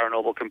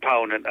paranormal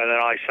component, and then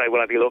I say, well,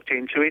 have you looked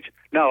into it?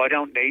 No, I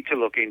don't need to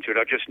look into it.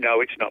 I just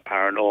know it's not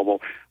paranormal.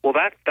 Well,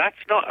 that's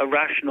not a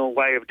rational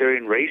way of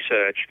doing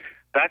research.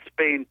 That's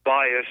being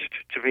biased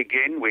to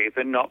begin with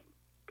and not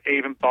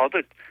even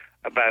bothered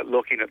about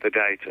looking at the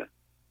data.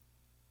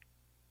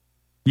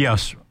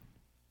 Yes.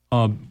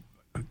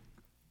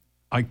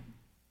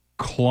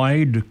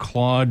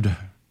 Claude,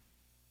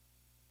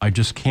 I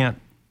just can't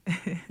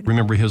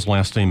remember his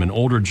last name, an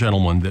older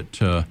gentleman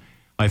that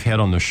I've had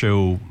on the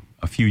show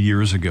a few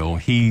years ago.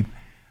 He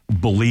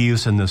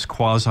believes in this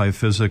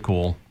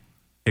quasi-physical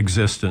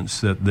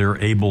existence, that they're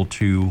able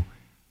to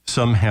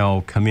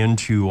somehow come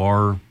into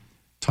our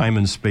time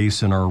and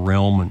space in our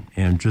realm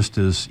and just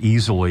as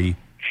easily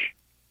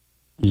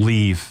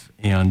leave.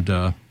 And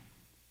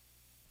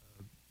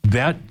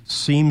that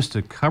seems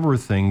to cover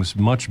things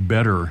much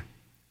better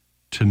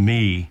to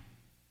me.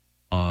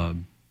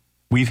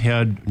 We've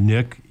had,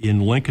 Nick,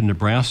 in Lincoln,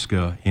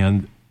 Nebraska,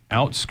 and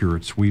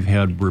outskirts, we've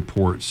had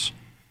reports,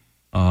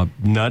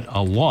 not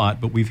a lot,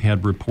 but we've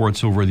had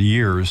reports over the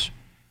years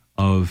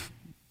of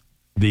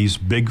these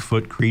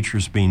Bigfoot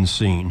creatures being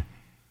seen.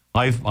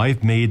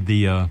 I've made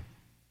the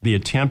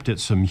attempt at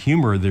some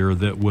humor there,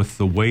 that with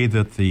the way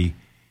that the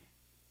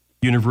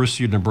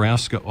University of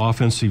Nebraska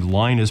offensive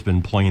line has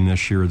been playing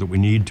this year, that we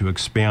need to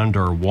expand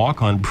our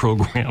walk-on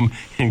program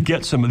and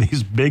get some of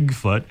these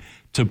Bigfoot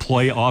to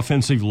play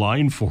offensive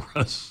line for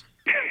us.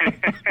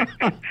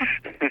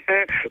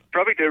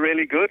 Probably do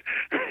really good.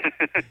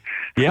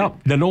 Yeah,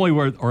 not only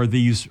are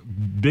these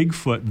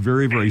Bigfoot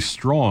very, very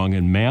strong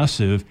and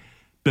massive,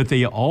 but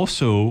they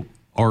also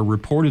are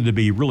reported to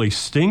be really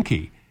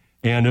stinky.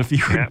 And if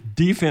you're a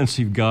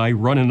defensive guy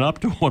running up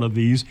to one of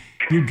these,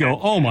 you'd go,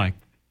 oh my,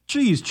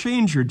 geez,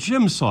 change your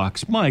gym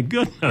socks. My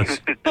goodness.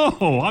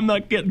 Oh, I'm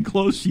not getting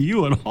close to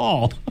you at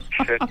all.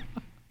 Okay.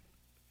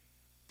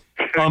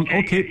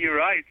 You're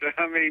right.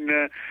 I mean,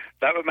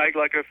 that would make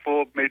like a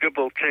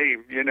formidable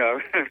team, a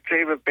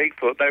team of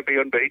Bigfoot. They'd be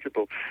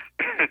unbeatable.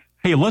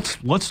 Hey,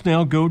 let's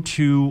now go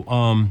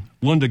to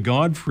Linda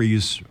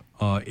Godfrey's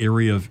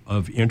area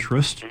of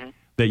interest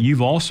that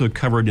you've also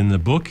covered in the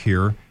book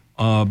here.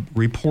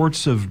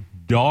 Reports of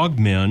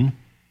dogmen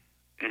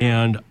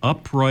and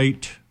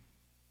upright,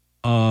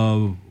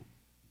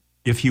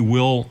 if you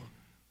will,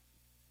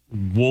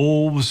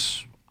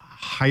 wolves,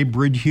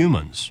 hybrid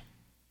humans.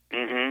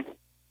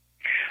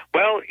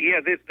 Well,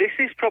 yeah, this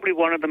is probably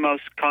one of the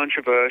most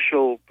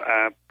controversial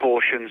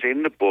portions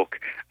in the book.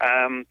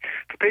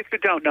 For people who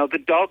don't know, the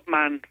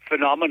dogman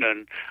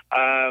phenomenon,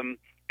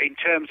 in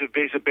terms of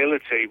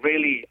visibility,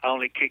 really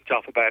only kicked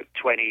off about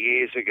 20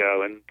 years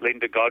ago. And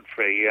Linda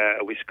Godfrey,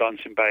 a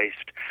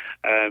Wisconsin-based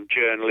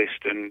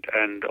journalist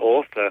and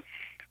author,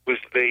 was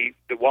the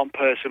one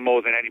person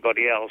more than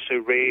anybody else who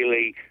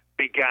really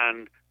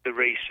began the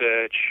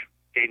research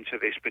into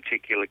this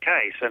particular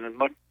case. And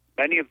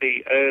many of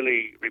the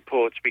early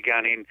reports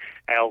began in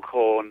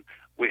Elkhorn,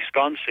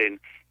 Wisconsin,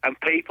 and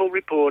people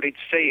reported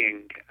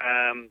seeing,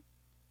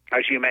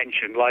 as you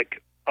mentioned,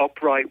 like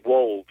upright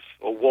wolves,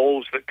 or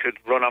wolves that could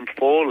run on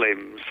four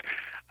limbs,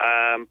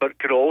 but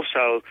could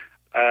also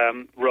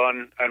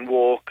run and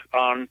walk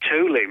on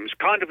two limbs,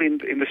 kind of in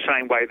the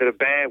same way that a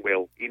bear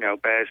will.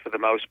 Bears for the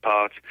most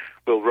part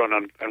will run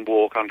and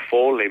walk on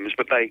four limbs,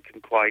 but they can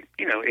quite,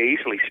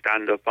 easily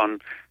stand up on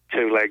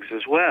two legs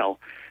as well.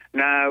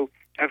 Now,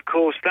 of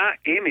course, that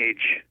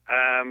image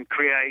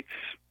creates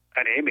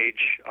an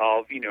image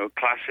of,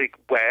 classic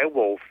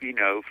werewolf,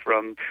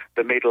 from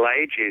the Middle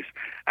Ages.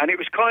 And it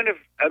was kind of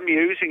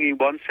amusing in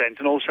one sense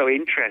and also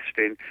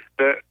interesting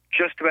that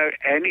just about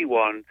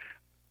anyone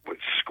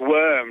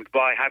squirmed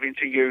by having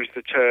to use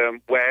the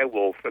term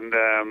werewolf. And,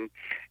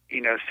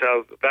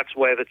 so that's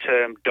where the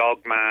term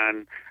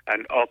dogman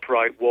and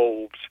upright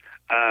wolves,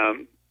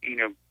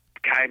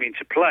 came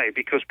into play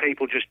because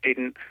people just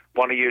didn't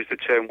want to use the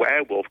term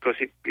werewolf because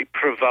it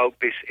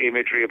provoked this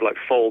imagery of like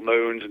full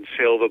moons and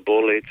silver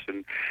bullets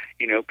and,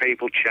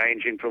 people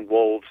changing from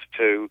wolves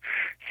to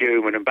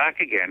human and back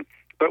again.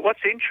 But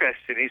what's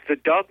interesting is the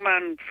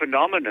dogman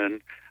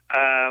phenomenon,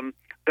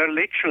 there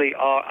literally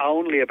are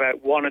only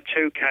about one or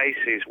two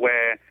cases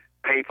where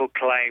people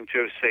claim to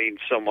have seen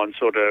someone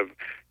sort of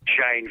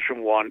change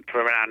from an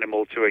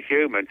animal to a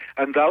human,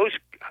 and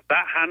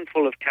that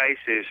handful of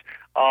cases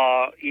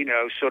are,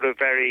 sort of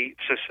very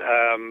sort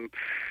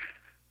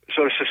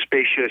of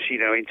suspicious,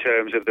 in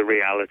terms of the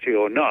reality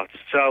or not.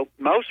 So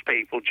most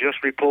people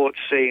just report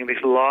seeing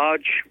this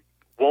large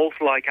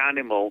wolf-like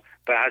animal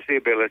that has the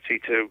ability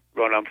to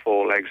run on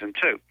four legs and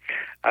two.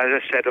 As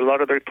I said, a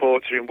lot of the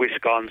reports are in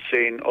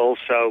Wisconsin,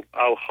 also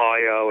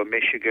Ohio and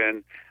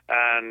Michigan,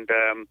 and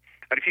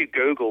if you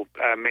Google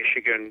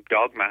Michigan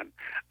dogman,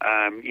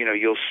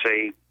 you'll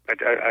see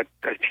a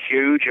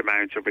huge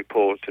amount of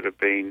reports that have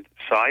been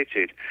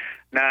cited.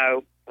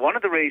 Now, one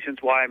of the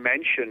reasons why I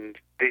mentioned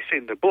this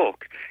in the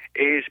book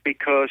is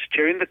because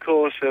during the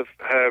course of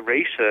her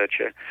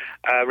researching,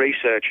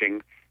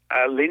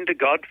 Linda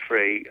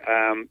Godfrey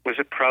was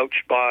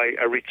approached by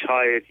a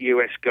retired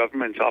U.S.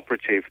 government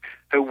operative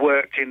who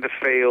worked in the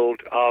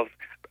field of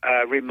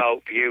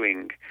remote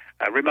viewing.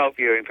 Remote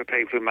viewing, for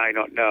people who may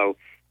not know,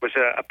 was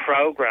a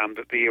program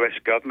that the U.S.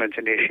 government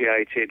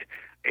initiated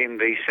in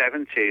the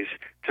 70s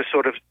to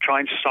sort of try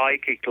and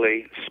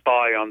psychically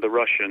spy on the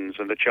Russians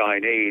and the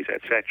Chinese,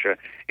 etc.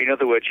 In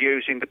other words,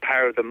 using the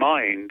power of the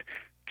mind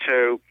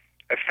to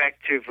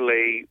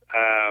effectively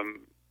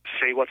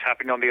see what's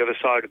happening on the other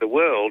side of the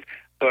world,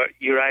 but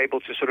you're able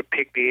to sort of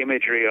pick the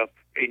imagery up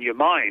in your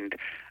mind.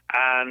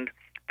 And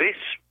this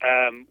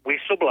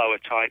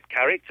whistleblower-type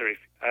character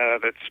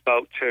that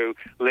spoke to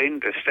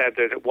Linda said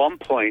that at one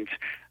point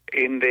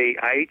in the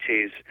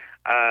 80s,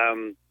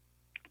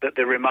 that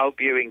the remote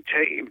viewing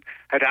team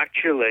had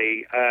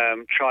actually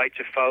tried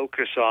to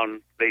focus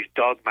on these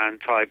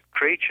dogman-type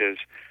creatures,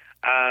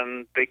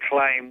 and the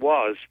claim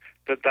was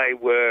that they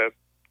were,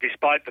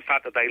 despite the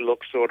fact that they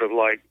look sort of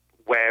like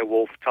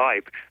werewolf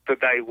type,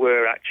 that they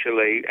were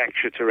actually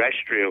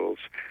extraterrestrials.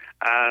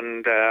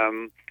 And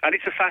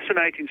it's a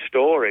fascinating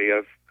story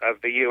of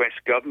the U.S.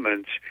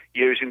 government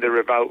using the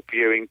remote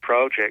viewing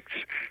projects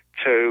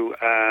to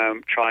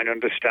try and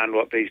understand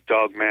what these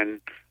dogmen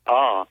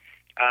are.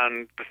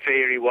 And the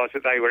theory was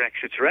that they were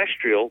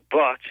extraterrestrial,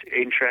 but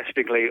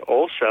interestingly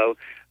also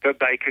that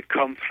they could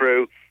come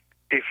through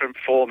different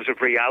forms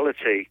of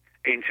reality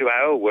into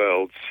our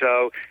world.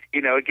 So,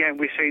 again,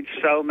 we've seen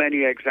so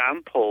many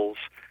examples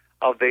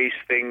of these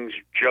things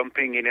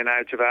jumping in and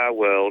out of our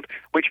world,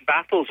 which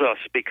baffles us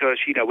because,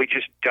 we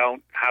just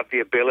don't have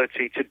the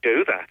ability to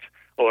do that.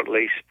 Or at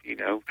least,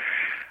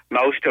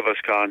 most of us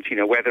can't,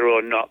 whether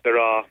or not there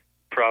are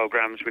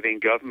programs within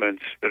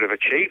governments that have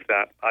achieved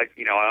that. I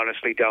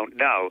honestly don't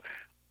know.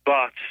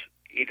 But,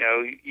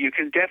 you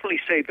can definitely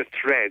see the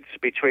threads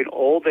between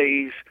all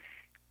these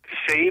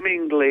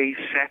seemingly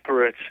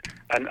separate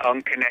and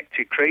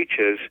unconnected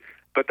creatures,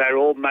 but they're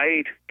all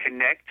made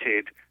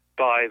connected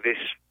by the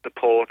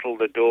portal,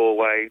 the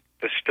doorway,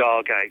 the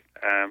Stargate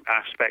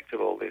aspect of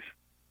all this.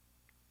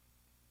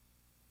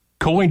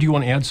 Colleen, do you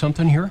want to add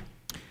something here?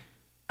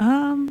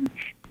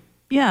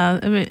 Yeah,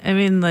 I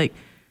mean, like,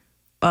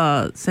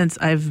 since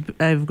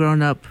I've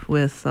grown up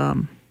with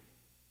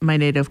my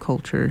native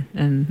culture,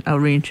 and I'll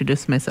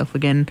reintroduce myself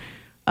again.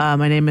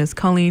 My name is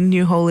Colleen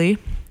New Holy.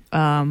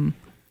 I'm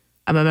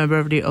a member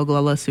of the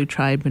Oglala Sioux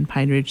tribe in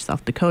Pine Ridge,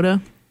 South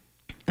Dakota.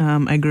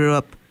 I grew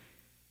up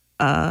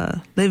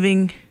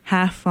living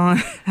half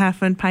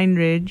in Pine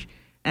Ridge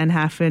and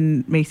half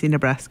in Macy,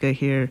 Nebraska,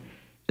 here,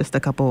 just a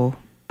couple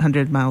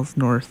 100 miles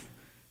north,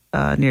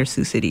 near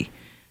Sioux City.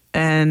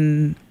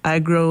 And I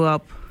grew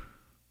up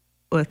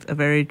with a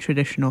very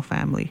traditional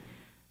family.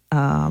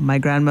 My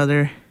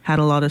grandmother had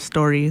a lot of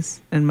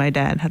stories, and my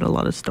dad had a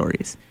lot of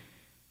stories,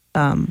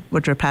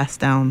 which are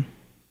passed down,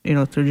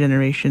 through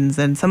generations.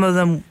 And some of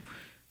them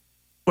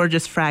were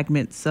just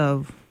fragments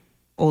of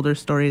older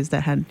stories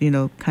that had,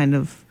 kind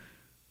of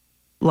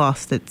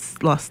lost its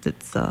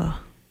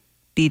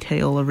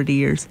detail over the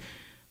years.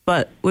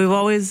 But we've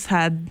always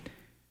had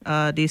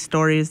these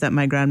stories that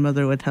my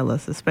grandmother would tell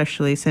us,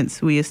 especially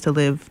since we used to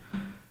live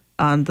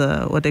on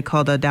what they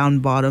call the down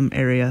bottom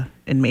area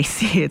in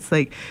Macy. It's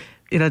like,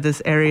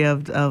 this area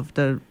of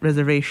the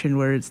reservation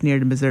where it's near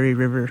the Missouri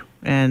River,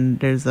 and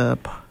there's a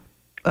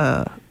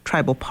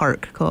tribal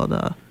park called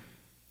I'm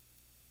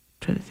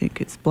trying to think,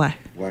 it's Black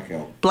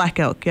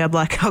Elk. Yeah,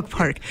 Black Elk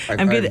Park.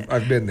 I've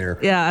been there.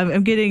 Yeah,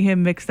 I'm getting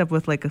him mixed up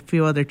with like a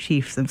few other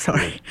chiefs. I'm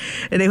sorry.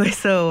 Anyway,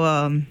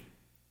 so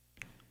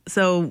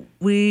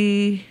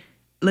we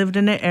lived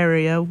in an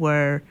area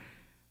where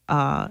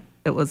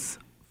it was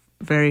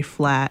very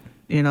flat.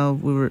 There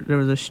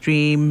was a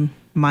stream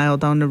mile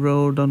down the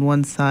road on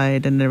one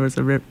side, and there was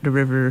the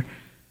river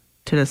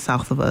to the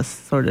south of us,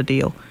 sort of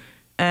deal.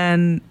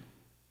 And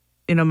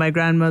my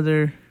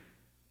grandmother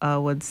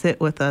would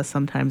sit with us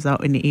sometimes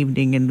out in the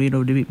evening, and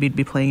we'd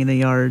be playing in the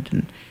yard,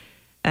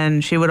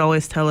 And she would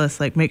always tell us,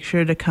 like, make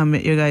sure to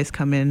you guys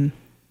come in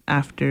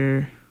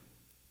after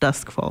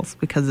dusk falls,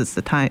 because it's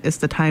the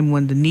time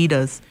when the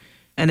Nidas,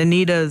 and the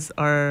Nidas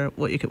are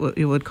what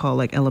you would call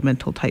like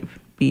elemental type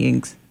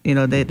beings. You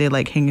know, they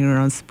like hanging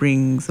around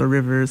springs or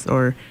rivers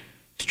or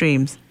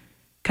streams.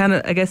 Kind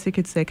of, I guess you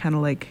could say, kind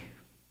of like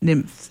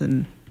nymphs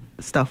and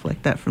stuff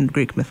like that from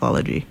Greek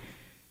mythology,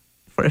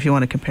 for if you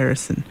want a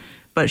comparison.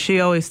 But she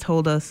always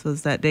told us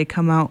was that they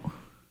come out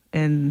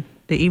in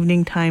the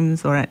evening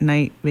times or at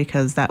night,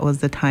 because that was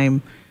the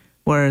time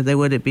where they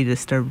wouldn't be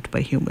disturbed by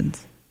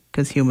humans,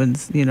 because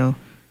humans, you know,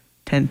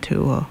 tend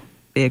to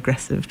be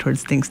aggressive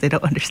towards things they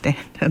don't understand,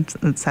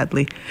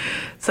 sadly.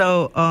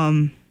 So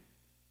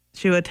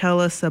she would tell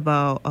us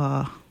about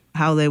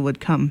how they would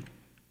come,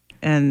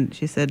 and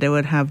she said they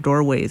would have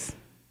doorways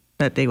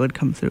that they would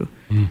come through.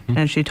 Mm-hmm.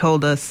 And she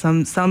told us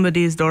some of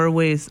these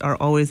doorways are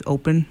always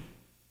open,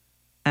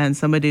 and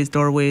some of these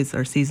doorways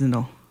are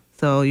seasonal.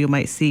 So you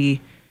might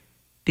see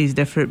these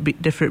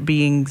different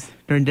beings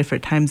during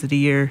different times of the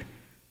year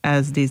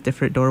as these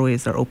different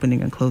doorways are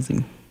opening and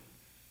closing.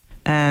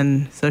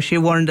 And so she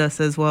warned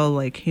us as well,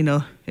 like, you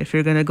know, if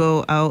you're going to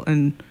go out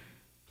and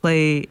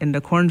play in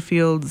the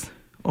cornfields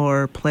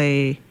or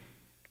play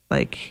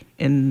like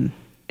in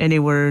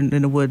anywhere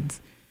in the woods,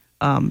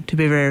 to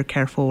be very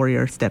careful where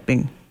you're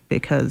stepping,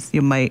 because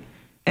you might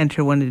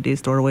enter one of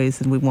these doorways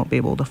and we won't be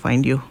able to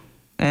find you.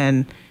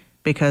 And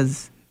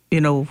because,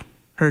 you know,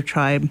 her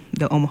tribe,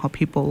 the Omaha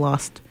people,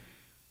 lost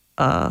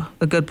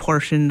a good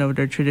portion of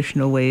their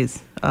traditional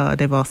ways.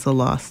 They've also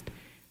lost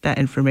that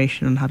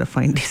information on how to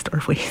find these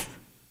doorways.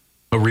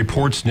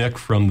 Reports, Nick,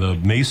 from the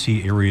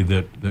Macy area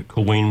that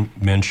Colleen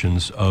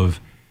mentions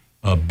of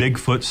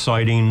Bigfoot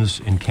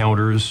sightings,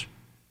 encounters,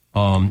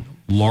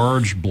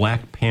 large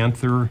Black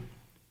Panther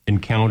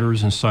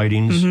encounters and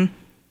sightings, mm-hmm.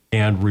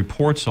 and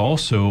reports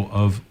also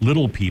of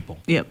little people.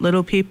 Yep,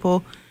 little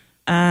people.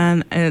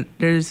 And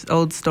there's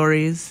old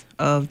stories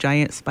of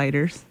giant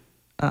spiders,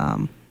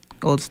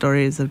 old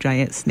stories of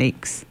giant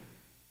snakes,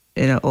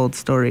 you know, old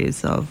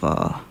stories of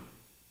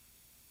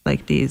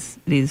like these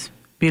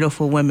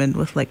beautiful women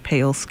with like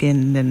pale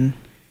skin and,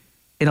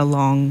 you know,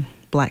 long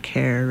black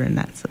hair and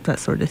that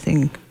sort of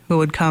thing, who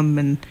would come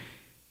and,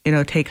 you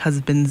know, take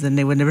husbands and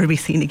they would never be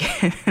seen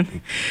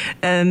again.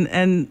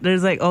 and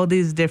there's like all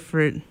these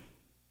different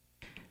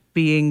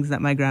beings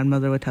that my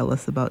grandmother would tell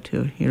us about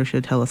too. You know, she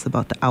would tell us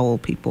about the owl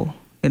people.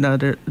 You know,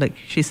 they're, like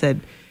she said,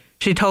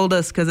 she told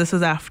us, because this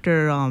was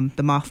after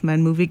the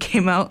Mothman movie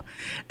came out,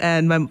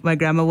 and my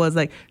grandma was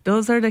like,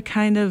 those are the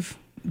kind of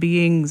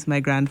beings my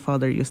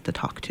grandfather used to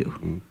talk to.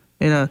 Mm.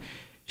 You know,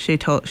 she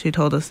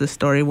told us this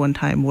story one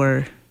time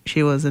where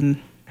she was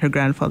in her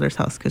grandfather's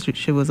house, because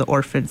she was an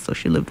orphan, so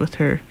she lived with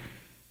her,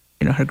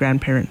 you know, her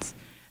grandparents.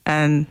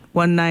 And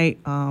one night,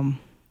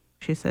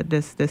 she said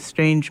this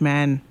strange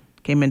man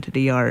came into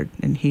the yard,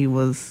 and he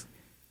was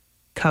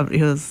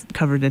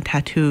covered in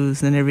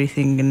tattoos and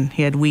everything, and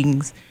he had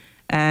wings.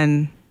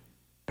 And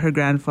her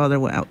grandfather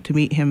went out to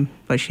meet him,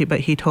 but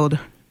he told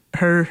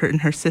her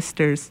and her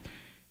sisters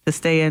to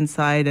stay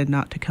inside and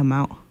not to come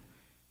out.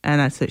 And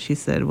that's what she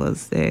said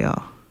was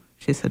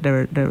she said they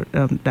were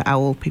the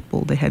owl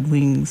people. They had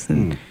wings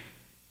and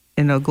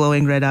you know,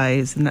 glowing red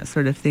eyes and that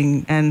sort of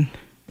thing. And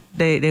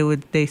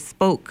they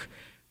spoke,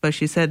 but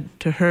she said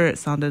to her it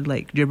sounded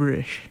like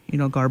gibberish, you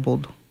know,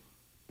 garbled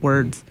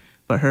words.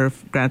 But her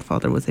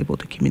grandfather was able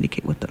to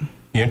communicate with them.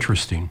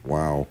 Interesting.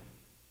 Wow.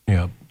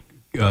 Yeah.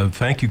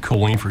 Thank you,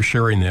 Colleen, for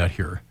sharing that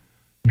here.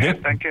 Yeah,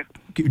 thank you.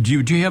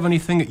 Do you have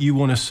anything that you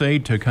want to say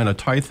to kind of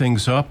tie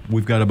things up?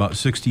 We've got about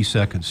 60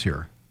 seconds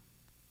here.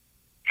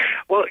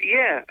 Well,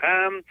 yeah,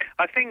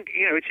 I think,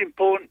 you know, it's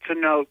important to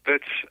note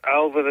that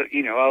over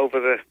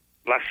the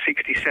last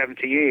 60,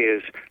 70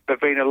 years, there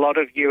have been a lot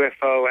of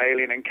UFO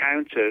alien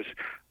encounters,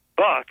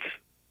 but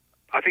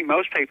I think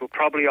most people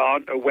probably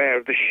aren't aware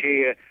of the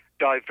sheer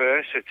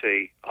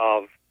diversity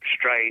of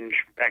strange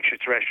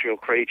extraterrestrial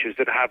creatures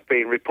that have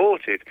been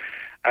reported.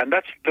 And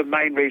that's the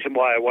main reason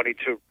why I wanted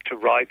to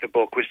write the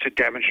book, was to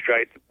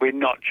demonstrate that we're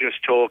not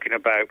just talking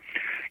about,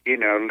 you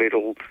know,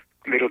 little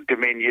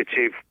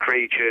diminutive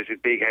creatures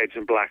with big heads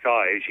and black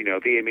eyes, you know,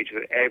 the image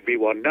that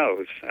everyone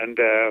knows. And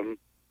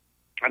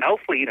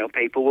hopefully, you know,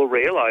 people will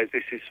realize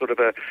this is sort of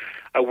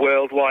a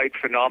worldwide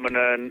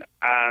phenomenon,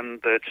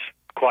 and that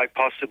quite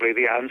possibly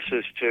the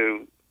answers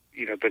to,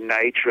 you know, the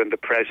nature and the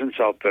presence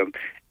of them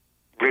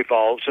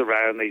revolves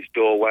around these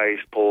doorways,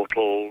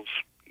 portals,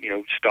 you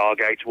know,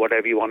 stargates,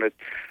 whatever you want to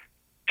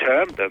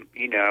term them,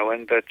 you know,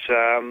 and that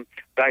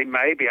they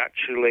may be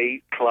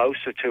actually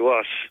closer to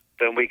us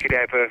than we could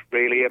ever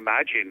really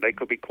imagine. They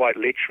could be quite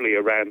literally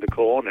around the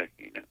corner,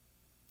 you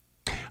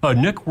know.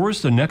 Nick,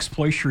 where's the next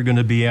place you're going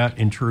to be at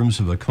in terms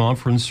of a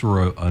conference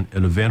or an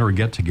event or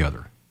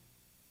get-together?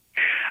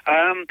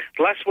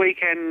 Last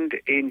weekend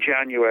in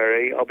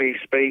January, I'll be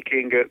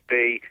speaking at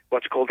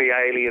what's called the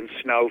Alien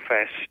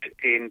Snowfest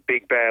in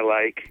Big Bear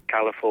Lake,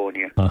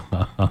 California.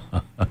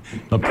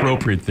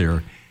 Appropriate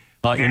there.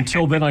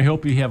 Until then, I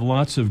hope you have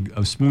lots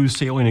of smooth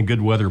sailing and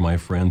good weather, my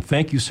friend.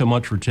 Thank you so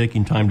much for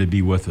taking time to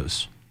be with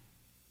us.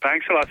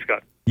 Thanks a lot,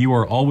 Scott. You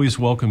are always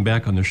welcome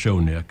back on the show,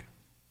 Nick.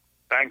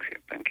 Thank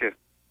you.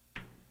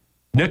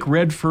 Nick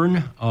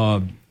Redfern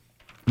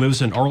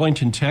lives in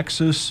Arlington,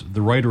 Texas,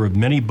 the writer of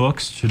many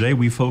books. Today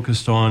we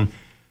focused on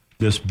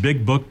this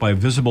big book by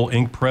Visible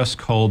Ink Press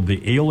called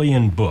The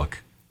Alien Book,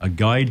 A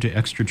Guide to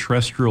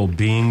Extraterrestrial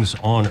Beings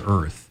on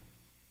Earth.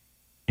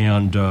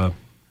 And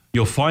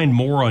you'll find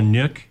more on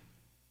Nick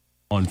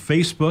on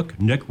Facebook,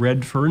 Nick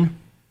Redfern,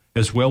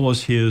 as well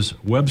as his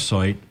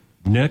website,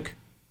 Nick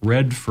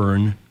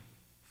Redfern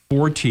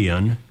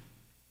 4TN,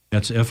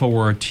 that's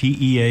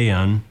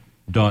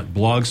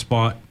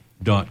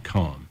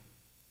FORTEAN.blogspot.com.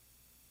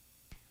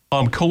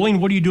 Colleen,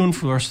 what are you doing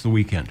for the rest of the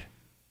weekend?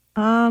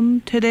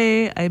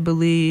 Today, I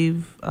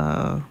believe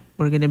we're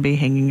going to be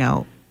hanging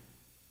out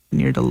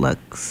near the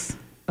Lux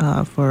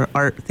for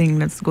art thing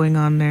that's going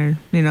on there.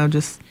 You know,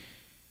 just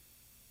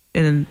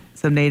in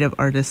some native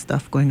artist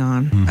stuff going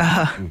on.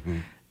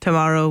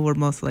 Tomorrow, we're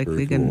most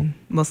likely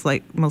most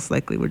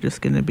likely we're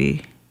just going to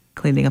be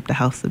cleaning up the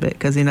house a bit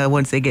because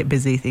once they get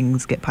busy,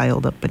 things get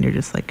piled up, and you're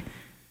just like,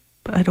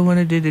 but I don't want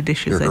to do the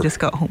dishes. I just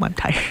got home. I'm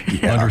tired.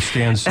 I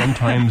understand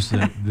sometimes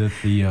that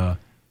the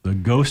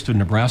ghost of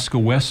Nebraska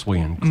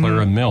Wesleyan,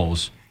 Clara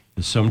Mills,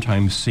 is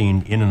sometimes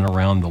seen in and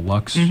around the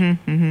Lux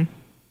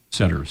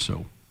Center.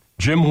 So,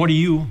 Jim, what are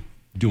you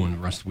doing the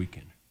rest of the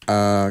weekend?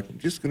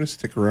 Just going to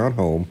stick around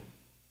home.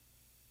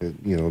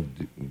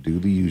 Do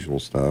the usual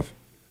stuff.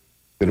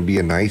 It's going to be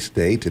a nice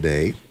day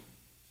today.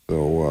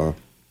 So,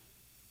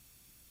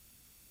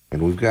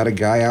 and we've got a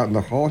guy out in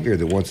the hall here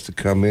that wants to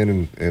come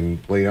in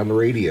and play on the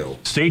radio.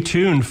 Stay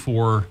tuned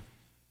for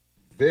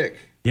Vic.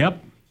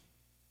 Yep.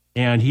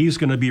 And he's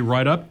going to be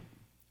right up.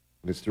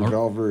 Mr.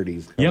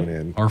 Valverde's coming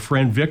in. Our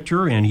friend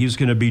Victor, and he's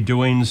going to be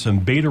doing some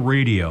beta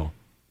radio.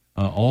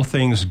 All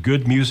things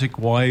good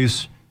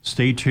music-wise.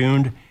 Stay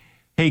tuned.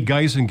 Hey,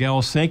 guys and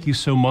gals, thank you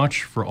so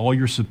much for all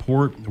your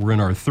support. We're in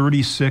our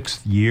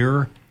 36th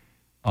year,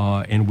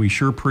 and we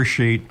sure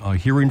appreciate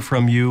hearing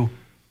from you,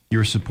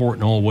 your support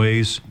in all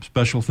ways.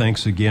 Special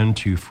thanks again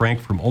to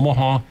Frank from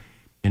Omaha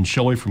and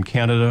Shelley from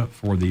Canada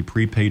for the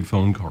prepaid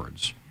phone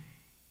cards.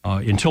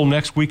 Until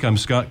next week, I'm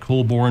Scott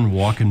Colborn,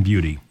 Walk in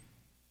Beauty.